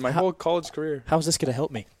injured my whole college career? How's this going to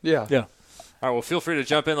help me? Yeah. All right, well, feel free to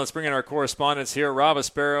jump in. Let's bring in our correspondents here, Rob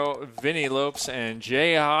Aspero, Vinny Lopes, and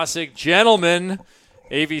Jay Hosick. Gentlemen,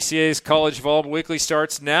 AVCA's College Volleyball Weekly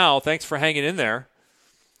starts now. Thanks for hanging in there.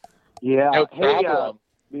 Yeah. No hey, problem.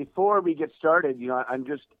 Before we get started, I'm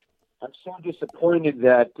so disappointed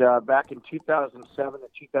that back in 2007 and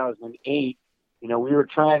 2008, we were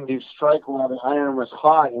trying to strike while the iron was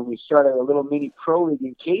hot, and we started a little mini pro league.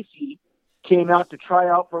 And Casey came out to try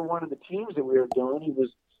out for one of the teams that we were doing. He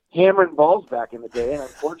was hammering balls back in the day, and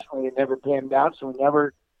unfortunately it never panned out, so we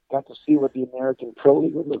never got to see what the American Pro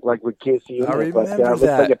League would look like with Casey in it. But it looks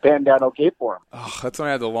like it panned out okay for him. Oh, that's when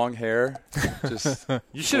I had the long hair. Just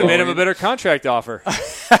you should have made him a better contract offer.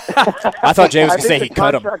 I thought Jay was going to say he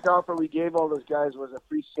cut him. The contract offer we gave all those guys was a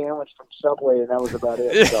free sandwich from Subway, and that was about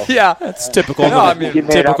it. So, yeah, that's typical.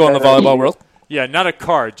 Typical in the volleyball world. Yeah, not a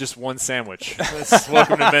card, just one sandwich.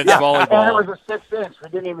 Welcome to men's volleyball. And it was a 6-inch. We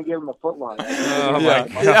didn't even give him a foot long. Oh my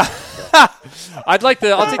God! I'll take the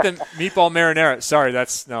meatball marinara. Sorry,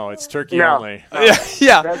 it's turkey only.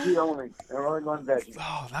 Yeah. Veggie only. They're only going veggie.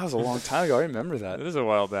 Oh, that was a long time ago. I remember that. It is a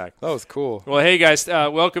while back. That was cool. Well, hey guys,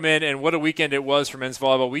 welcome in, and what a weekend it was for men's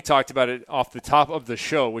volleyball. We talked about it off the top of the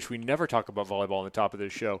show, which we never talk about volleyball on the top of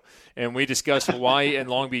this show, and we discussed Hawaii and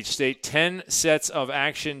Long Beach State. 10 sets of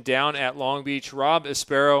action down at Long Beach. Rob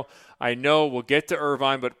Aspero, I know we'll get to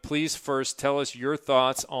Irvine, but please first tell us your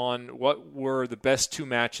thoughts on what were the best two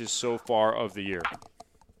matches so far of the year.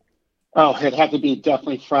 Oh, it had to be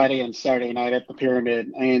definitely Friday and Saturday night at the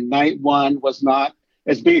Pyramid. And night one was not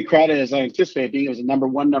as big a crowd as I anticipated being. It was a number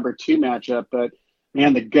 1, number 2 matchup, but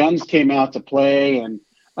man, the guns came out to play, and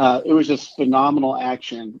it was just phenomenal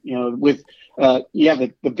action. With you have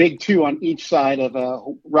the big two on each side of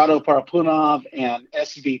Rado Parapunov and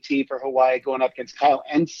SVT for Hawaii going up against Kyle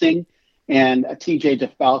Ensing and TJ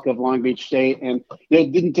DeFalco of Long Beach State, and they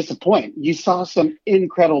didn't disappoint. You saw some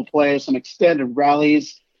incredible play, some extended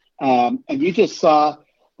rallies, and you just saw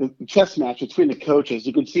the chess match between the coaches.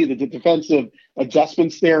 You could see the defensive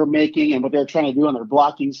adjustments they're making and what they're trying to do on their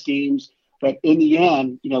blocking schemes. But in the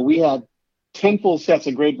end, we had 10 full sets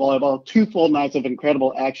of great volleyball, 2 full nights of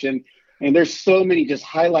incredible action. And there's so many just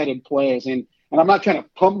highlighted plays. And I'm not trying to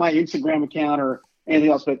pump my Instagram account or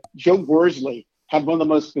anything else, but Joe Worsley had one of the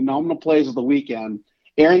most phenomenal plays of the weekend.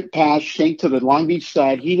 Errant pass, shanked to the Long Beach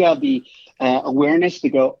side. He had the awareness to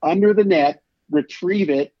go under the net,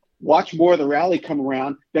 retrieve it, watch more of the rally come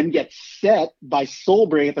around, then get set by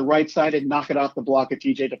Solberg at the right side and knock it off the block of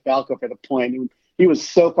TJ DeFalco for the point. And he was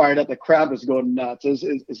so fired up. The crowd was going nuts.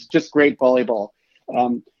 It's just great volleyball.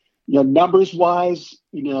 Numbers-wise,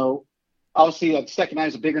 obviously, the second night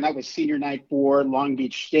was a bigger night with senior night for Long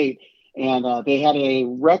Beach State. And they had a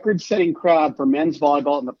record-setting crowd for men's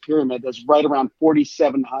volleyball in the Pyramid that's right around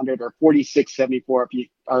 4,700 or 4,674 if you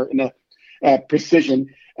are in a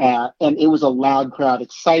precision. And it was a loud crowd,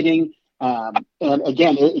 exciting. And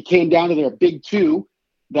again, it came down to their big two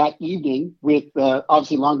that evening with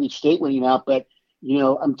obviously Long Beach State winning out. But,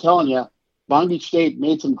 I'm telling you, Long Beach State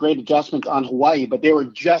made some great adjustments on Hawaii, but they were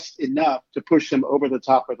just enough to push them over the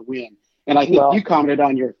top for the win. And I think you commented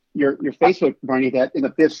on your Facebook, Barney, that in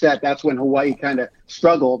the 5th set, that's when Hawaii kind of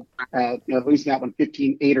struggled, losing that one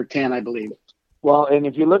 15-8 or 10, I believe. Well, and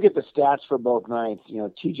if you look at the stats for both nights,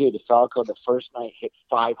 TJ DeFalco the first night hit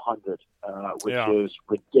 500, which is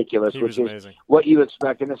ridiculous, which is amazing. What you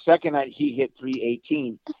expect. And the second night he hit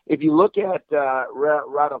 318. If you look at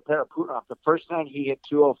Rado Parapunov, the first night he hit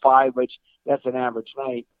 205, which that's an average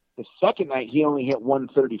night. The second night he only hit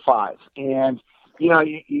 135. And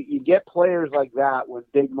you get players like that when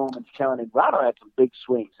big moments count. And Rado had some big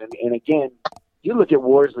swings. And again, you look at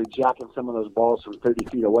Worsley jacking some of those balls from 30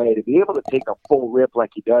 feet away. To be able to take a full rip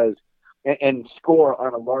like he does and score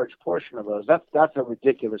on a large portion of those, that's a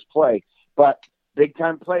ridiculous play. But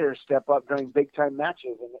big-time players step up during big-time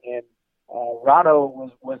matches. And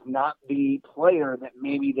Rado was not the player that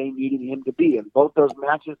maybe they needed him to be. In both those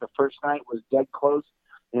matches, the first night was dead close,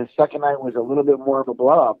 and the second night was a little bit more of a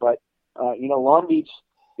blowout. But, Long Beach,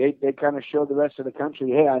 they kind of showed the rest of the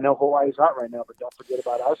country, hey, I know Hawaii's hot right now, but don't forget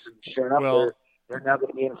about us. And sure enough, they're now going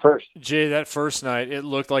to be in first. Jay, that first night, it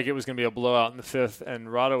looked like it was going to be a blowout in the fifth, and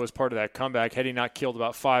Rado was part of that comeback. Had he not killed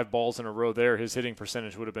about 5 balls in a row there, his hitting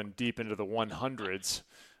percentage would have been deep into the 100s.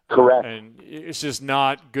 Correct. And it's just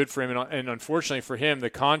not good for him. And unfortunately for him, the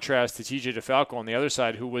contrast to TJ DeFalco on the other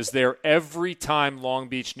side, who was there every time Long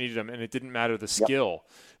Beach needed him, and it didn't matter the skill.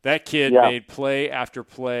 Yep. That kid made play after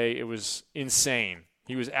play. It was insane.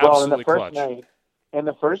 He was absolutely clutch. And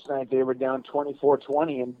the first night, they were down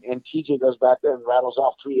 24-20, and TJ goes back there and rattles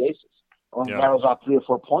off 3 aces, or rattles off 3 or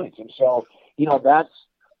 4 points. And so,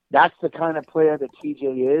 that's the kind of player that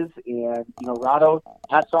TJ is. And, Rado,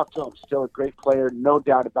 hats off to him. Still a great player, no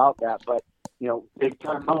doubt about that. But,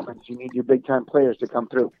 big-time moments, you need your big-time players to come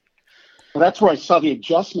through. Well, that's where I saw the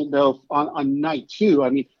adjustment, though, on night 2.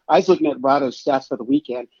 I mean, I was looking at Rado's stats for the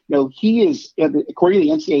weekend. He is, according to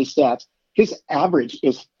the NCAA stats, his average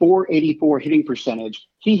is .484 hitting percentage.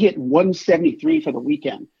 He hit 173 for the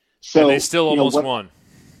weekend. So and they still almost won.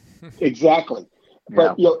 Exactly.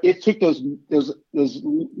 But it took those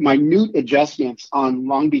minute adjustments on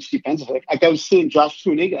Long Beach defensively. Like I was seeing Josh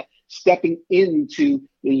Tuaniga stepping into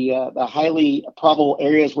the highly probable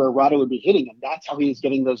areas where Rado would be hitting, and that's how he was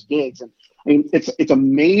getting those digs. And I mean, it's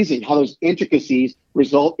amazing how those intricacies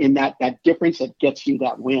result in that difference that gets you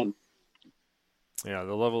that win. Yeah,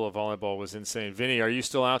 the level of volleyball was insane. Vinny, are you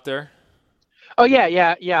still out there? Oh,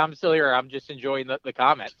 yeah, I'm still here. I'm just enjoying the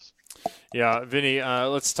comments. Yeah, Vinny,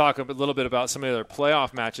 let's talk a little bit about some of the other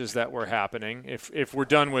playoff matches that were happening. If we're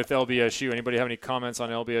done with LBSU, anybody have any comments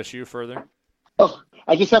on LBSU further? Oh,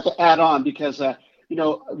 I just have to add on because,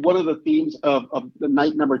 one of the themes of the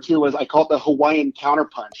night number 2 was I call it the Hawaiian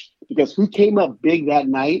counterpunch, because who came up big that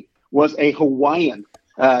night was a Hawaiian.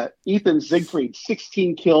 Ethan Siegfried,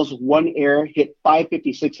 16 kills, 1 error, hit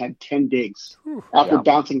 .556, had 10 digs after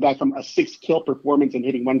bouncing back from a 6-kill performance and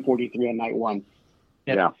hitting 143 on night 1.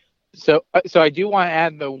 Yeah. So I do want to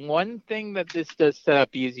add the one thing that this does set up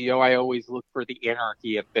is, I always look for the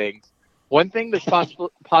anarchy of things. One thing this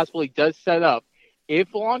possibly does set up,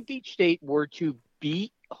 if Long Beach State were to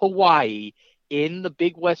beat Hawaii in the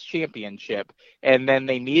Big West Championship, and then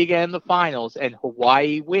they meet again in the finals, and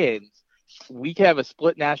Hawaii wins, we could have a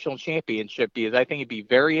split national championship, because I think it'd be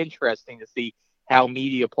very interesting to see how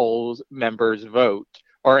media polls members vote,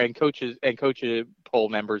 and coaches poll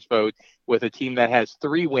members vote with a team that has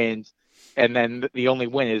 3 wins, and then the only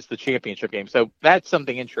win is the championship game. So that's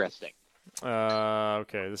something interesting.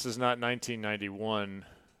 Okay, this is not 1991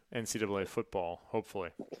 NCAA football,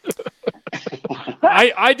 hopefully.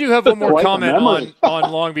 I do have one more comment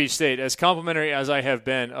on Long Beach State. As complimentary as I have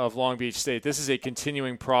been of Long Beach State, this is a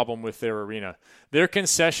continuing problem with their arena. Their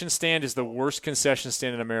concession stand is the worst concession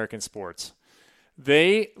stand in American sports.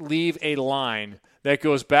 They leave a line that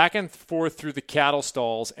goes back and forth through the cattle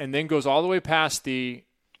stalls and then goes all the way past the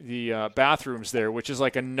bathrooms there, which is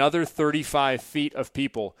like another 35 feet of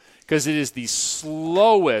people, because it is the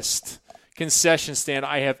slowest concession stand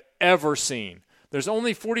I have ever seen. There's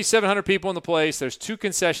only 4,700 people in the place. There's 2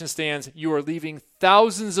 concession stands. You are leaving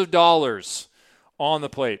thousands of dollars on the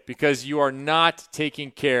plate because you are not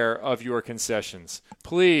taking care of your concessions.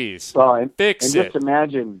 Please fix it. Just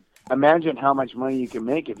imagine how much money you can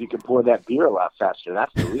make if you can pour that beer a lot faster.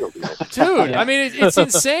 That's the real deal. Dude, I mean, it's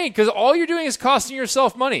insane because all you're doing is costing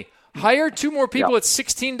yourself money. Hire 2 more people at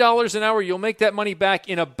 $16 an hour. You'll make that money back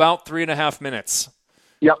in about 3.5 minutes.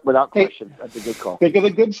 Yep, without question. That's a good call. Think of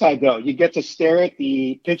the good side, though. You get to stare at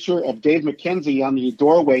the picture of Dave McKenzie on the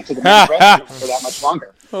doorway to the men's restroom for that much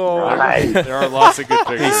longer. Right. There are lots of good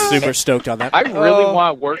pictures. He's super stoked on that. I really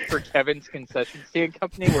want to work for Kevin's concession stand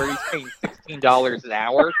company where he's paying $16 an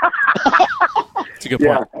hour. That's a good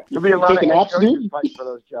point. You'll be a lot of fight for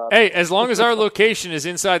those jobs. Hey, as long as our location is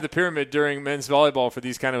inside the pyramid during men's volleyball for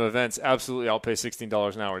these kind of events, absolutely, I'll pay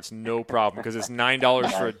 $16 an hour. It's no problem because it's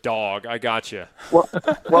 $9 for a dog. I got you.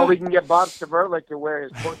 Well, we can get Bob Staverlik to wear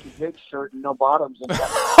his Porky Pig shirt and no bottoms. And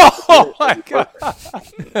oh my God!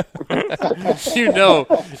 You know,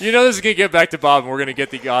 this is gonna get back to Bob, and we're gonna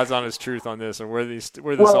get the God's honest truth on this and where this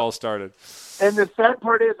all started. And the sad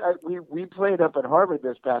part is, we played up at Harvard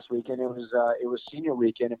this past week, and it was senior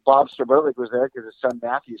weekend, and Bob Strberlik was there because his son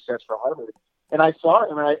Matthew sets for Harvard. And I saw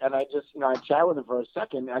him, and I just, I chatted with him for a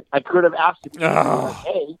second. I could have asked him, like,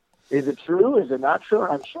 hey, is it true? Is it not true?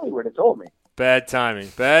 And I'm sure he would have told me. Bad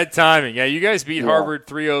timing. Yeah, you guys beat Harvard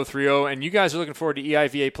 3-0, and you guys are looking forward to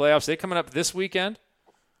EIVA playoffs. They coming up this weekend?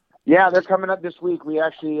 Yeah, they're coming up this week. We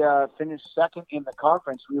actually finished second in the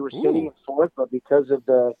conference. We were sitting in fourth, but because of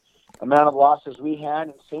the amount of losses we had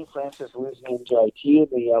in St. Francis losing NJIT in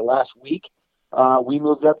the last week, we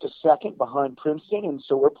moved up to second behind Princeton, and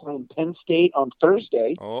so we're playing Penn State on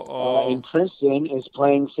Thursday, and Princeton is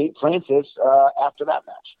playing St. Francis after that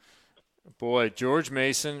match. Boy, George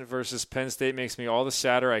Mason versus Penn State makes me all the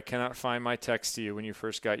sadder. I cannot find my text to you when you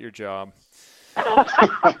first got your job.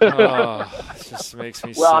 It just makes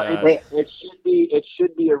me sad. It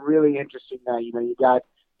should be a really interesting night. You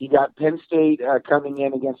got Penn State coming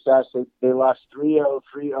in against us. They lost 3-0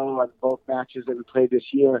 on both matches that we played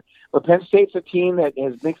this year. But Penn State's a team that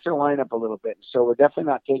has mixed their lineup a little bit, so we're definitely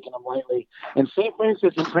not taking them lightly. And St.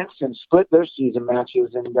 Francis and Princeton split their season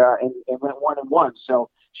matches and went 1-1. So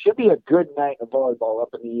should be a good night of volleyball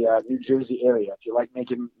up in the New Jersey area if you like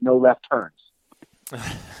making no left turns.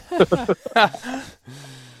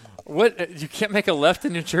 What? You can't make a left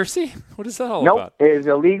in New Jersey? What is that all about? Nope. It is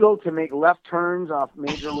illegal to make left turns off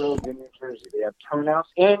major roads in New Jersey. They have turnouts,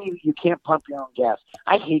 and you can't pump your own gas.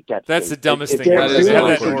 I hate that. That's state. the dumbest thing. That is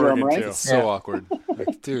awkward, right? It's so awkward.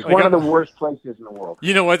 Dude, it's one of the worst places in the world.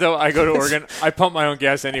 You know what, though? I go to Oregon. I pump my own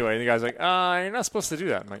gas anyway. And the guy's like, you're not supposed to do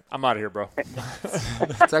that. I'm like, I'm out of here, bro.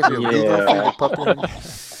 It's actually illegal for you to pump your own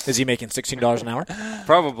gas. Is he making $16 an hour?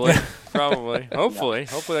 Probably. Hopefully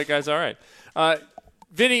that guy's all right.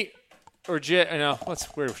 Vinny or Jet?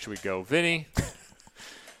 Where should we go, Vinny?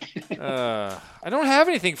 I don't have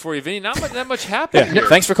anything for you, Vinny. Not that much happened. Yeah.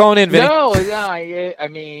 Thanks for calling in, Vinny. No. I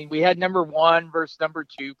mean, we had number 1 versus number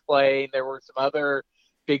 2 play. There were some other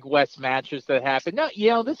Big West matches that happened.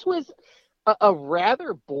 No, this was a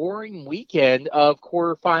rather boring weekend of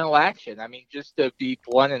quarterfinal action. I mean, just to be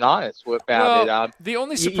blunt and honest about it. The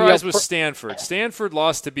only surprise was Stanford. Stanford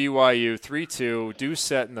lost to BYU 3-2, due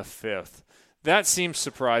set in the 5th. That seems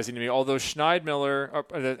surprising to me, although Schneidmiller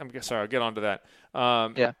 – I'm sorry, I'll get on to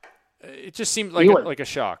that. It just seemed like a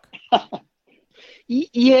shock.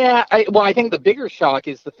 Yeah. I think the bigger shock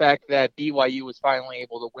is the fact that BYU was finally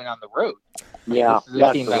able to win on the road. Yeah. This is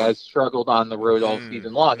a team that has struggled on the road all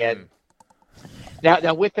season long. And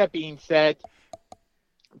now, with that being said,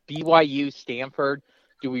 BYU, Stanford,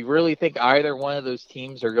 do we really think either one of those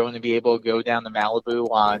teams are going to be able to go down to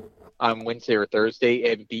Malibu on Wednesday or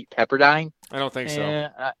Thursday and beat Pepperdine? I don't think so.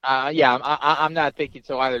 I'm not thinking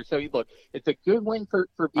so either. So, look, it's a good win for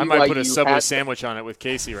BYU. I might put a Subway sandwich on it with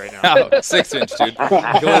Casey right now. 6-inch, dude.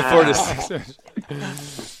 Going forward to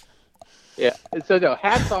 6-inch. Yeah. So, no,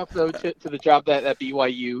 hats off, though, to the job that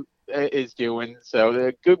BYU is doing. So,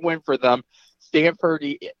 a good win for them. Stanford,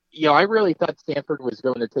 I really thought Stanford was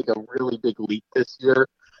going to take a really big leap this year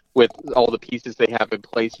with all the pieces they have in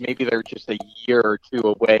place. Maybe they're just a year or two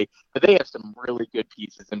away, but they have some really good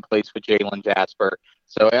pieces in place with Jalen Jasper.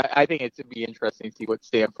 So I think it's going to be interesting to see what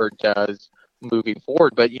Stanford does moving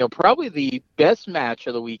forward. But, probably the best match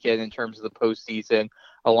of the weekend in terms of the postseason,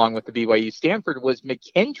 along with the BYU Stanford, was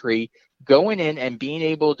McKendree going in and being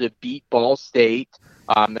able to beat Ball State.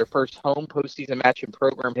 Their first home postseason match in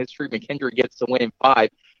program history. McKendree gets the win in 5.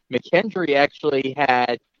 McKendree actually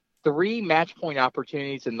had 3 match point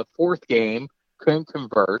opportunities in the 4th game, couldn't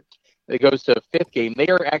convert. It goes to the 5th game. They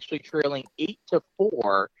are actually trailing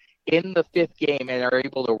 8-4 in the 5th game and are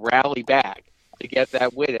able to rally back to get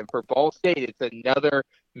that win. And for Ball State, it's another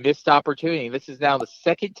missed opportunity. This is now the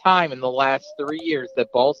 2nd time in the last 3 years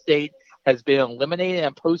that Ball State has been eliminated in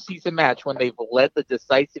a postseason match when they've led the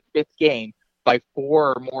decisive 5th game by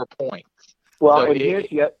 4 or more points. Well, so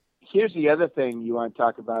here's the other thing you want to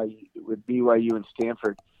talk about with BYU and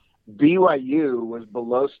Stanford. BYU was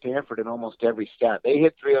below Stanford in almost every stat. They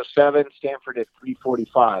hit 307, Stanford at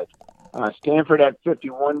 345. Stanford had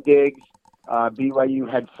 51 digs. BYU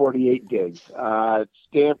had 48 digs.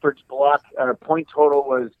 Stanford's point total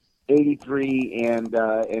was 83, and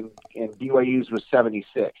BYU's was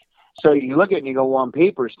 76. So you look at it and you go, well, on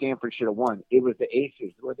paper, Stanford should have won. It was the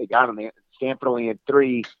aces, what they got on there. Stanford only had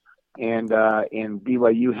 3, and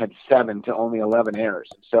BYU had 7 to only 11 errors.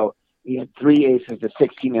 So he had 3 aces to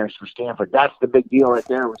 16 errors for Stanford. That's the big deal right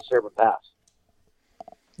there with serve and pass.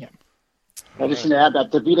 Yeah. I just want to add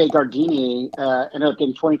that Davide Gardini ended up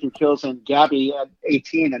getting 22 kills and Gabby at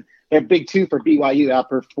 18. And their big 2 for BYU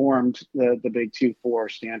outperformed the big 2 for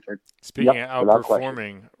Stanford. Speaking of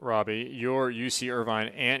outperforming, Robbie, your UC Irvine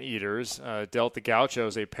Anteaters dealt the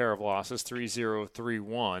Gauchos a pair of losses, 3-0,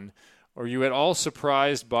 3-1. Are you at all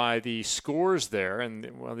surprised by the scores there?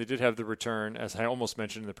 And, well, they did have the return, as I almost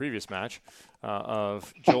mentioned in the previous match,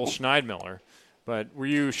 of Joel Schneidmiller. But were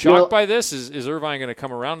you shocked by this? Is Irvine going to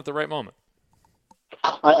come around at the right moment?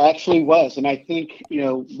 I actually was. And I think,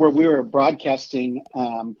 where we were broadcasting,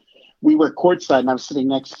 we were courtside, and I was sitting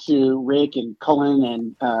next to Rick and Cullen,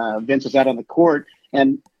 and Vince was out on the court.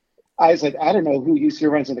 And I was like, I don't know who UC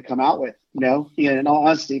Irvine's going to come out with, in all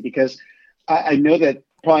honesty, because I know that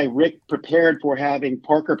probably Rick prepared for having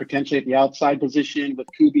Parker potentially at the outside position with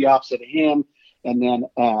Kubi opposite of him. And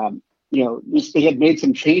then, they had made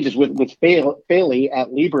some changes with Faley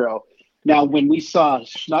at libero. Now, when we saw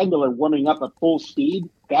Schneidmiller warming up at full speed,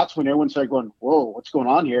 that's when everyone started going, whoa, what's going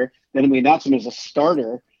on here? Then we announced him as a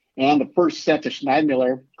starter. And the first set to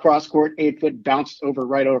Schneidmiller, cross-court, 8-foot, bounced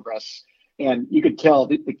right over us. And you could tell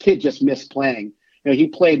the kid just missed playing. He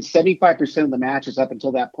played 75% of the matches up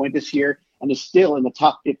until that point this year, and is still in the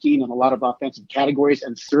top 15 in a lot of offensive categories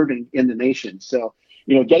and serving in the nation. So,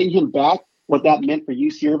 getting him back, what that meant for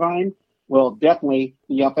UC Irvine, well, definitely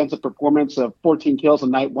the offensive performance of 14 kills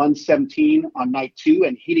on night 1, 17 on night 2,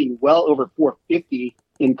 and hitting well over 450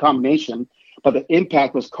 in combination. But the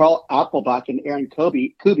impact was Carl Appelbach and Aaron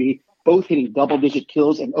Kubi, both hitting double-digit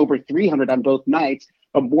kills and over 300 on both nights.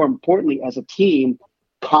 But more importantly, as a team,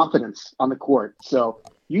 confidence on the court. So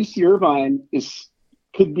UC Irvine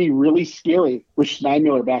could be really scary with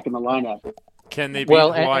Schneidmiller back in the lineup. Can they beat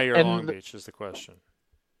Hawaii or Long Beach is the question.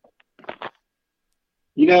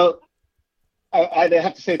 I'd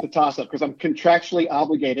have to say it's a toss-up because I'm contractually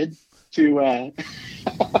obligated to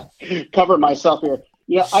cover myself here.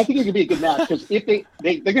 Yeah, I think it could be a good match because if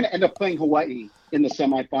they're going to end up playing Hawaii in the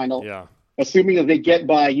semifinal, assuming that they get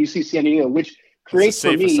by UC San Diego, which creates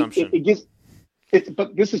for me,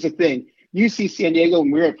 but this is the thing. UC San Diego,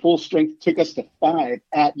 when we were at full strength, took us to 5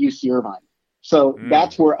 at UC Irvine. So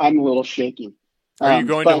that's where I'm a little shaky. Are you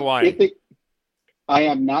going to Hawaii? I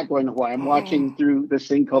am not going to Hawaii. I'm watching through this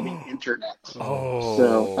thing called the internet.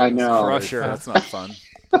 So I know. Crusher. That's not fun.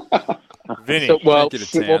 Vinny, well,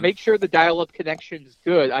 make sure the dial-up connection is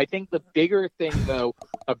good. I think the bigger thing, though,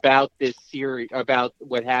 about this series, about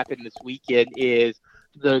what happened this weekend, is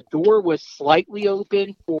the door was slightly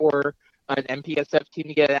open for an MPSF team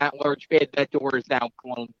to get an at-large bid. That door is now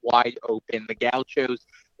blown wide open. The Gauchos,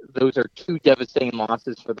 those are 2 devastating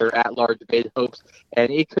losses for their at-large bid hopes, and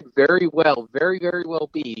it could very, very well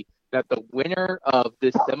be that the winner of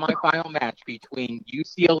this semifinal match between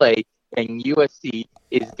UCLA and USC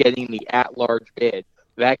is getting the at-large bid.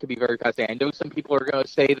 That could be very fascinating. I know some people are going to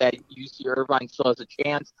say that UC Irvine still has a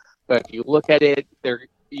chance, but if you look at it, they're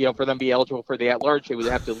for them to be eligible for the at-large, they would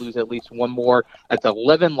have to lose at least one more. That's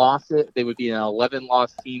 11 losses. They would be an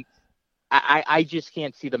 11-loss team. I just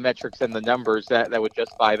can't see the metrics and the numbers that would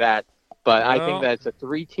justify that. But I think that it's a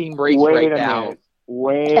 3-team race now.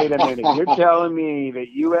 Wait a minute. You're telling me that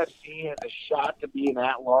USC has a shot to be an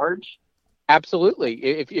at-large? Absolutely.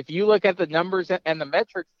 If you look at the numbers and the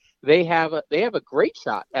metrics, they have a great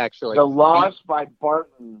shot, actually. The loss by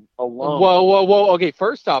Barton alone. Whoa. Okay,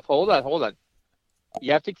 first off, hold on.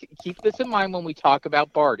 You have to keep this in mind when we talk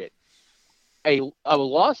about Barton. A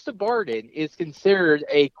loss to Barton is considered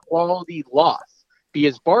a quality loss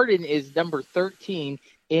because Barton is number 13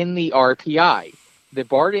 in the RPI. The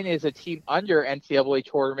Barton is a team under NCAA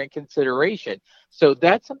tournament consideration. So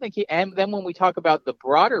that's something. And then when we talk about the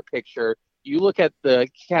broader picture, you look at the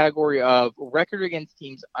category of record against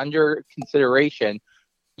teams under consideration.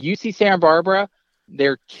 UC Santa Barbara,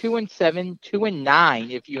 they're 2-7,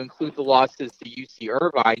 2-9 if you include the losses to UC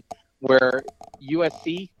Irvine, where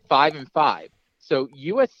USC 5-5. So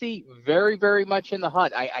USC very, very much in the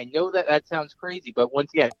hunt. I know that sounds crazy, but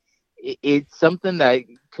once again, it's something that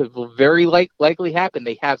could very likely happen.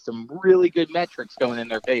 They have some really good metrics going in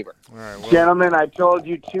their favor. All right, well, gentlemen, I told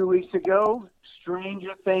you 2 weeks ago,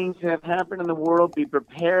 stranger things have happened in the world. Be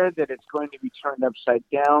prepared that it's going to be turned upside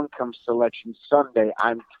down come Selection Sunday.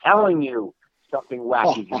 I'm telling you, something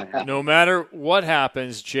wacky going to happen. No matter what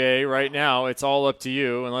happens, Jay, right now, it's all up to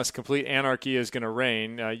you. Unless complete anarchy is going to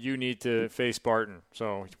reign, you need to face Barton.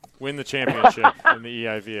 So win the championship in the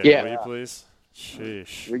EIVA, will you please?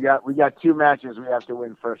 Sheesh. We got 2 matches we have to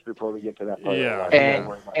win first before we get to that part.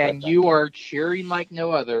 And you are cheering like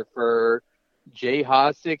no other for Jay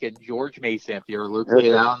Hosick and George Mason if you're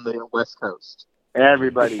located on the West Coast.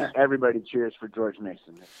 Everybody cheers for George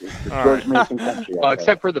Mason. It's George Mason country. Well,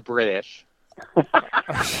 except for the British.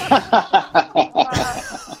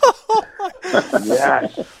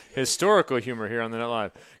 Yes. Historical humor here on the Net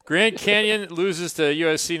Live. Grand Canyon loses to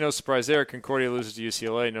USC, no surprise there. Concordia loses to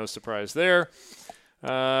UCLA, no surprise there.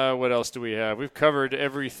 What else do we have? We've covered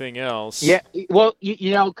everything else. Yeah, well,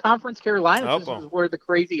 Conference Carolina, this is where the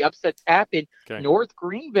crazy upsets happened. Okay. North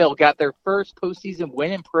Greenville got their first postseason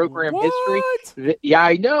win in program history. Yeah,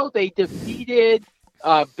 I know. They defeated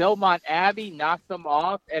Belmont Abbey, knocked them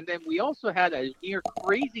off. And then we also had a near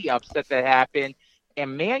crazy upset that happened.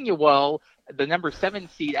 Emmanuel, the number 7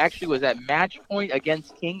 seed, actually was at match point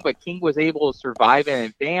against King, but King was able to survive and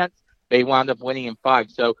advance. They wound up winning in 5.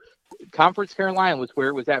 So Conference Carolina was where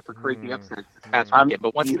it was at for crazy upsets this past weekend.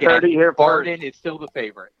 But once again, Barden is still the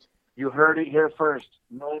favorite. You heard it here first.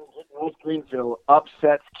 North Greenville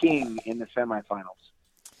upsets King in the semifinals.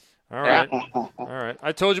 All right. All right.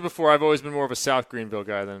 I told you before, I've always been more of a South Greenville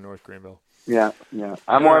guy than a North Greenville. Yeah.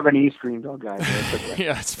 I'm more of an East Greenville guy.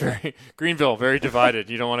 Yeah, it's very Greenville, very divided.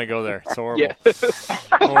 You don't want to go there. It's horrible.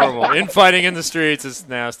 Horrible. Infighting in the streets is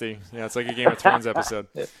nasty. Yeah, it's like a Game of Thrones episode.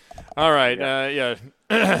 All right.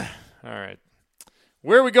 All right.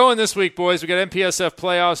 Where are we going this week, boys? We got MPSF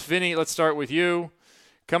playoffs. Vinny, let's start with you.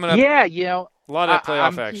 Coming up. Yeah, a lot of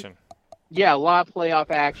playoff action. Yeah, a lot of playoff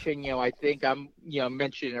action. I think I'm,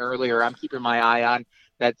 mentioned earlier, I'm keeping my eye on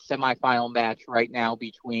that semifinal match right now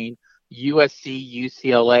between USC,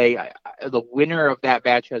 UCLA. The winner of that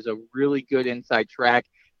match has a really good inside track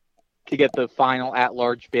to get the final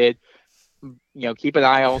at-large bid. Keep an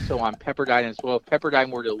eye also on Pepperdine as well. If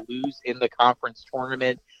Pepperdine were to lose in the conference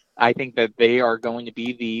tournament, I think that they are going to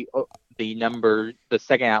be the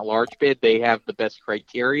second at-large bid. They have the best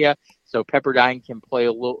criteria, so Pepperdine can play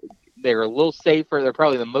a little. They're a little safer. They're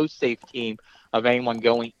probably the most safe team of anyone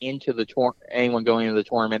going into the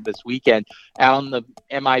tournament this weekend. Out in the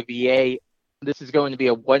MIVA, this is going to be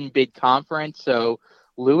a one-bid conference. So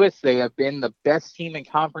Lewis, they have been the best team in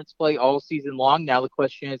conference play all season long. Now the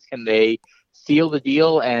question is, can they seal the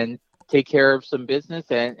deal and take care of some business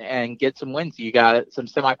and get some wins? You got some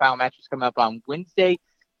semifinal matches coming up on Wednesday.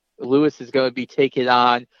 Lewis is going to be taking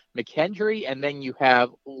on McKendree, and then you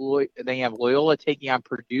have Loyola taking on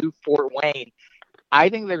Purdue Fort Wayne. I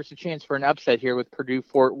think there's a chance for an upset here with Purdue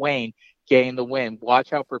Fort Wayne getting the win.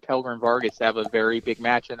 Watch out for Pelgrim Vargas to have a very big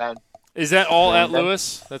match. And then is that all at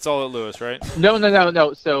Lewis? That's all at Lewis, right? No.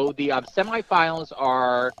 So the semifinals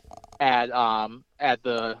are at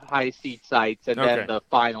the high seed sites, and then the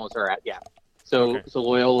finals are at So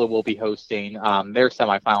Loyola will be hosting their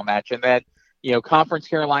semifinal match, and then Conference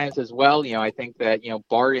Carolinas as well. I think that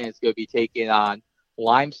Barden is going to be taking on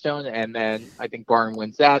Limestone, and then I think Barden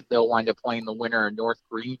wins that. They'll wind up playing the winner of North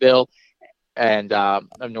Greenville and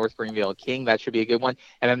North Greenville King. That should be a good one.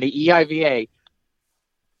 And then the EIVA,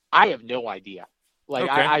 I have no idea.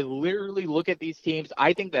 I literally look at these teams.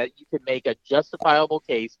 I think that you could make a justifiable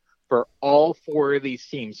case for all 4 of these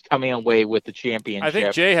teams coming away with the championship. I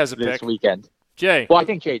think Jay has a this pick. weekend. Jay. Well, I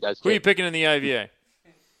think Jay does. Who are you picking in the EIVA?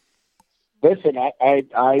 Listen,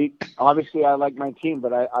 I obviously I like my team,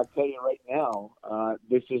 but I'll tell you right now,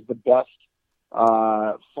 this is the best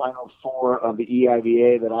Final Four of the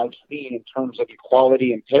EIVA that I've seen in terms of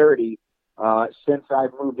equality and parity since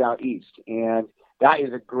I've moved out east, and that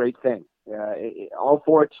is a great thing. All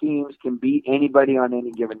 4 teams can beat anybody on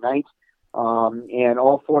any given night, and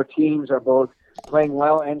all 4 teams are both playing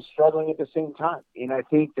well and struggling at the same time. And I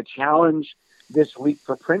think the challenge this week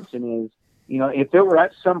for Princeton is, if it were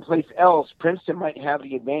at someplace else, Princeton might have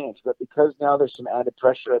the advantage. But because now there's some added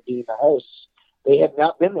pressure of being the hosts, they have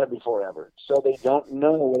not been there before ever. So they don't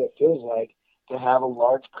know what it feels like to have a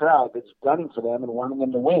large crowd that's gunning for them and wanting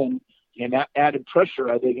them to win. And that added pressure,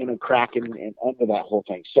 are they going to crack and under that whole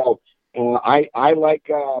thing? So I like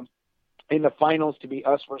in the finals to be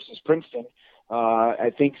us versus Princeton.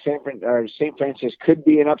 I think St. Francis could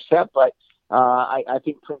be an upset, but I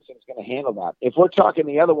think Princeton's going to handle that. If we're talking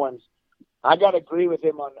the other ones, I got to agree with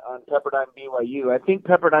him on Pepperdine BYU. I think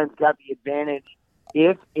Pepperdine's got the advantage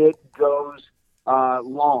if it goes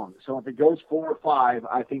long. So if it goes 4 or 5,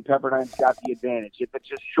 I think Pepperdine's got the advantage. If it's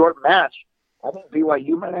a short match, I think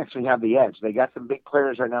BYU might actually have the edge. They got some big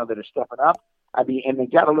players right now that are stepping up. And they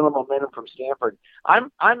got a little momentum from Stanford.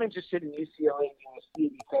 I'm interested in UCLA and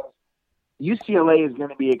USC because UCLA is going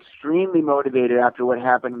to be extremely motivated after what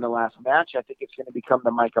happened in the last match. I think it's going to become the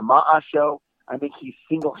Micah Ma'a show. I think he's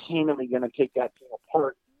single-handedly going to take that team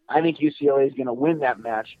apart. I think UCLA is going to win that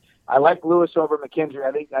match. I like Lewis over McKendree.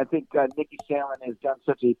 I think Nikki Salen has done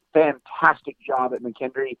such a fantastic job at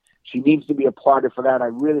McKendree. She needs to be applauded for that. I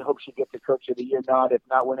really hope she gets the Coach of the Year nod, if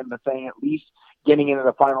not winning the thing, at least getting into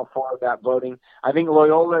the Final Four of that voting. I think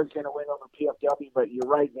Loyola is going to win over PFW, but you're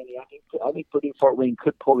right, Vinny. I think Purdue Fort Wayne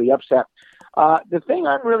could pull the upset. The thing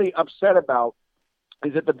I'm really upset about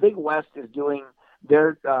is that the Big West is doing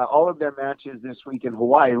they're all of their matches this week in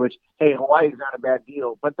Hawaii, which, hey, Hawaii is not a bad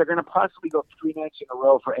deal, but they're going to possibly go 3 nights in a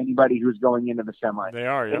row for anybody who's going into the semi. They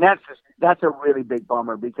are, yeah. And that's a really big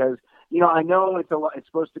bummer because, I know it's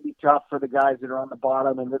supposed to be tough for the guys that are on the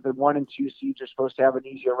bottom, and that the 1 and 2 seeds are supposed to have an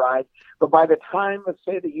easier ride. But by the time, let's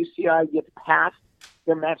say, the UCI gets past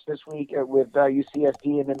their match this week with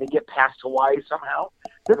UCSD, and then they get past Hawaii somehow,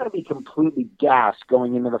 they're going to be completely gassed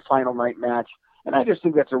going into the final night match. And I just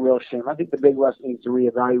think that's a real shame. I think the Big West needs to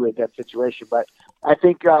reevaluate that situation. But I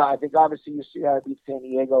think obviously UCI beat San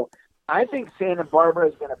Diego. I think Santa Barbara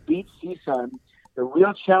is going to beat CSUN. The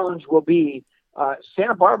real challenge will be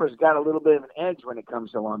Santa Barbara's got a little bit of an edge when it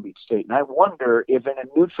comes to Long Beach State. And I wonder if in a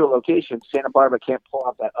neutral location, Santa Barbara can't pull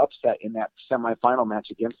off that upset in that semifinal match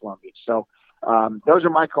against Long Beach. So those are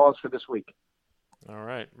my calls for this week. All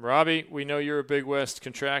right. Robbie, we know you're a Big West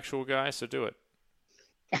contractual guy, so do it.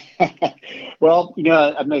 Well, I'm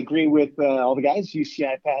going to agree with all the guys.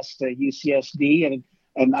 UCI passed UCSD,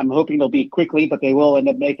 and I'm hoping they'll beat quickly, but they will end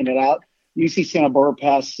up making it out. UC Santa Barbara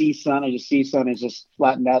passed CSUN. CSUN is just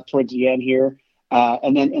flattened out towards the end here.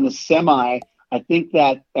 And then in the semi, I think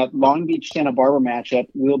that Long Beach Santa Barbara matchup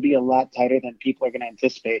will be a lot tighter than people are going to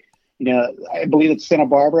anticipate. I believe that Santa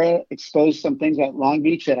Barbara exposed some things at Long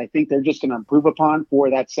Beach that I think they're just going to improve upon for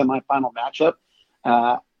that semifinal matchup.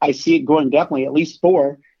 I see it going definitely at least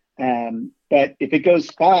 4. But if it goes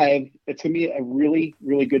 5, it's going to be a really,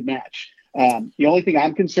 really good match. The only thing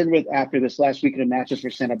I'm concerned with after this last weekend of matches for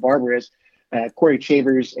Santa Barbara is Corey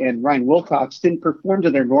Chavers and Ryan Wilcox didn't perform to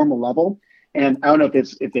their normal level. And I don't know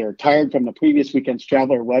if they're tired from the previous weekend's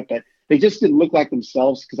travel or what, but they just didn't look like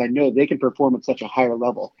themselves because I know they can perform at such a higher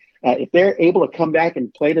level. If they're able to come back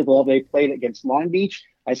and play to the level they played against Long Beach,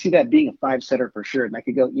 I see that being a 5-setter for sure, and that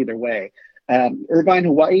could go either way. Irvine,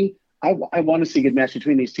 Hawaii, I want to see a good match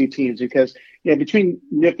between these two teams because between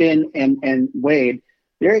Nippon and Wade,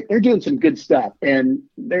 they're doing some good stuff. And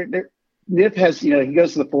Nip has, he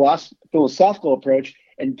goes to the philosophical approach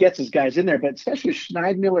and gets his guys in there, but especially with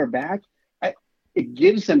Schneidmiller back, it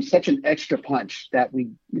gives them such an extra punch that he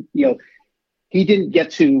didn't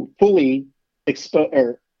get to fully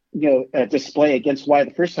display against Hawaii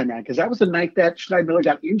the first time around because that was the night that Schneidmiller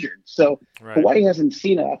got injured. So right. Hawaii hasn't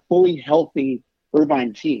seen a fully healthy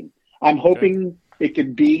Irvine team. I'm hoping it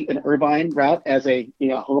could be an Irvine route as a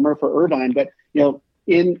homer for Irvine, but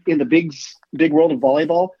in the big world of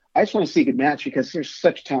volleyball, I just want to see a good match because there's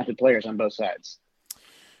such talented players on both sides.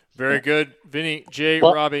 Very good, Vinny, Jay,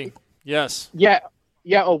 Robbie. Yes. Yeah.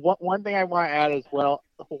 One thing I want to add as well: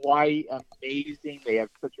 Hawaii, amazing. They have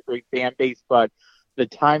such a great fan base, but the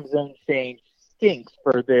time zone change stinks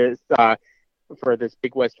for this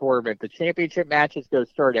Big West tournament. The championship matches go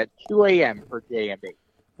start at 2 a.m. for JMB.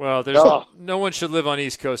 Well, no one should live on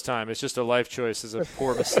East Coast time. It's just a life choice. It's a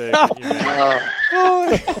poor mistake.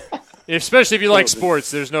 Especially if you like sports,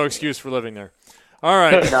 there's no excuse for living there. All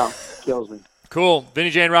right. No, kills me. Cool. Vinny,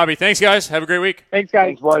 Jay, and Robbie, thanks, guys. Have a great week. Thanks, guys.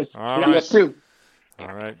 Thanks, boys. All right. Yes, too.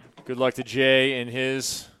 All right. Good luck to Jay in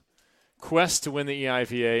his quest to win the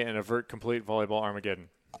EIVA and avert complete volleyball Armageddon.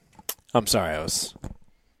 I'm sorry, I was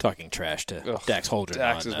talking trash to Dax Holdren.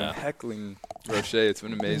 Dax has been heckling Roche. It's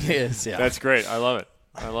been amazing. He is, yeah. That's great. I love it.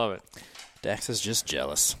 Dax is just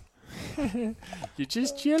jealous. You're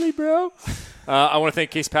just jelly, bro. I want to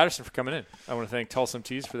thank Case Patterson for coming in. I want to thank Tulsum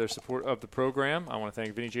Tees for their support of the program. I want to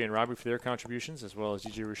thank Vinny, Jay, and Robbie for their contributions, as well as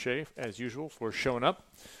DJ Roche, as usual, for showing up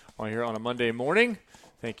here on a Monday morning.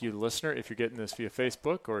 Thank you, the listener, if you're getting this via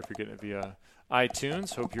Facebook or if you're getting it via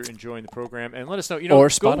iTunes. Hope you're enjoying the program. And let us know. Or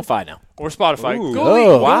Spotify now. Or Spotify. Ooh. Go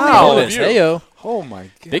leave a review. Hey-o. Oh,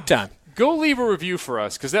 my God. Big time. Go leave a review for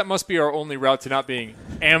us, because that must be our only route to not being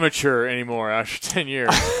amateur anymore after 10 years.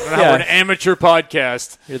 I don't know how we're an amateur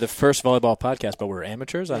podcast. You're the first volleyball podcast, but we're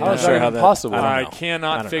amateurs? I'm how not is sure that how that possible? I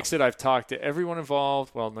cannot fix it. I've talked to everyone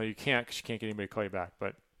involved. Well, no, you can't, because you can't get anybody to call you back.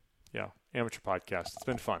 But, yeah, amateur podcast. It's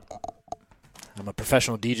been fun. I'm a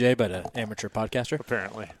professional DJ, but an amateur podcaster.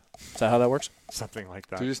 Apparently. Is that how that works? Something like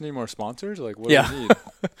that. Do you just need more sponsors? Like, what do you need?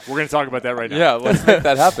 We're going to talk about that right now. Yeah, let's make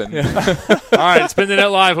that happen. All right, it's been the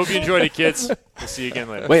Net Live. Hope you enjoyed it, kids. We'll see you again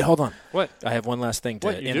later. Wait, hold on. What? I have one last thing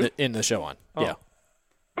to end the show on. Oh. Yeah.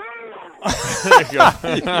 There you go.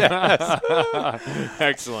 Yes.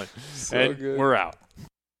 Excellent. So and good. We're out.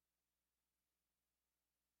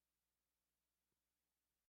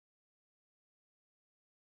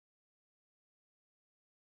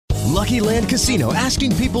 Lucky Land Casino,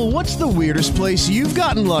 asking people, what's the weirdest place you've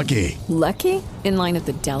gotten lucky? Lucky? In line at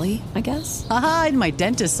the deli, I guess? Aha, in my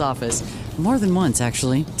dentist's office. More than once,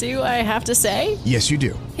 actually. Do I have to say? Yes, you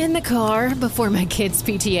do. In the car before my kids'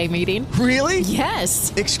 PTA meeting. Really?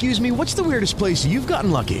 Yes. Excuse me, what's the weirdest place you've gotten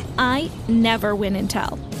lucky? I never win and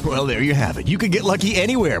tell. Well, there you have it. You can get lucky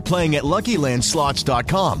anywhere, playing at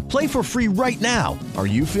LuckyLandSlots.com. Play for free right now. Are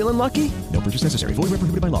you feeling lucky? No purchase necessary. Void where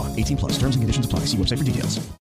prohibited by law. 18+. Terms and conditions apply. See website for details.